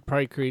me, I would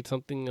probably create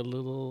something a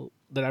little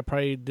that I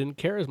probably didn't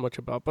care as much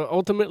about. But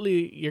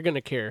ultimately, you're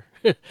gonna care.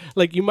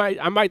 Like,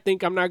 I might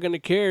think I'm not gonna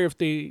care if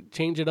they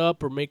change it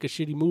up or make a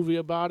shitty movie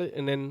about it,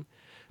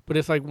 but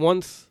it's like,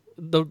 once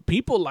the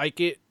people like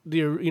it,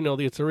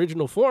 its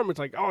original form, it's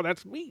like, oh,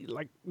 that's me.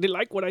 Like, they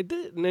like what I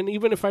did. And then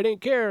even if I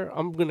didn't care,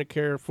 I'm going to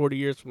care 40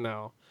 years from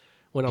now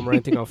when I'm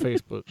ranting on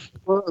Facebook.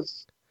 Well,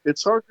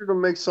 it's harder to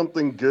make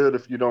something good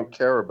if you don't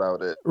care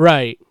about it.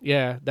 Right.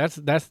 Yeah, that's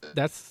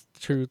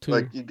true too.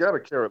 Like, you got to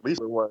care at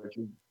least, otherwise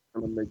you're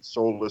going to make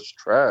soulless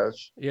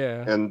trash.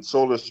 Yeah. And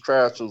soulless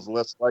trash is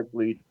less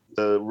likely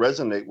to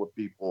resonate with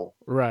people.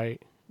 Right.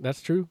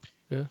 That's true.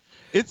 Yeah.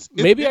 It's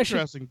maybe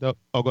interesting though.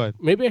 Oh, go ahead.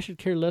 Maybe I should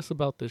care less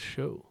about this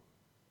show.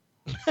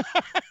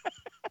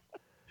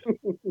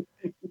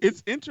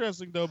 It's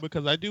interesting though,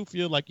 because I do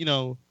feel like,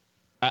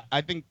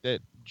 I think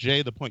that,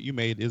 Jay, the point you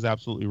made is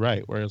absolutely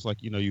right. Whereas, like,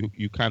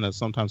 you kind of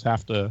sometimes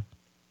have to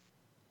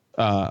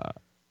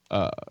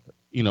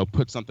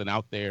put something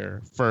out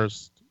there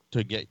first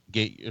to get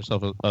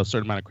yourself a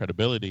certain amount of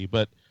credibility.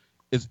 But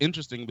it's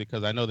interesting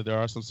because I know that there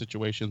are some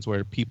situations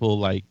where people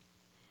like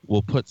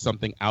will put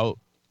something out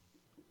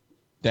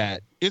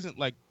that isn't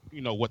like,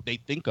 what they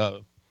think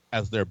of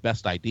as their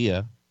best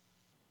idea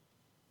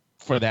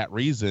for that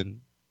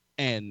reason.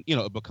 And,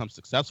 it becomes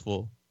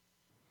successful.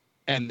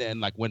 And then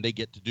like when they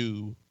get to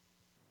do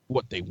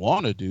what they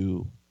want to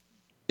do,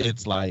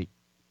 it's like,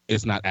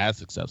 it's not as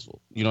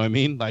successful. You know what I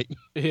mean? Like,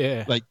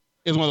 yeah, like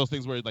it's one of those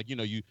things where like,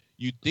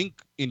 you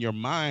think in your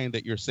mind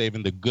that you're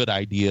saving the good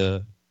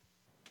idea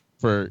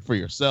for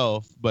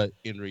yourself, but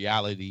in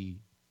reality,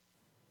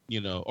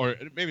 or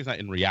maybe it's not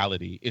in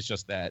reality. It's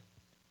just that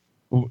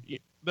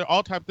there's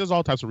all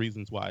types of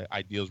reasons why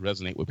ideas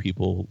resonate with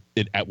people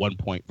at one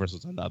point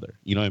versus another.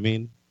 You know what I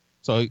mean?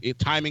 So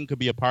timing could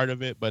be a part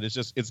of it, but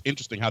it's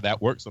interesting how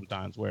that works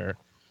sometimes where,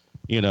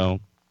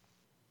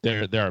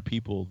 there are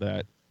people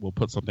that will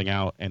put something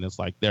out and it's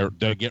like they'll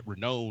get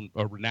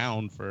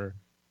renowned for,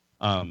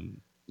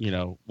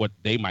 what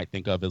they might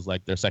think of as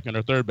like their second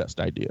or third best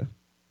idea.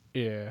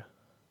 Yeah.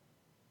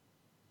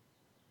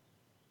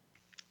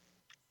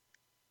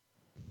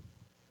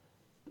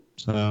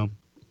 So,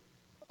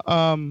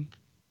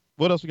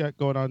 what else we got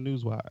going on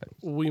news-wise?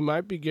 We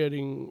might be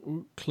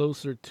getting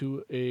closer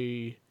to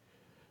a,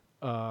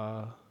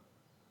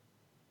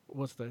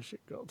 what's that shit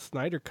called?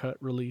 Snyder Cut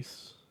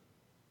release.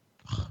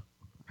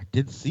 I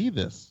did see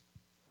this.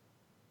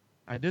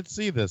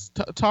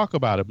 Talk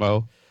about it,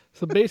 Mo.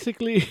 So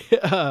basically,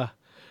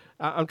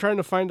 I'm trying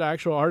to find the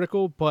actual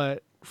article,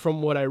 but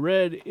from what I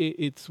read,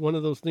 it's one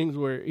of those things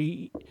where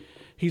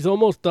he's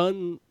almost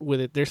done with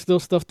it. There's still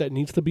stuff that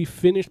needs to be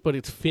finished, but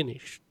it's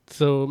finished.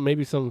 So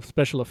maybe some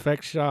special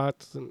effects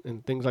shots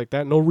and things like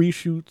that. No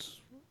reshoots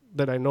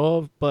that I know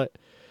of, but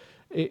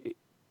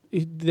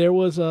there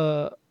was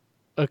a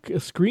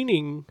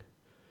screening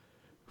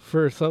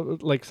for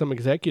some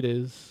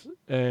executives,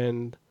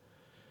 and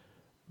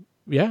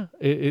yeah,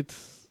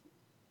 it's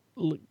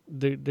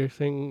they're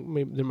saying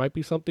maybe there might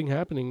be something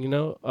happening,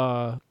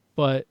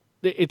 but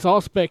it's all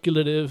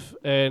speculative,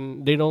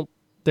 and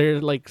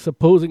they're like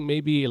supposing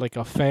maybe like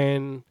a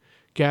fan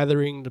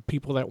gathering the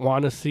people that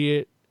want to see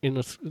it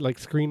in like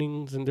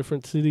screenings in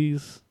different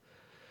cities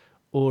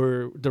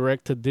or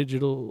direct to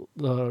digital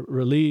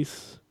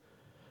release.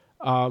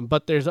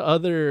 But there's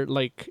other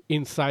like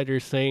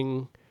insiders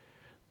saying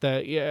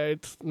that, yeah,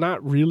 it's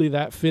not really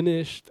that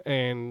finished,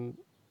 and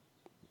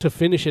to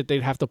finish it,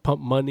 they'd have to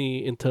pump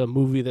money into a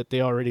movie that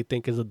they already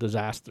think is a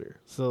disaster.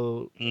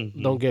 So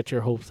don't get your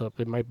hopes up.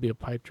 It might be a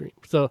pipe dream.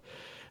 So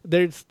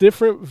there's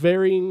different,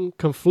 varying,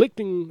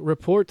 conflicting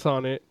reports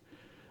on it.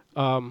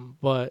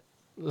 But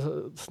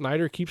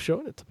Snyder keeps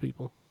showing it to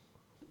people.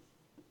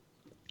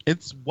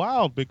 It's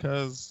wild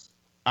because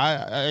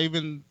I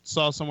even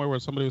saw somewhere where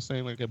somebody was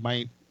saying like it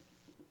might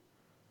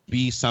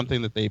be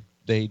something that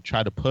they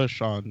try to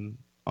push on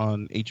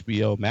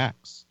HBO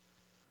Max.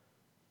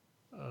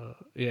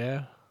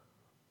 Yeah.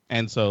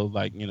 And so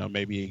like,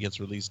 maybe it gets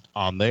released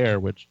on there,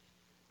 which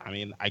I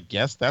mean, I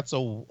guess that's a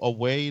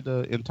way to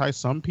entice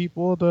some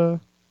people to,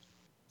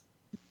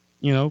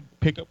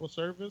 pick up a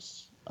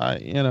service. I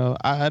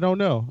don't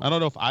know. I don't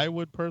know if I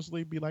would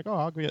personally be like, oh,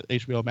 I'll get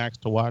HBO Max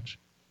to watch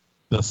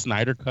the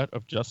Snyder Cut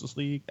of Justice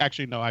League.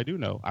 Actually, no, I do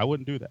know. I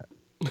wouldn't do that.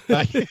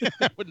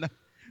 I would not,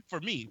 for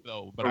me,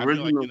 though. But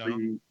originally, I feel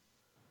like,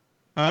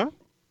 huh?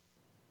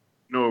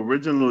 No,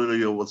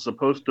 originally it was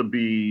supposed to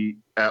be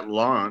at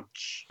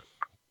launch,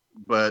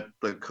 but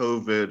the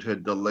COVID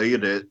had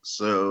delayed it,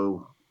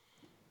 so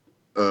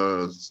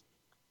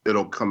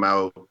it'll come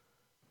out.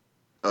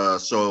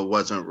 So it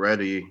wasn't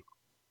ready,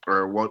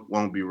 or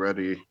won't be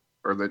ready,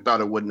 or they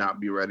thought it would not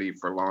be ready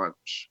for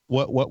launch.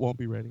 What won't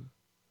be ready?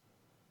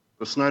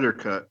 The Snyder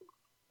Cut.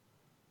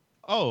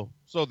 Oh,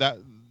 so that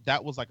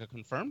was like a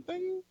confirmed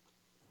thing?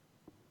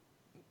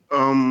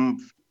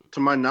 To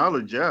my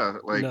knowledge, yeah.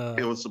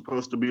 It was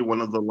supposed to be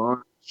one of the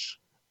launch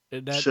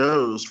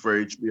shows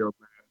for HBO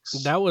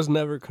Max. That was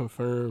never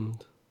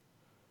confirmed.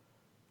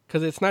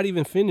 Because it's not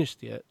even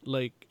finished yet.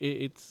 Like,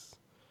 he's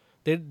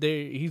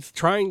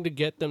trying to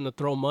get them to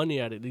throw money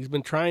at it. He's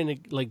been trying to,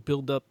 like,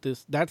 build up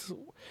this. That's,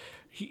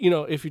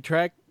 if you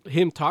track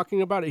him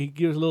talking about it, he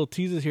gives little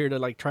teases here to,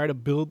 like, try to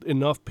build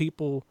enough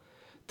people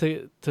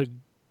to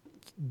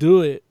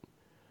do it,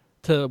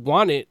 to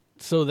want it,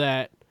 so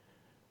that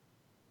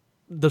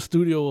the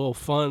studio will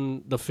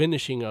fund the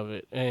finishing of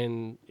it.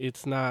 And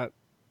it's not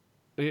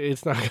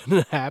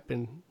gonna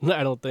happen,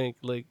 I don't think.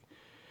 Like,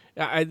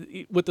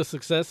 with the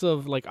success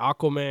of like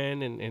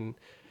Aquaman and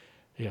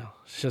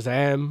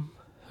Shazam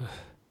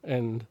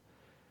and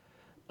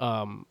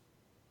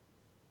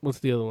what's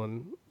the other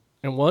one,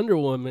 and Wonder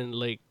Woman,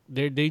 like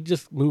they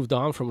just moved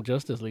on from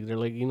Justice League. They're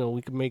like,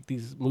 we can make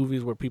these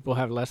movies where people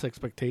have less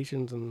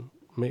expectations and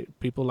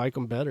people like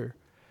them better.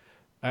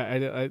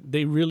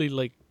 They really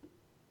like.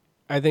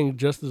 I think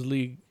Justice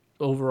League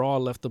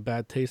overall left a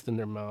bad taste in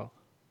their mouth.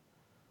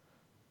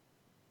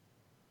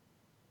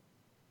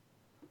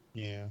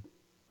 Yeah.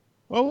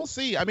 Well, we'll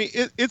see. I mean,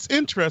 it's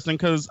interesting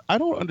because I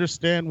don't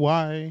understand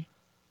why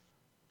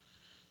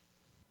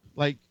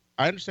like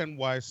I understand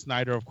why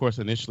Snyder, of course,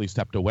 initially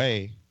stepped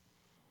away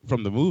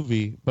from the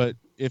movie, but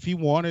if he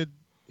wanted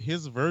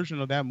his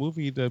version of that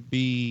movie to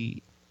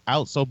be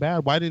out so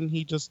bad, why didn't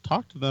he just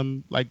talk to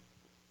them like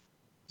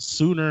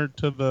sooner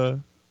to the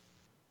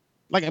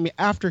like? I mean,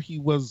 after he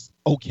was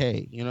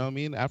okay, you know what I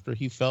mean? After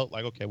he felt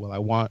like, okay, well, I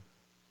want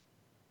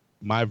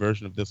my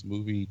version of this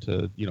movie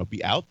to, you know,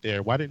 be out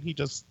there. Why didn't he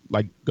just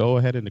like go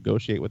ahead and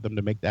negotiate with them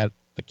to make that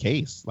the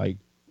case? Like,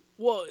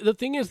 well, the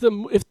thing is,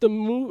 if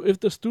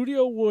the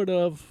studio would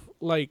have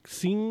like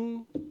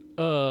seen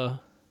a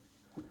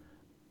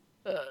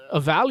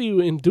value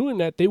in doing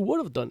that, they would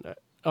have done that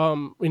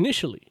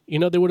initially. You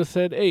know, they would have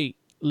said, "Hey,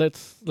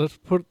 let's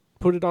put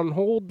it on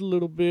hold a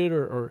little bit,"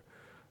 or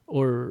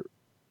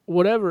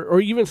whatever.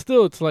 Or even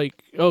still, it's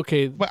like,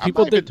 okay, but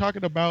people I'm not even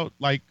talking about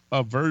like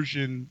a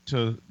version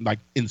to like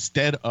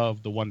instead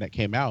of the one that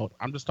came out.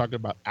 I'm just talking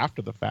about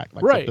after the fact,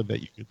 like right. something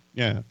that you could,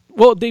 yeah.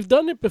 Well, they've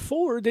done it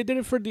before. They did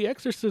it for the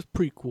Exorcist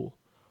prequel.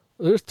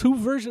 There's 2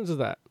 versions of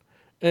that,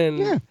 and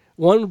Yeah.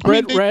 one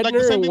Brett Ratner like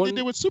the same and thing one they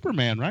did with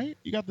Superman, right?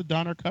 You got the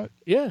Donner cut.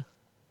 yeah.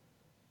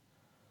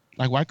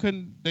 Like, why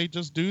couldn't they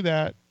just do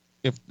that?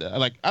 If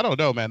like, I don't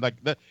know, man. Like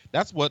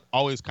that's what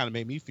always kind of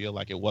made me feel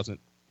like it wasn't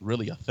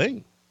really a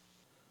thing.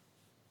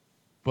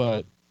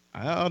 But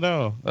I don't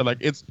know.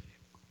 Like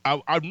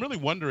I'm really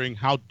wondering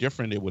how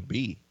different it would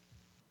be.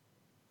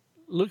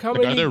 Look how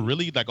like, many. Are there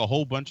really like a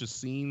whole bunch of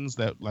scenes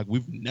that like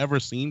we've never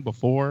seen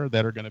before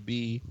that are going to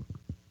be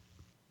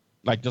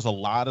like just a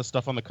lot of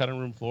stuff on the cutting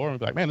room floor and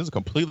be like, man, this is a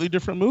completely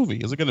different movie.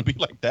 Is it going to be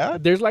like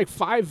that? There's like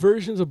 5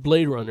 versions of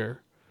Blade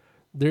Runner.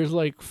 There's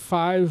like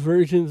 5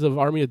 versions of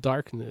Army of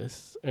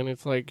Darkness, and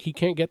it's like he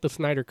can't get the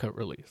Snyder Cut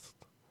released.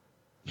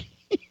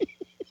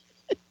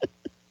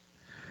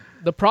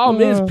 The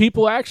problem is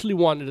people actually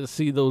wanted to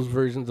see those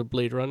versions of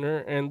Blade Runner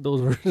and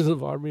those versions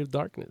of Army of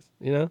Darkness,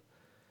 you know?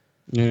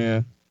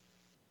 Yeah.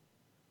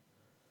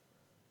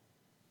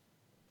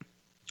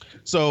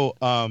 So,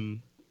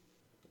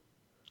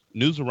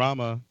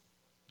 Newsarama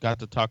got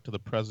to talk to the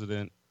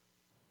president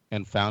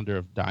and founder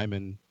of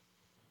Diamond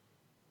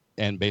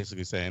and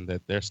basically saying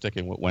that they're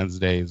sticking with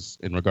Wednesdays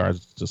in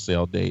regards to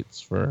sale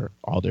dates for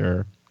all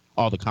the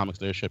comics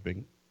they're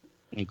shipping,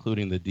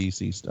 including the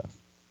DC stuff.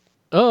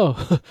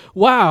 Oh,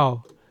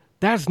 wow.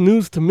 That's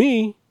news to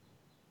me.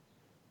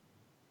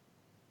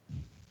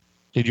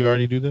 Did you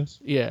already do this?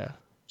 Yeah.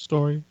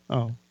 Story?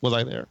 Oh, was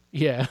I there?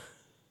 Yeah.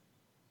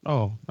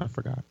 Oh, I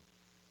forgot.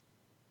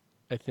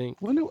 I think.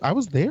 Well, no, I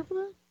was there for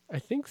that? I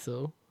think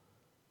so.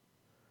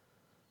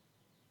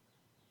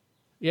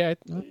 Yeah,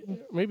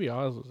 maybe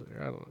Oz was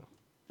there. I don't know.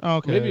 Oh,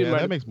 okay, maybe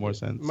that makes more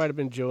sense. It might have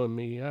been Joe and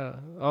me.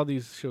 All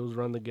these shows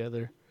run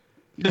together.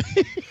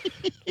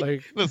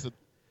 Like, listen,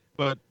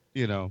 but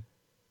you know,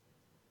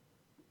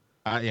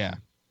 yeah,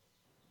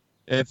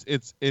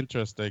 it's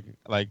interesting.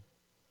 Like,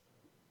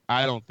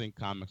 I don't think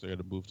comics are going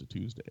to move to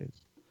Tuesdays.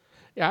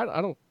 Yeah,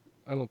 I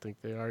don't think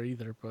they are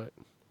either. But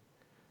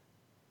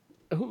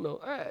who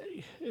knows?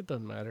 It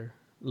doesn't matter.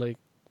 Like,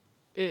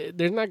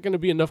 there's not going to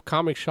be enough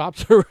comic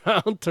shops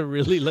around to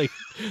really like.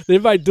 They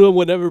might do it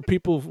whenever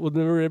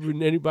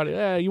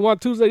anybody. You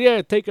want Tuesday?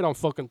 Yeah, take it on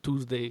fucking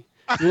Tuesday.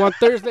 You want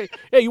Thursday?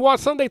 Yeah, you want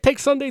Sunday? Take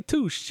Sunday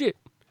too. Shit,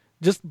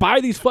 just buy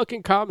these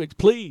fucking comics,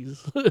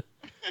 please.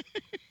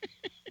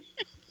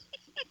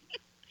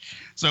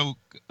 So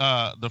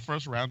the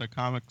first round of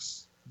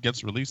comics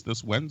gets released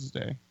this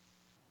Wednesday.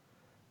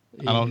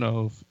 Yeah. I don't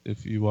know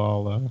if you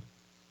all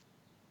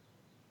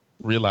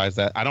realize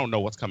that. I don't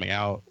know what's coming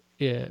out.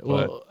 Yeah,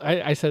 well,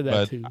 I said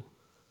that too.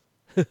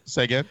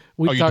 Say again?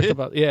 We talked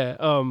about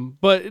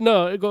but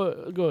no,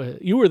 go ahead.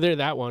 You were there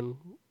that one.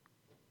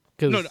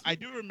 No, I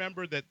do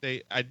remember that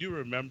I do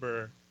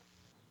remember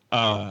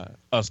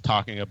us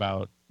talking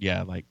about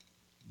like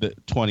the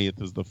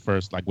 20th is the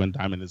first like when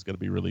Diamond is going to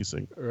be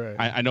releasing. Right.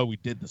 I know we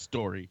did the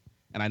story,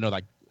 and I know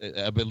like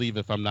I believe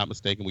if I'm not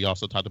mistaken, we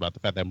also talked about the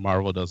fact that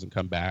Marvel doesn't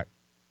come back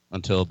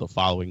until the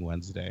following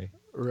Wednesday.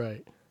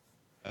 Right.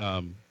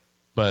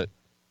 But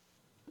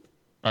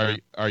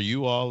are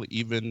you all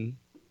even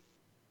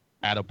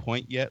at a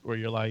point yet where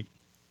you're like,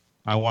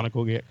 I want to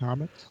go get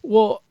comics?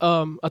 Well,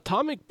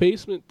 Atomic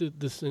Basement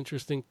did this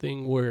interesting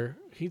thing where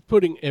he's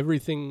putting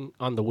everything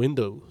on the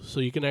window,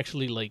 so you can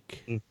actually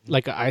like an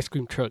ice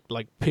cream truck,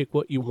 like pick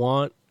what you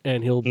want,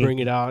 and he'll bring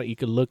it out. You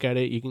can look at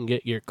it. You can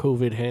get your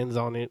COVID hands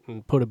on it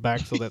and put it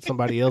back so that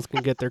somebody else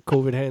can get their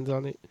COVID hands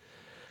on it.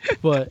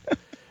 But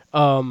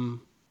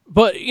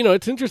you know,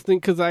 it's interesting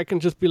because I can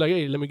just be like,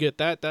 hey, let me get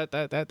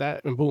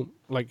that, and boom,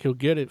 like he'll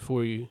get it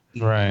for you.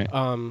 Right.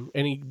 And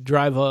he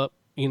drive up,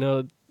 you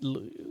know.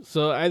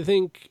 So I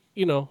think,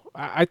 you know,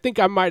 I think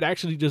I might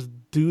actually just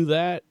do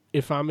that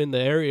if I'm in the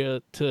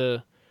area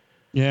to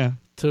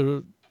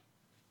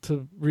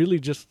really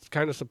just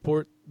kind of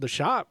support the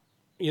shop,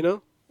 you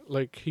know,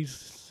 like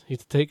he's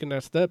taking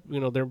that step, you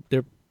know,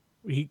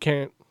 he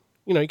can't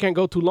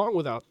go too long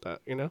without that,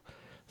 you know?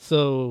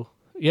 So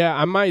yeah,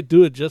 I might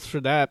do it just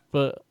for that,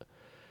 but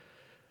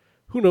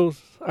who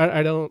knows?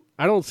 I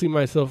don't see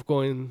myself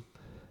going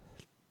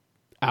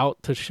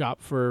out to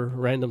shop for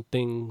random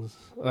things.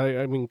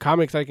 I mean,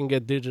 comics I can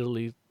get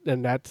digitally,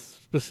 and that's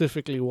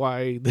specifically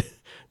why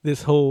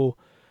this whole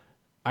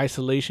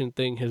isolation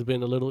thing has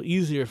been a little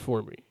easier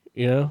for me.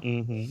 You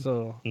know,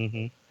 so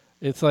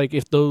it's like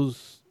if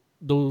those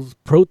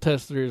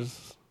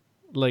protesters,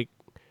 like,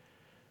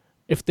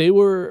 if they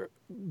were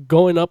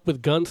going up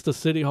with guns to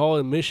City Hall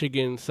in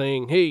Michigan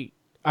saying, "Hey,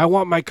 I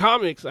want my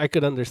comics," I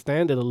could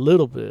understand it a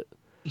little bit.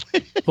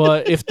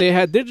 But if they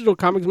had digital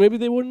comics, maybe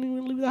they wouldn't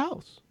even leave the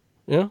house.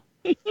 Yeah.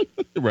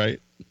 Right.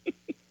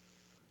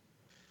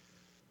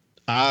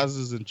 Oz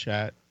is in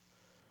chat.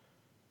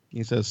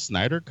 He says,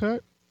 Snyder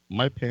cut?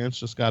 My pants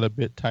just got a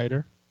bit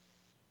tighter.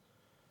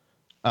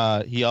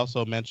 He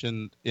also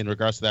mentioned, in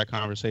regards to that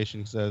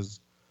conversation, he says,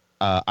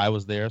 I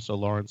was there, so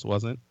Lawrence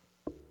wasn't.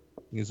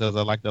 He says,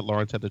 I like that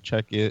Lawrence had to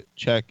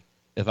check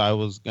if I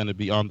was going to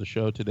be on the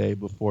show today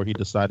before he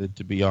decided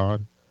to be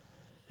on.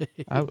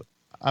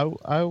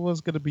 I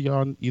was going to be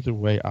on either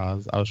way,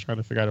 Oz. I was trying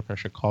to figure out if I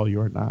should call you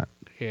or not.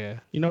 Yeah.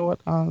 You know what,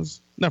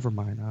 Oz? Never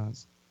mind,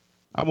 Oz.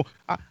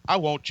 I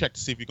won't check to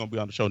see if you're going to be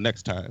on the show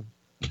next time.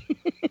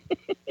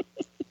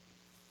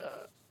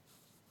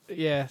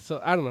 Yeah, so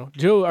I don't know.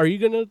 Joe, are you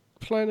going to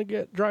plan to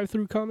get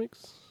drive-through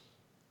comics?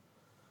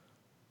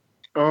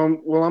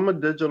 Well, I'm a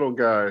digital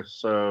guy,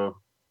 so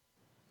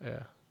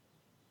yeah,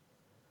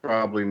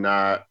 probably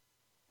not.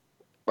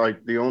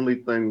 Like, the only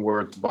thing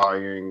worth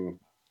buying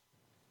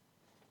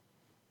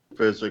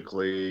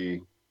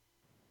physically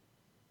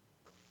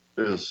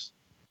is,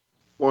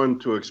 one,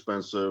 too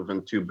expensive,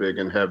 and too big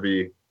and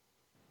heavy.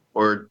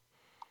 Or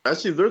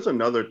actually, there's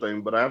another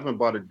thing, but I haven't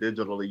bought it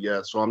digitally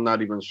yet, so I'm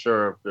not even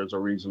sure if there's a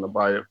reason to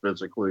buy it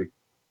physically.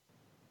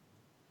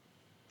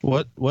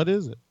 What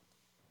is it?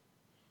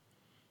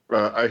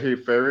 I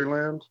Hate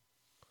Fairyland.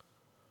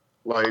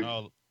 Like,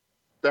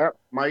 that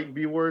might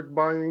be worth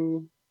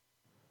buying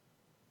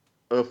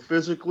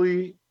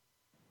physically,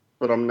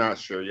 but I'm not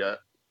sure yet.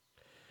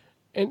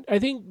 And I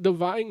think the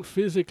buying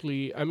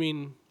physically, I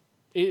mean,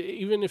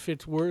 even if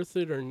it's worth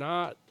it or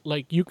not,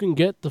 like, you can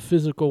get the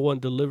physical one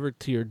delivered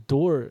to your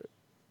door,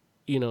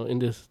 you know, in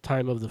this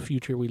time of the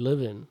future we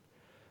live in.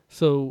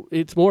 So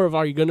it's more of,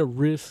 are you going to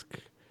risk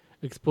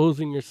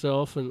exposing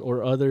yourself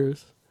or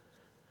others?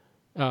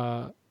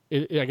 I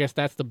guess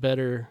that's the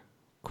better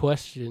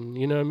question.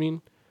 You know what I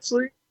mean?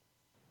 See,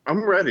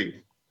 I'm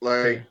ready.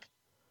 Like,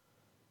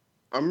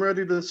 I'm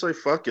ready to say,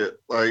 fuck it.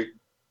 Like,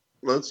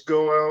 let's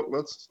go out.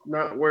 Let's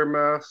not wear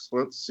masks.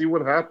 Let's see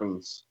what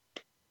happens.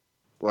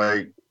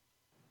 Like,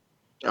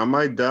 I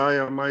might die.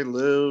 I might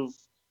live.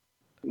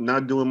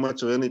 Not doing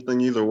much of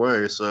anything either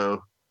way.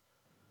 So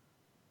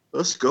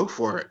let's go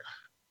for it.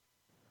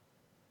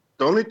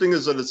 The only thing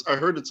is that I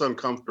heard it's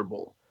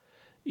uncomfortable.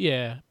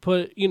 Yeah,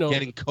 but, you know.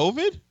 Getting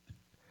COVID?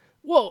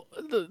 Well,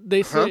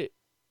 they say.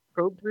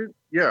 COVID?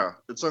 Yeah,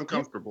 it's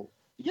uncomfortable.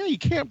 Yeah, you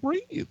can't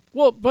breathe.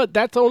 Well, but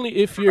that's only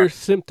if you're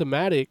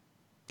symptomatic.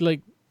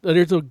 Like,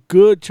 there's a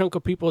good chunk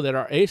of people that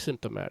are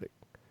asymptomatic,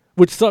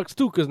 which sucks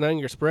too, because now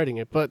you're spreading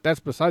it. But that's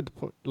beside the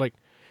point. Like,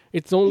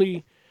 it's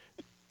only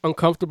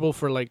uncomfortable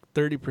for like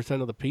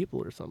 30% of the people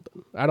or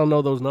something. I don't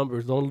know those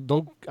numbers.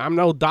 Don't. I'm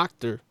no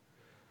doctor.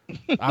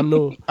 I'm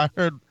no. I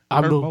heard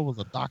Mo was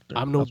a doctor.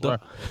 I'm no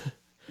doctor.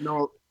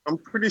 No, I'm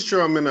pretty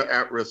sure I'm in the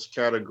at-risk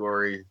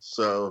category.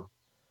 So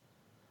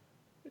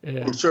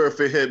yeah. I'm sure if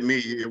it hit me,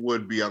 it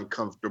would be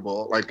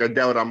uncomfortable. Like, I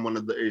doubt I'm one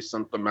of the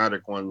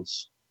asymptomatic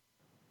ones.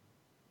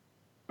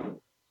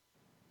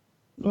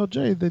 Well,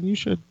 Jay, then you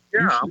should.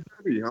 Yeah, I'm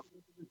ready. I'm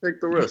ready to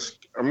take the risk.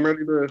 I'm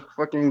ready to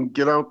fucking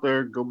get out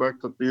there, go back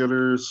to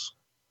theaters.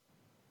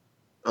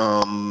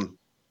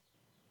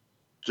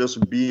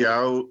 Just be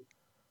out,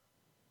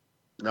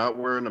 not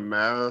wearing a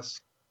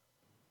mask.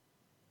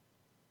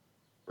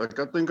 Like,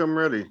 I think I'm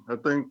ready. I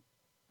think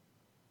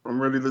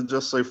I'm ready to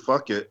just say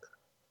fuck it.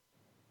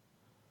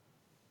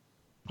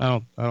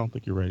 I don't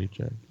think you're ready,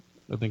 Jay.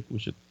 I think we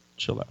should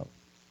chill out.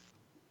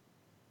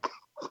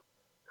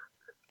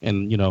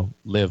 And, you know,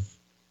 live.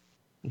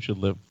 We should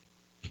live.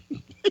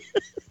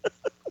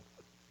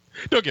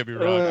 Don't get me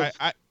wrong.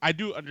 I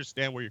do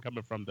understand where you're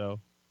coming from, though.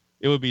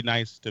 It would be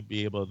nice to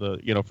be able to,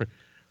 you know,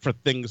 for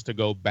things to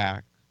go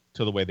back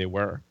to the way they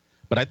were.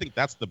 But I think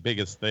that's the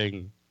biggest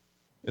thing.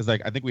 Is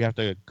like, I think we have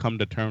to come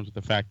to terms with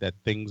the fact that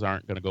things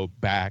aren't going to go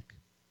back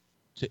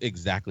to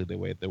exactly the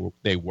way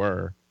they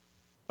were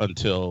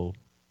until,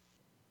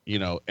 you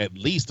know, at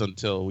least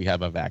until we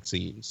have a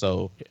vaccine.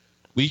 So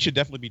we should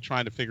definitely be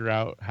trying to figure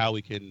out how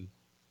we can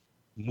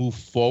move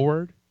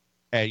forward.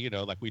 And, you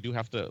know, like, we do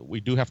have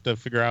to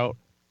figure out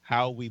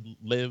how we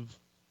live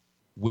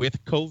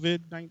with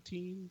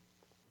COVID-19,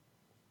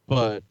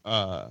 but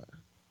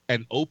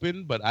and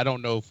open. But I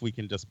don't know if we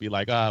can just be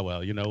like,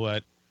 well, you know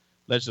what?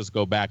 Let's just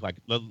go back. Like,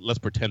 let's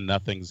pretend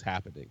nothing's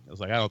happening. I was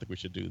like, I don't think we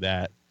should do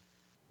that.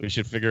 We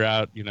should figure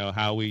out, you know,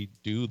 how we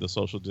do the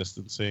social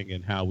distancing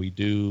and how we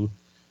do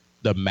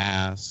the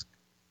mask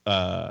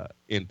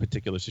in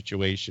particular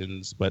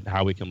situations, but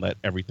how we can let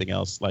everything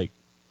else, like,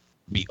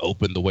 be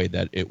open the way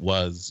that it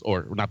was,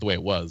 or not the way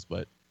it was,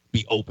 but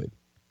be open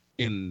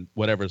in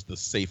whatever's the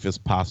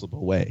safest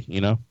possible way,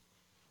 you know?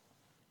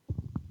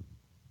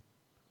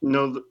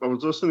 I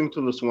was listening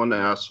to this one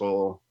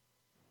asshole,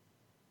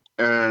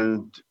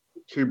 and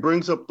he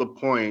brings up the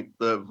point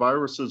that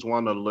viruses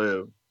want to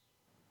live.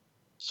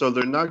 So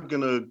they're not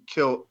going to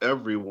kill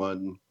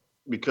everyone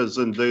because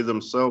then they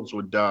themselves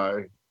would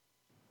die.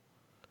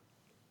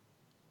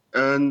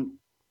 And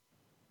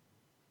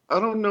I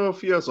don't know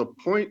if he has a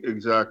point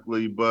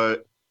exactly,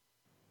 but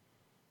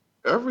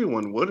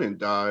everyone wouldn't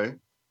die.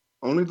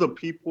 Only the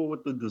people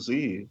with the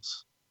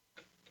disease.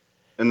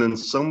 And then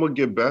some would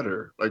get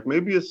better. Like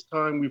maybe it's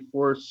time we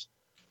force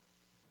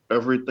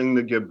everything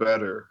to get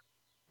better.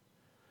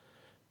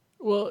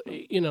 Well,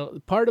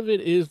 part of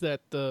it is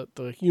that the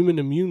human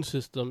immune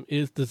system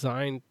is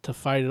designed to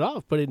fight it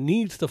off, but it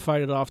needs to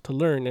fight it off to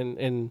learn.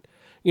 And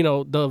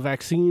the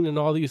vaccine and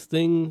all these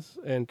things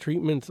and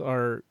treatments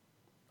are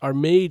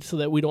made so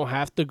that we don't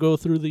have to go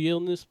through the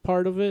illness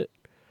part of it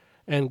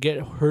and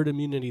get herd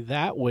immunity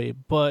that way.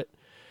 But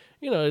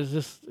it's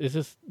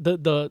just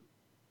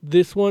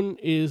this one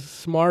is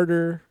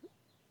smarter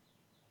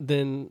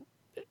than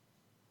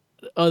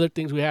other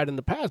things we had in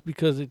the past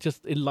because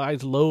it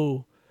lies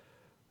low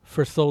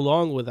for so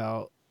long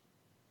without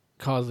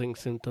causing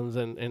symptoms,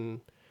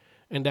 and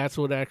that's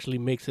what actually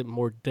makes it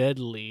more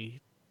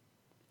deadly,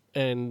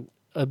 and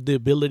the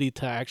ability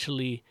to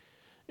actually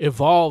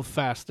evolve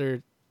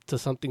faster to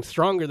something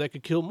stronger that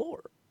could kill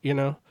more,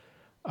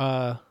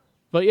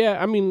 but yeah,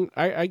 I mean,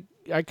 I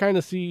kind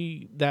of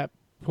see that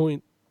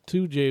point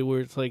too, Jay,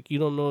 where it's like you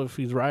don't know if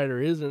he's right or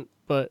isn't,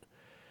 but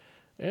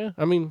yeah,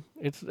 I mean,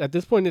 it's at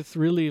this point it's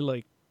really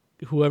like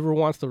whoever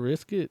wants to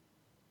risk it,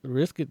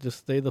 just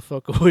stay the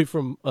fuck away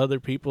from other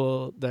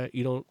people that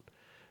you don't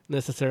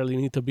necessarily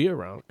need to be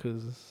around,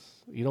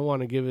 because you don't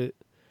want to give it.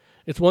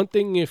 It's one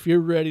thing if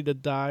you're ready to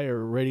die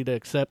or ready to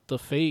accept the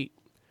fate,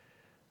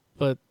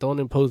 but don't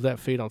impose that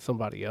fate on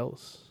somebody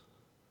else.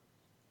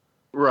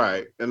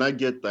 Right, and I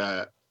get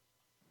that.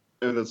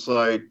 And it's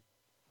like,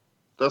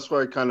 that's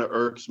why it kind of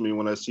irks me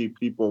when I see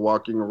people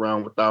walking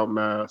around without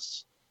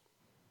masks.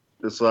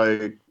 It's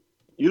like,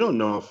 you don't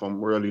know if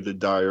I'm ready to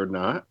die or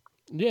not.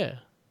 Yeah.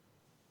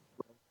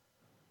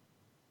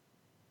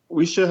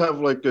 We should have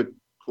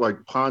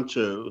like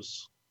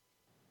ponchos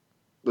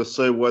that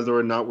say whether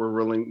or not we're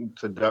willing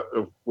to die,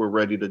 if we're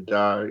ready to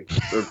die,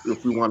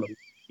 if we want to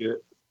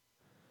get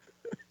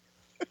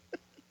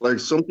like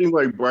something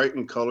like bright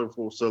and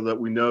colorful so that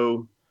we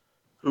know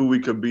who we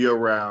could be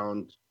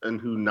around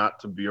and who not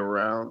to be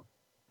around.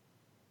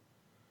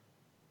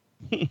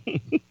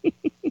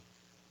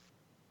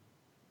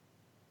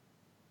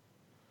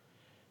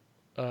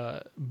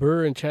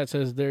 Burr in chat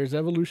says there's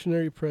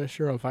evolutionary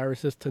pressure on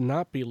viruses to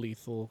not be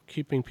lethal.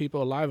 Keeping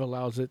people alive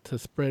allows it to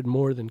spread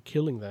more than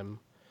killing them.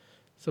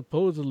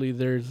 Supposedly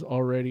there's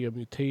already a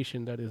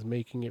mutation that is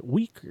making it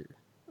weaker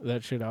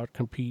that should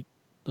outcompete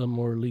the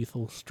more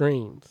lethal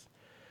strains.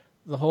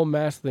 The whole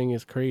mask thing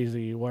is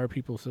crazy. Why are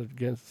people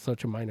against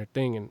such a minor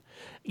thing? And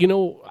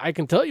I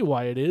can tell you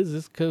why it is.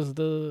 It's because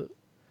the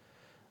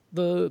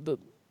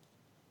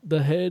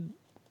head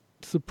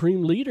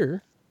supreme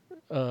leader,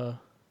 the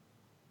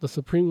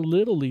supreme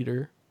little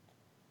leader,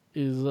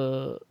 is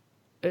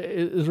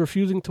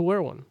refusing to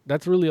wear one.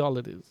 That's really all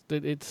it is.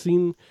 It's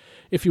seen.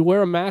 If you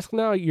wear a mask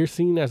now, you're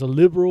seen as a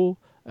liberal,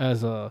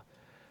 as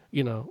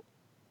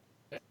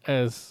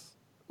as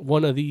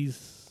one of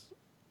these,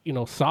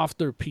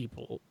 softer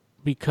people.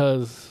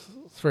 Because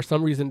for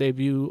some reason they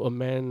view a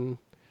man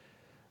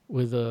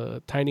with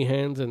tiny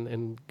hands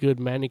and good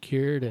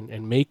manicured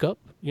and makeup,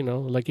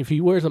 like if he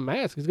wears a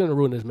mask, he's going to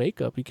ruin his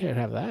makeup. You can't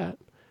have that.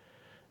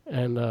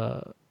 And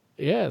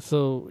yeah,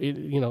 so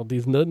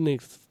these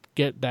nudniks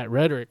get that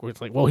rhetoric where it's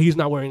like, well, he's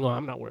not wearing one,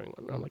 I'm not wearing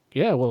one. I'm like,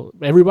 yeah, well,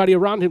 everybody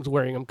around him's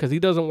wearing them because he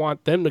doesn't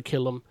want them to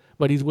kill him,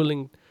 but he's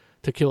willing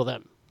to kill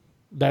them.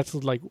 That's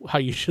like how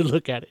you should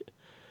look at it.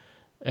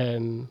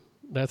 And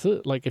that's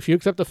it. Like, if you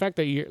accept the fact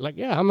that you're like,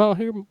 yeah, I'm out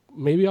here,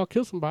 maybe I'll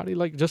kill somebody,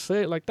 like, just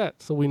say it like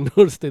that so we know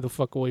to stay the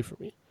fuck away from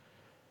me.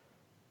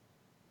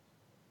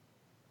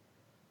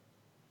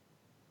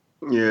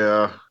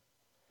 Yeah.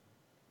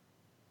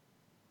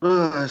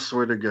 I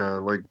swear to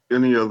God, like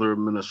any other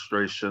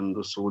administration,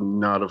 this would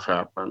not have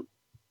happened.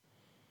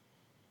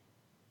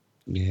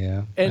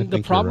 Yeah. And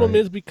the problem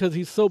is because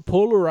he's so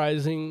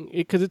polarizing,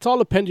 because it's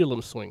all a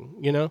pendulum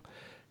swing,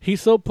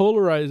 He's so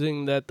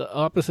polarizing that the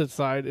opposite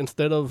side,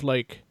 instead of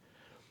like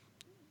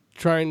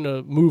trying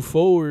to move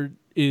forward,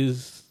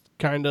 is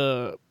kind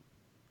of,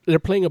 they're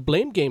playing a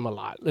blame game a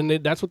lot, and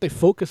that's what they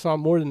focus on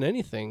more than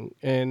anything,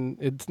 and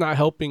it's not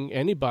helping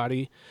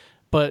anybody.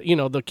 But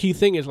the key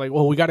thing is like,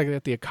 well, we got to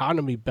get the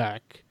economy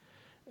back,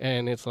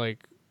 and it's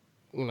like,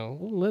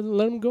 let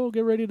them go,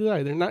 get ready to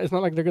die. They're not. It's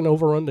not like they're going to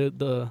overrun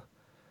the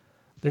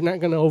they're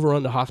not going to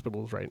overrun the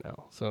hospitals right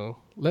now. So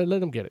let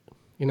them get it.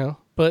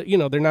 But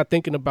they're not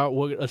thinking about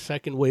what a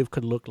second wave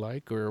could look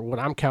like, or what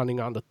I'm counting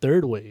on the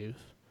third wave.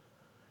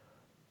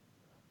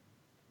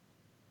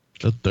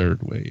 The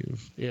third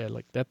wave. Yeah,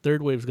 like that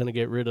third wave is going to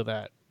get rid of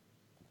that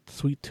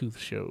Sweet Tooth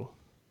show.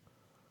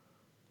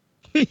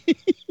 I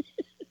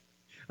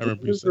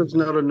remember There's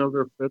not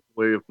another fifth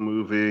wave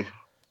movie.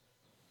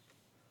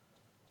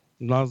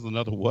 There's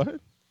another what?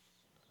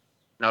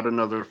 Not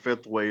another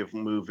fifth wave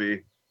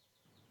movie.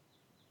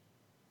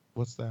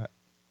 What's that?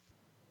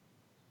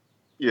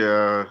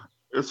 Yeah,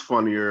 it's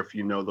funnier if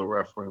you know the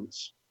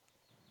reference.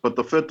 But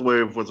the fifth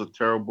wave was a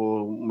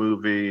terrible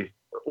movie,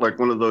 like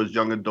one of those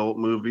young adult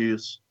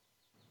movies.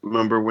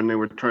 Remember when they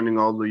were turning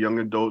all the young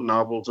adult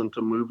novels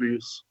into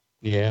movies?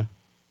 Yeah.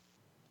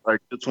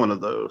 Like, it's one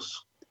of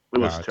those. It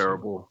was Gotcha.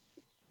 terrible.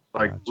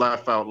 Like, Gotcha.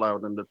 laugh out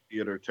loud in the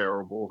theater,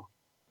 terrible.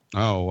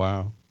 Oh,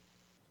 wow.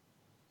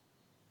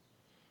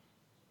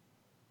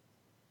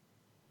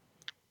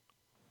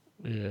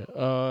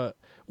 Yeah.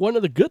 One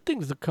of the good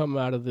things to come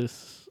out of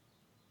this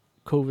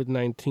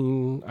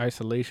COVID-19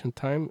 isolation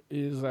time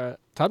is that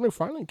Todd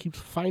McFarlane keeps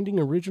finding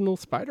original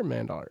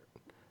Spider-Man art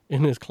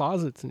in his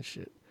closets and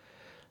shit.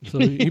 So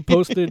he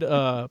posted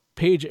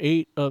page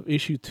 8 of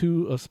issue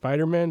 2 of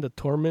Spider-Man, the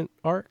Torment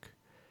arc,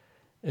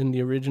 in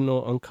the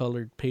original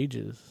uncolored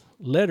pages,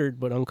 lettered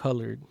but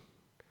uncolored.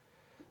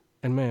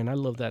 And man, I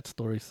love that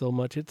story so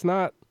much. It's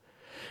not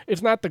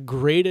the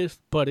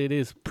greatest, but it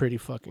is pretty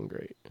fucking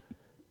great.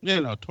 Yeah,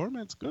 no,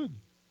 Torment's good.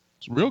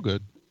 It's real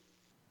good.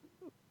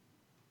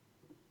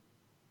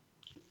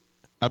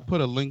 I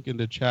put a link in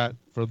the chat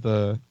for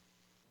the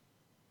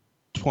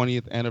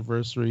 20th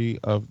anniversary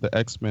of the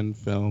X-Men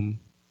film.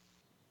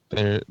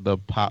 They're the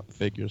pop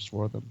figures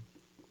for them.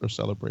 They're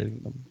celebrating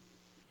them.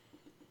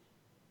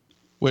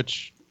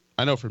 Which,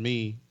 I know for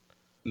me,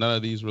 none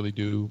of these really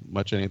do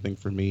much anything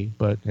for me.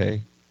 But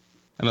hey,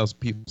 I know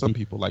some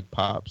people like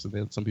Pops, and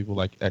then some people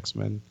like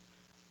X-Men.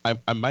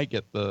 I might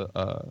get the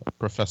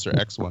Professor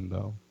X one,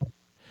 though.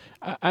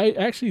 I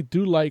actually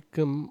do like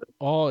them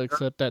all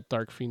except that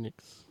Dark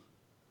Phoenix.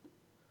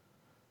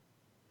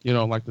 You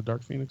don't like the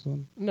Dark Phoenix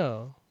one?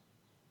 No.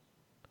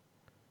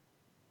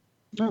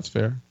 That's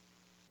fair.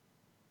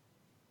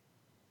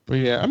 But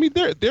yeah, I mean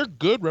they're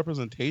good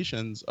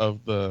representations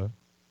of the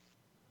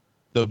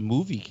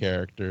movie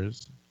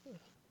characters.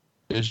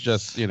 It's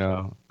just, you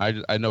know,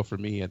 I know for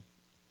me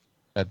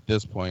at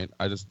this point,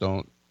 I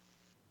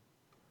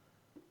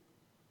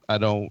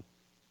don't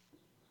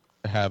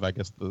have, I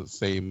guess, the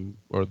same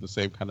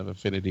kind of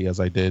affinity as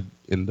I did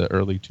in the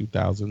early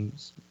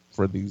 2000s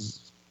for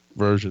these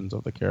versions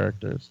of the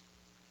characters.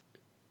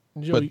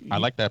 Joe, But I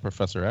like that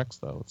Professor X,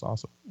 though. It's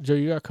awesome. Joe,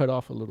 you got cut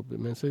off a little bit,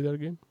 man. Say that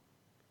again.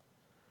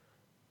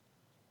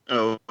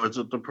 Oh, is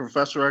it the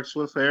Professor X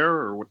with hair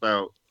or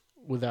without?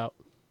 Without.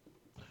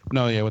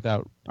 No, yeah,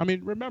 without. I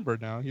mean, remember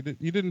now, he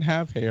didn't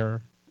have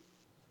hair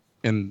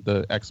in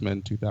the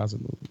X-Men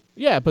 2000 movie.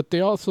 Yeah, but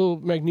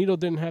Magneto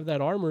didn't have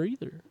that armor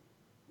either.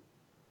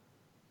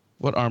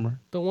 What armor?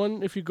 The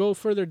one, if you go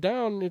further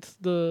down, it's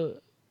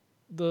the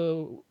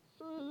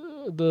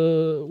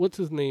what's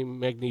his name,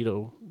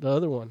 Magneto, the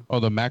other one. Oh,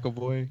 the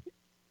McAvoy?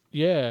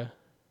 Yeah.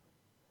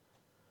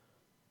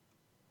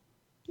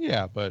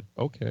 Yeah, but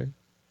okay.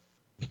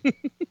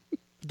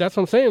 That's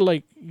what I'm saying.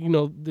 Like, you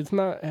know, it's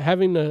not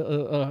having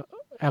a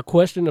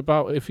question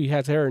about if he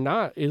has hair or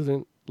not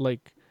isn't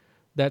like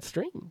that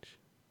strange.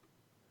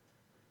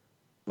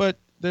 But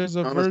there's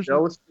a Honestly, version. I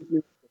was thinking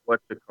of what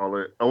to call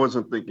it. I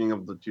wasn't thinking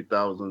of the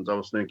 2000s. I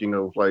was thinking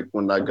of like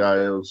when that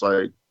guy was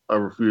like, I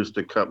refuse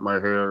to cut my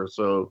hair,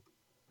 so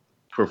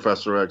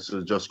Professor X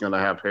is just gonna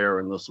have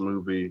hair in this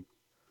movie,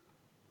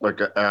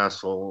 like an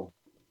asshole.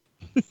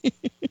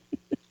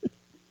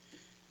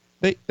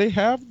 They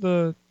have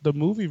the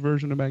movie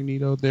version of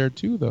Magneto there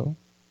too, though.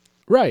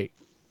 Right.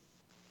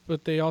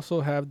 But they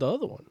also have the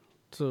other one.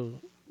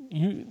 So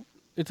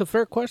it's a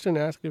fair question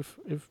to ask if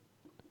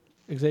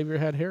Xavier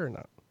had hair or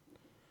not.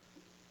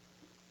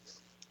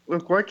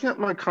 Look, why can't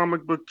my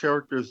comic book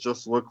characters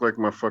just look like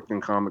my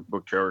fucking comic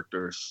book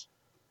characters?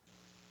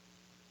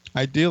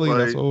 Ideally,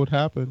 that's Like- what would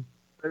happen.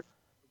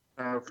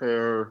 Have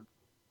hair,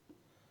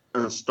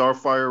 and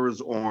Starfire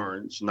is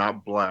orange,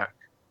 not black.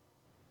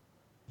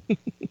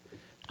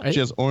 She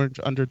has orange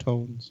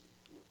undertones.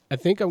 I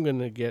think I'm going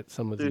to get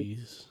some of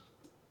these.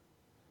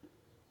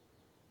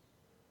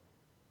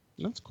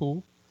 That's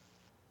cool.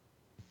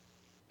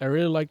 I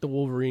really like the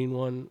Wolverine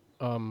one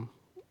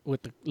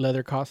with the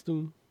leather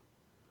costume.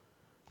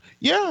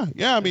 Yeah.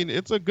 I mean,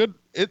 it's a good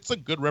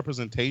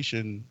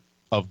representation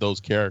of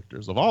those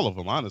characters, of all of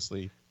them,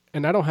 honestly.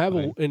 And I don't have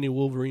any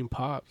Wolverine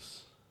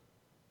pops.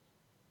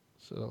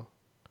 So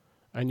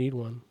I need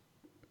one.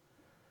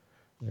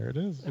 There it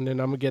is. And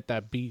then I'm going to get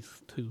that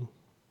Beast too.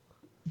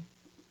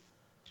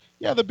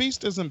 Yeah, the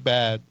Beast isn't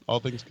bad, all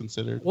things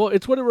considered. Well,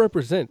 it's what it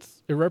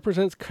represents. It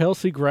represents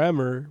Kelsey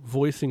Grammer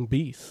voicing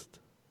Beast.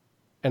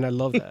 And I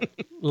love that.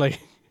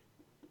 like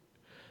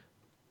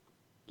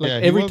Yeah,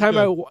 he every was time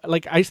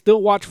good. I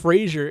still watch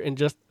Frasier and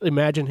just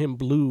imagine him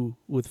blue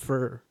with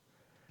fur.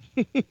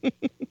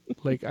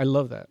 Like, I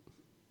love that.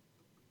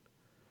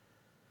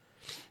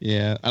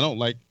 Yeah, I don't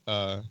like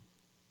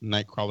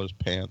Nightcrawler's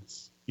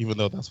pants, even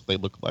though that's what they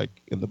look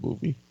like in the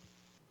movie.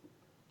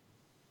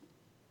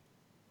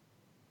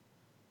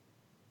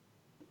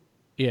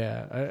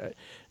 Yeah,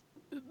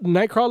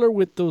 Nightcrawler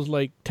with those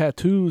like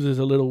tattoos is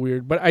a little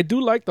weird, but I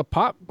do like the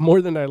pop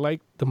more than I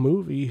like the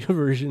movie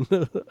version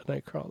of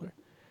Nightcrawler.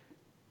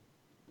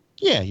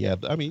 Yeah.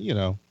 I mean, you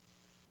know,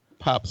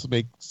 Pops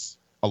makes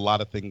a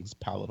lot of things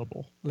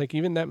palatable. Like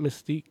even that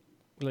Mystique,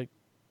 like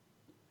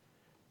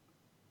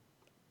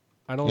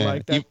I don't Yeah,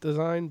 like that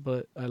design,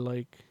 but I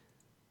like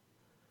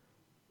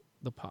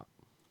the Pop.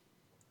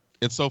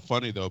 It's so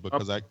funny though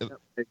because I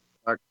make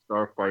Black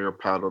Starfire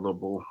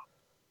palatable.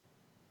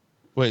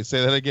 wait.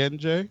 Say that again,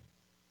 Jay.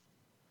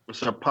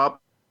 So Pops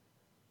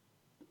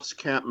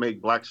can't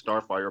make Black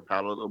Starfire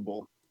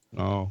palatable.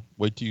 Oh,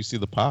 wait till you see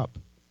the Pop.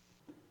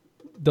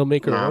 They'll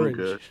make her Nah, I'm orange.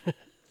 good.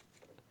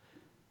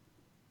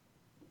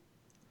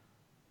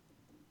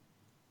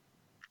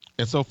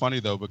 It's so funny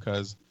though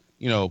because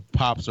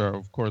Pops are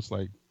of course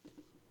like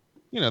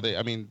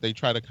they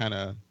try to kind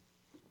of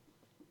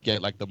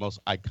get like the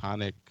most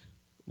iconic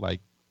like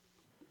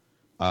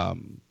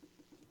and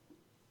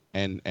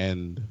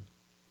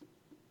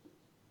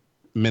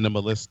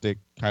minimalistic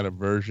kind of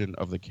version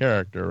of the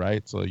character,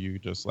 right? So you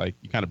just like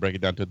you kind of break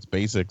it down to its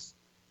basics.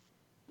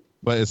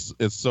 But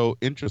it's so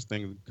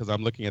interesting because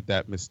I'm looking at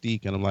that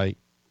Mystique and I'm like,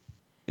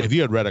 if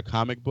you had read a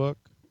comic book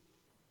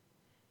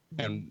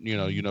and you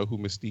know who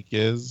Mystique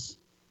is,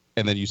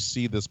 and then you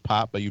see this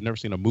Pop, but you've never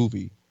seen a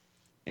movie,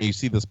 and you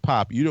see this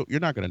Pop, you're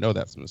not gonna know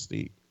that's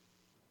Mystique.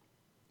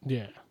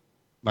 Yeah.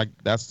 Like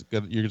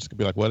you're just gonna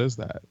be like, what is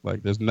that?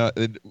 Like there's not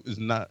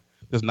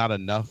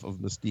enough of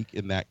Mystique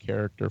in that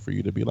character for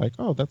you to be like,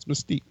 oh, that's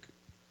Mystique.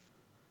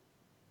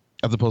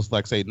 As opposed to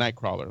like say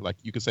Nightcrawler, like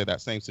you could say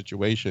that same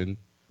situation,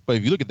 but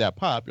if you look at that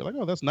Pop, you're like,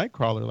 oh, that's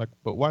Nightcrawler. Like,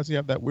 but why does he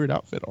have that weird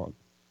outfit on?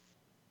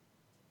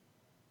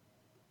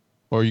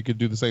 Or you could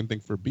do the same thing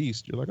for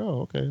Beast. You're like,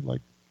 oh, okay,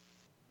 like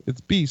it's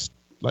Beast,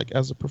 like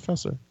as a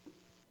professor.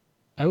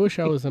 I wish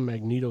I was a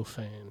Magneto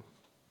fan.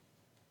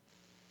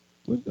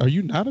 What? Are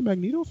you not a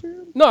Magneto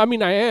fan? No, I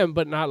mean I am,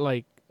 but not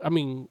like. I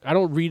mean, I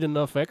don't read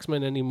enough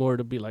X-Men anymore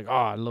to be like, oh,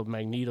 I love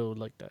Magneto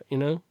like that, you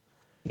know?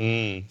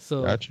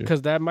 So, gotcha.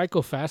 Because that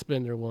Michael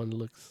Fassbender one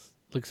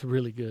looks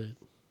really good.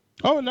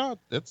 Oh no,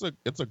 it's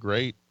a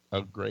great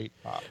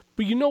Pop.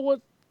 But you know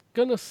what's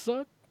gonna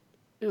suck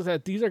is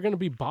that these are gonna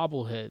be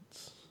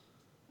bobbleheads.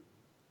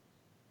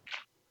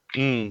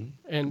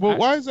 And well,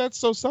 why is that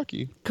so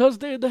sucky? Because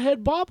the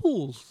head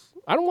bobbles.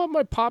 I don't want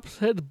my Pop's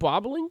heads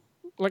bobbling.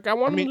 Like I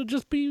want them to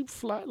just be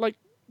flat, like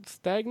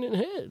stagnant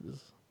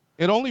heads.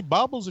 It only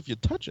bobbles if you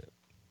touch it.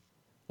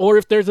 Or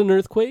if there's an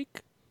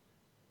earthquake.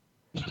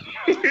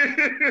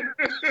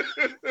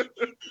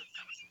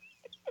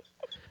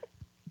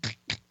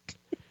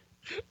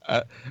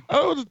 I don't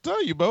know what to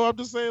tell you, Bo. I'm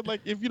just saying,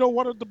 like, if you don't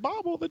want it to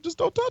bobble, then just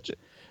don't touch it.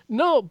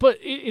 No, but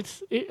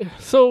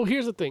so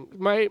here's the thing.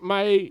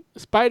 My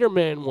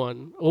Spider-Man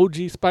one,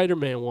 OG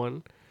Spider-Man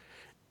one,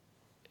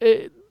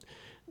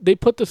 they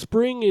put the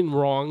spring in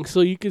wrong,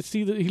 so you can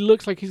see that he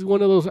looks like he's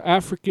one of those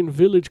African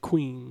village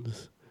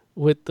queens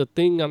with the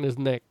thing on his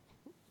neck,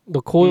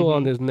 the coil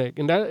on his neck,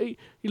 and that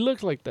he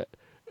looks like that.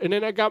 And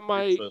then I got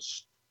my,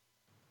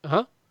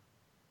 huh?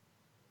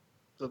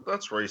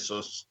 That's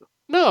racist.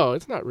 No,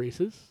 it's not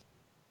racist.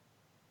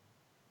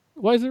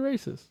 Why is it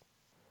racist?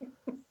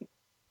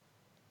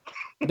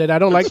 That I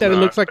don't like that it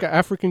looks like an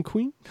African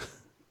queen.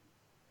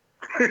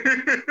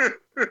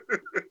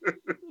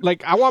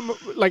 Like I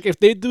want, like if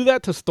they do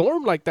that to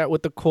Storm like that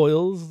with the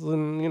coils,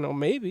 then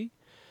maybe.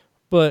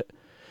 But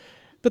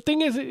the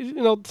thing is,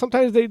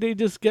 sometimes they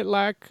just get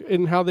lack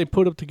in how they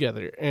put them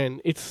together,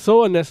 and it's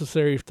so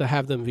unnecessary to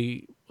have them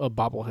be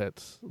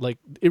bobbleheads. Like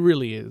it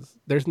really is.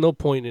 There's no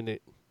point in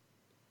it.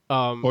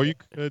 Or you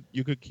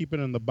could keep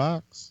it in the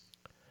box.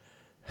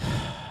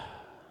 Have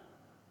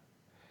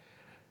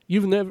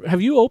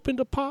you opened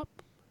a Pop?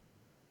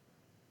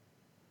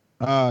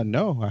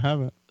 No, I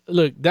haven't.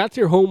 Look, that's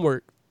your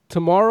homework.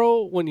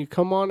 Tomorrow, when you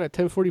come on at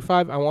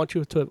 10:45, I want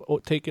you to have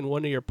taken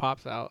one of your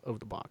Pops out of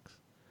the box.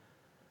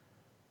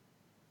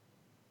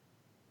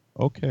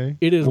 Okay.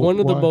 It is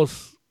one of the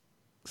most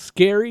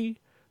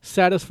scary,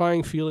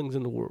 satisfying feelings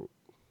in the world.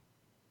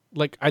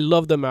 Like, I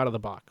love them out of the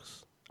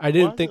box. I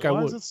didn't think I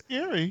would. Why is it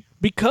scary?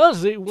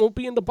 Because it won't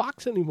be in the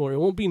box anymore. It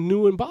won't be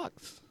new in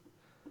box.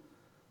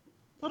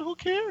 But who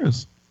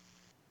cares?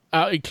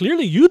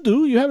 Clearly you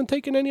do. You haven't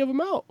taken any of them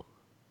out.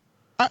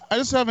 I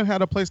just haven't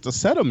had a place to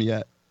set them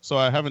yet, so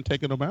I haven't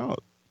taken them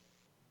out.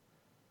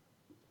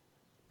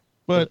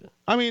 But,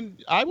 I mean,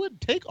 I would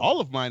take all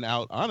of mine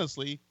out,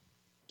 honestly,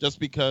 just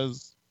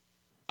because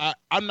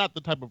I'm not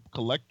the type of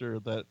collector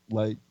that,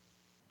 like,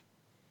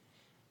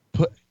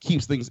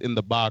 keeps things in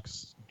the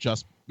box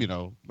just,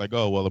 like,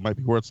 oh, well, it might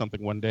be worth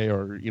something one day,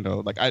 or,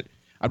 like,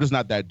 I'm just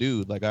not that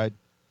dude. Like,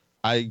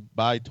 I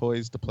buy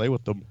toys to play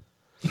with them,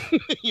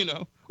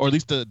 or at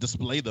least to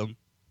display them.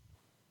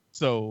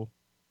 So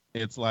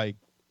it's like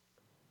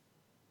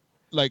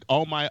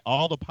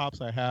all the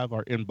Pops I have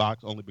are in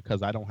box only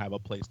because I don't have a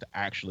place to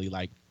actually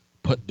like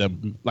put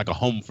them, like a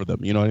home for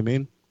them. You know what I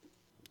mean?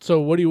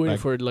 So what are you waiting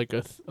for? Like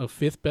a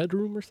fifth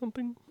bedroom or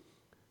something?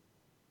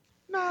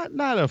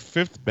 Not a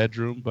fifth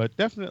bedroom, but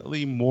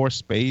definitely more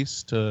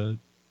space to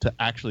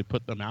actually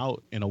put them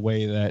out in a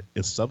way that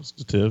is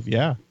substantive.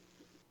 Yeah.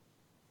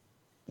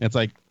 It's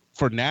like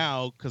for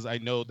now, because I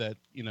know that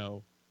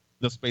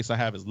the space I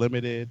have is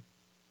limited,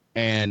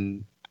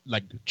 and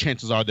like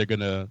chances are they're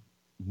gonna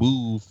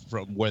move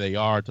from where they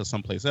are to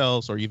someplace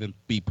else, or even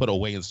be put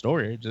away in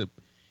storage.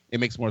 It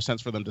makes more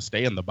sense for them to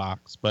stay in the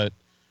box. But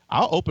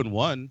I'll open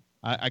one.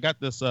 I got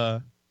this.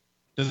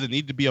 Does it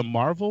need to be a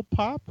Marvel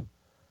pop,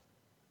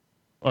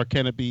 or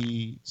can it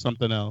be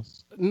something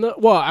else? No,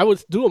 well, I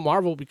would do a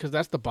Marvel because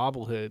that's the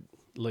bobblehead.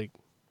 Like,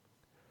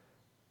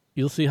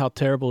 you'll see how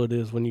terrible it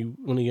is when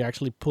you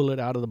actually pull it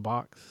out of the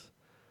box.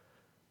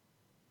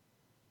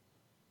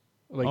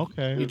 Like,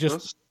 okay, you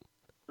just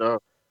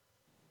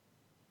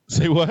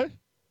say what?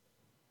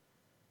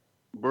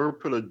 Burr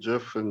put a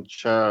GIF in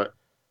chat,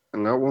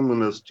 and that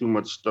woman has too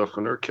much stuff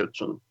in her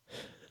kitchen.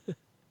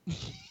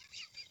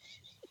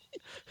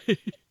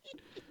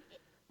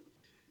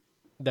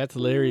 That's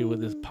Larry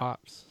with his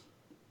pops.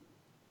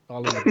 All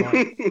in the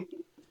box.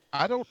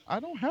 I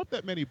don't have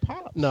that many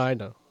pops. No, I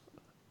know.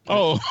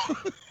 Oh,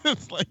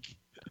 it's like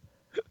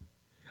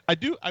I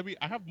do. I mean,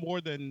 I have more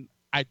than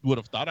I would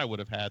have thought I would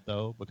have had,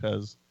 though,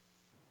 because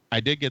I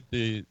did get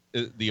the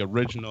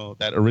original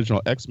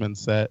X-Men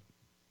set,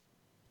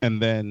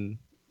 and then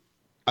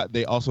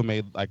they also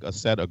made like a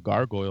set of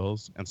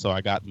gargoyles, and so I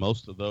got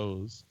most of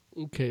those.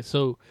 Okay,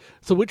 so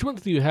which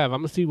ones do you have? I'm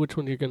gonna see which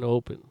one you're gonna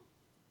open.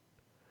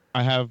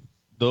 I have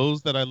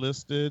those that I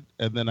listed,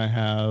 and then I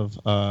have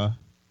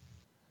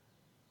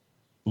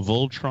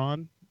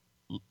Voltron,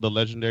 the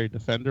Legendary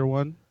Defender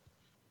one,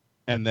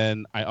 and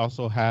then I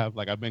also have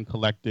I've been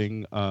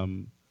collecting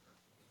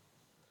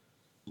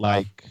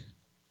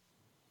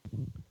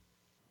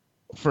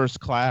first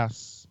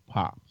class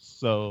pops.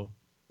 So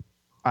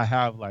I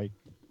have like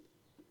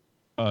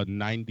a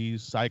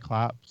 90s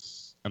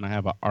Cyclops, and I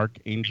have an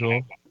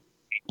Archangel,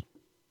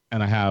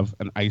 and I have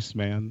an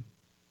Iceman.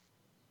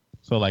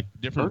 So like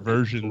different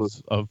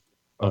versions of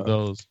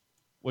those.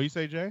 What do you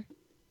say, Jay?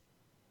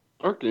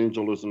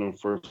 Archangel isn't in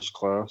first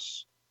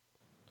class.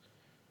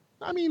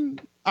 I mean,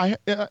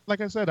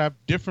 like I said, I have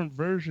different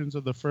versions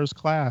of the first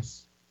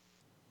class.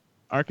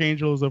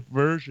 Archangel is a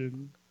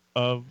version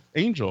of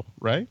Angel,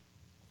 right?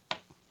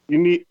 You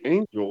need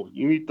Angel.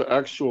 You need the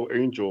actual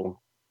Angel.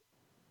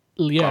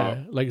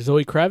 Yeah, like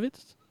Zoe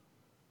Kravitz?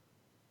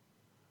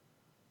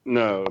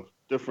 No,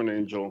 different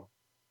Angel.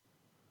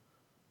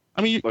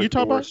 I mean, you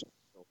talk about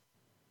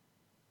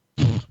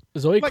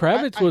Zoe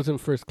Kravitz was in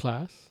first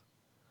class.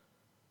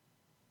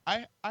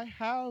 I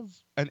have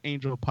an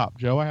Angel Pop,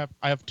 Joe. I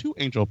have two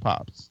Angel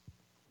Pops.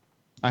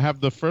 I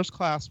have the first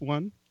class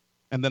one,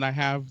 and then I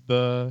have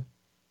the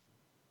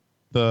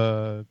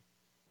well,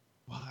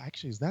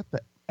 actually, is that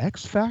the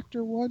X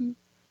Factor one?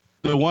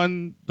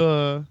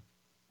 Actually,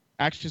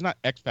 it's not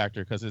X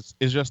Factor because it's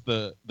just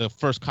the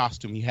first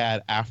costume he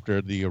had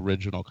after the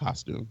original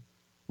costume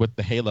with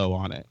the halo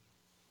on it.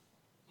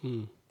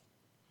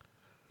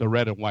 The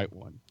red and white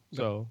one.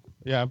 So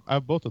yeah, I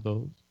have both of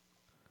those.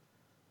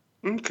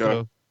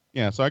 Okay.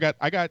 So I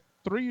got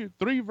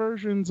three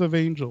versions of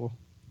Angel,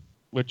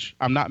 which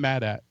I'm not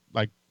mad at.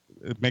 Like,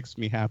 it makes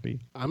me happy.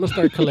 I'm gonna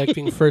start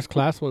collecting first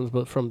class ones,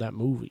 but from that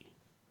movie.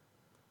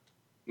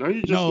 No,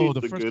 you just need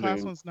the first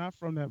class one's not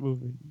from that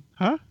movie,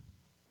 huh?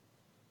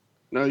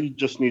 Now you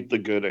just need the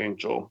good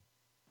Angel.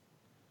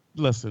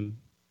 Listen,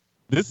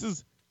 this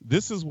is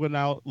when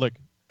I'll look.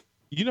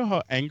 You know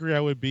how angry I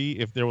would be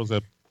if there was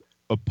a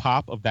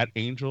pop of that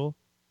Angel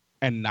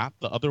and not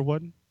the other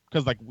one?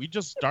 Because we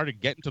just started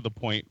getting to the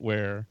point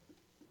where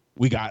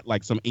we got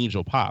some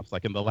Angel pops.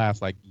 Like in the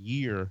last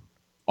year,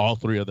 all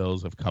three of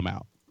those have come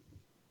out.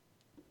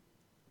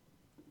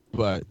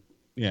 But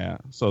yeah,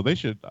 so they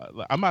should.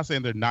 I'm not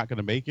saying they're not going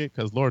to make it,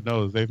 because Lord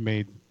knows they've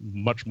made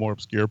much more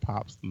obscure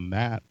pops than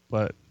that.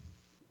 But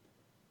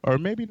or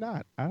maybe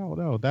not. I don't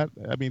know.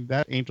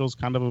 That Angel's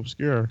kind of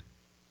obscure.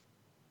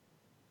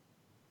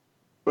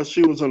 But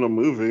she was in a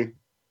movie.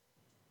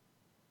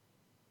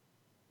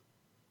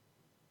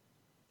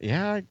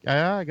 Yeah,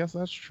 I guess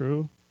that's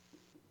true.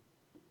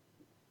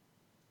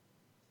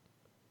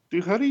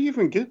 Dude, how do you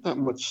even get that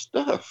much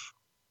stuff?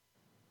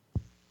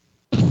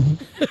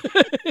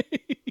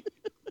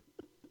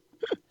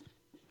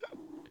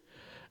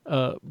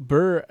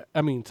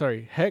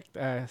 Hecht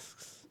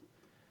asks,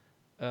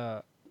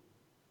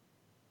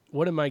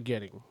 what am I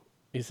getting?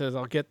 He says,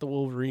 I'll get the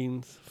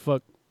Wolverines.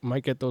 Fuck,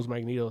 might get those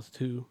Magnetos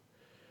too.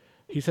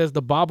 He says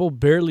the bobble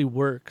barely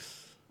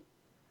works.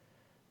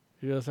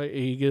 He goes,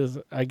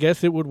 I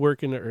guess it would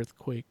work in an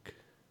earthquake.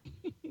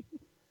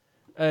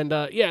 And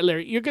yeah,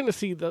 Larry, you're gonna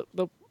see the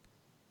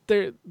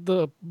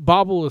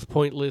bobble is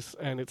pointless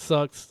and it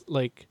sucks.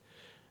 Like,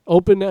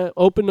 open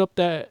up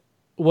that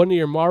one of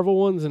your Marvel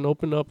ones and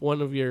open up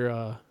one of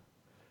your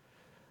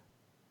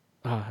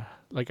I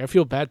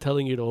feel bad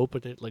telling you to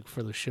open it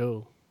for the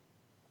show.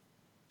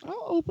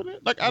 I'll open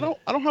it. I don't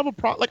have a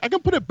problem. I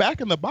can put it back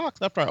in the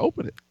box after I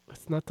open it.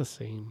 It's not the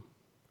same.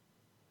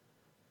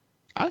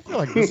 I feel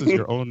like this is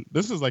your own.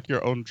 This is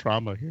your own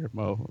trauma here,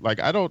 Mo.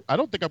 I don't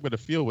think I'm gonna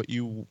feel what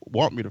you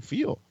want me to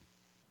feel.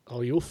 Oh,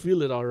 you'll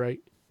feel it all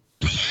right.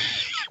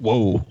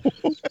 Whoa.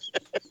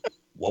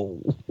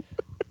 Whoa.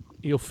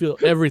 You'll feel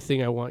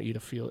everything I want you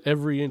to feel.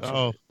 Every inch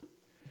of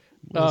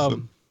it.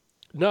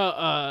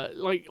 No,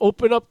 like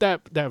open up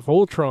that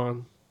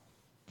Voltron.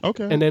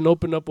 Okay. And then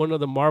open up one of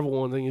the Marvel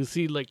ones, and you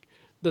see like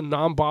the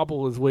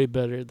non-bobble is way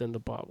better than the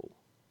bobble.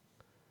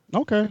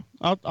 Okay,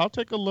 I'll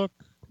take a look,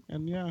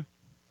 and yeah.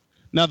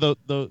 Now the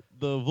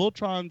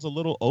Voltron's a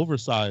little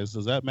oversized.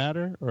 Does that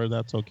matter, or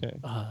that's okay?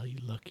 You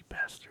lucky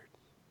bastard.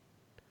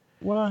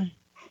 Why?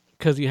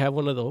 Because you have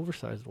one of the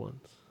oversized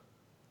ones.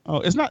 Oh,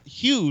 it's not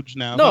huge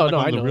now. No, it's not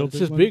like I know. real It's big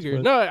just ones, bigger.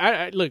 but- No,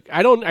 I look.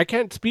 I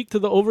can't speak to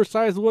the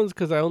oversized ones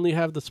because I only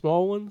have the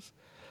small ones.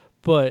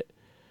 But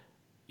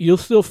you'll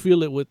still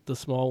feel it with the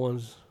small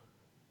ones.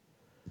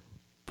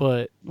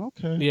 But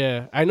okay,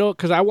 yeah, I know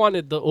because I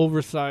wanted the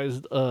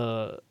oversized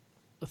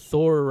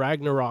Thor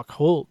Ragnarok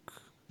Hulk,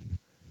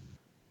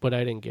 but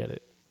I didn't get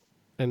it.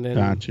 And then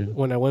Gotcha.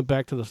 when I went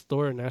back to the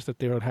store and asked if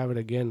they would have it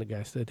again, the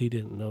guy said he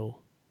didn't know.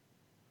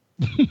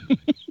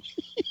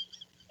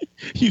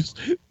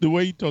 The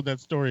way you told that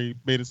story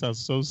made it sound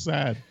so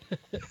sad.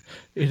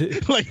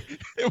 Like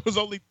it was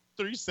only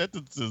 3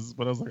 sentences,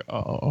 but I was like,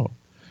 oh.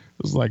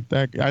 It was like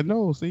that. I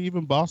know. See,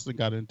 even Boston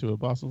got into it.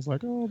 Boston was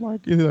like, "Oh my!"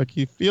 Like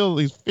he's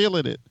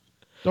feeling it.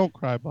 Don't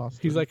cry, Boston.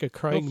 He's like a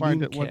crying You'll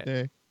find moon it one cat.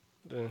 day.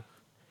 Yeah.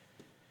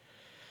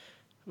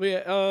 But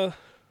yeah,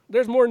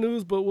 there's more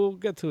news, but we'll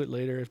get to it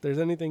later. If there's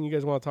anything you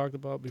guys want to talk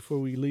about before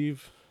we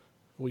leave,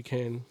 we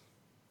can.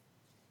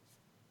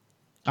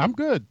 I'm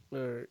good. All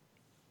right.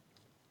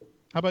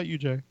 How about you,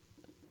 Jay?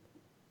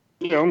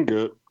 Yeah, I'm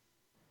good.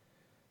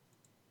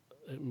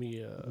 Let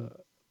me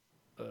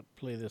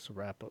play this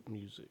wrap-up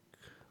music.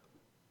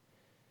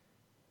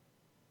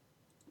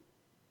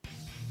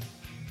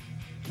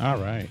 All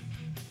right,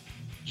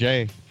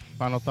 Jay.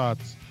 Final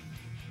thoughts.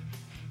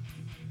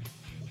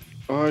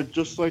 I'd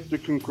just like to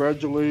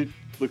congratulate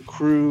the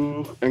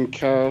crew and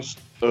cast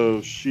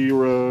of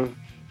She-Ra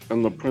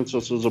and the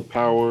Princesses of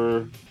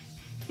Power.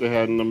 They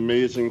had an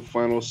amazing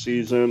final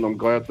season. I'm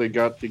glad they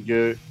got to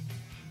get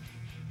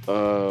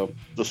the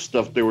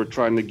stuff they were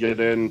trying to get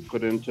in,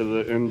 put into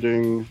the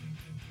ending.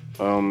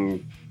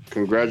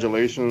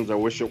 Congratulations. I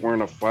wish it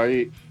weren't a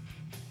fight,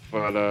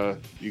 but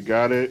you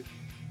got it.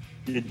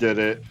 You did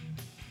it.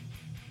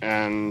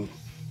 And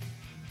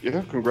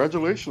yeah,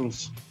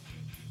 congratulations.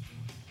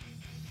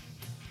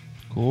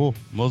 Cool.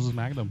 Moses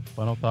Magnum.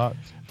 Final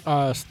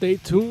thoughts. Stay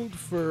tuned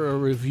for a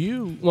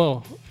review.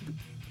 Well,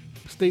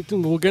 stay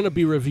tuned. We're going to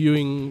be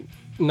reviewing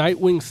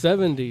Nightwing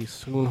 70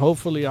 soon.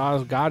 Hopefully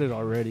Oz got it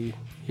already.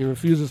 He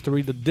refuses to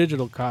read the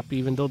digital copy,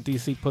 even though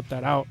DC put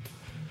that out.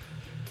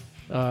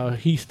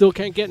 He still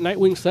can't get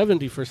Nightwing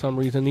 70 for some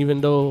reason,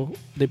 even though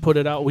they put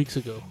it out weeks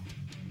ago.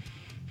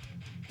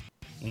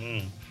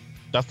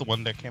 That's the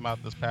one that came out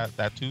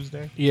that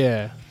Tuesday?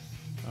 Yeah.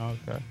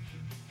 Okay.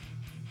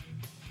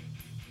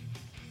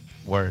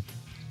 Word.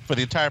 For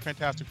the entire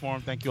Fantastic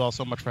Forum, thank you all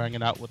so much for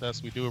hanging out with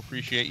us. We do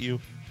appreciate you.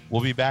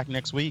 We'll be back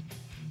next week.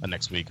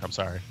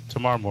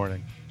 Tomorrow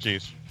morning.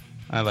 Jeez.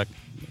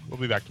 We'll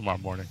be back tomorrow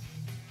morning.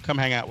 Come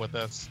hang out with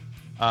us.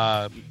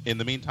 In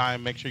the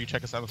meantime, make sure you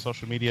check us out on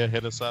social media.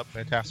 Hit us up,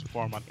 Fantastic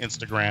Forum on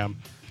Instagram.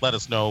 Let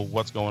us know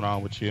what's going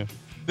on with you.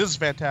 This is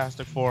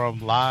Fantastic Forum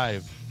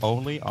live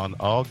only on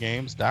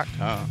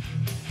allgames.com.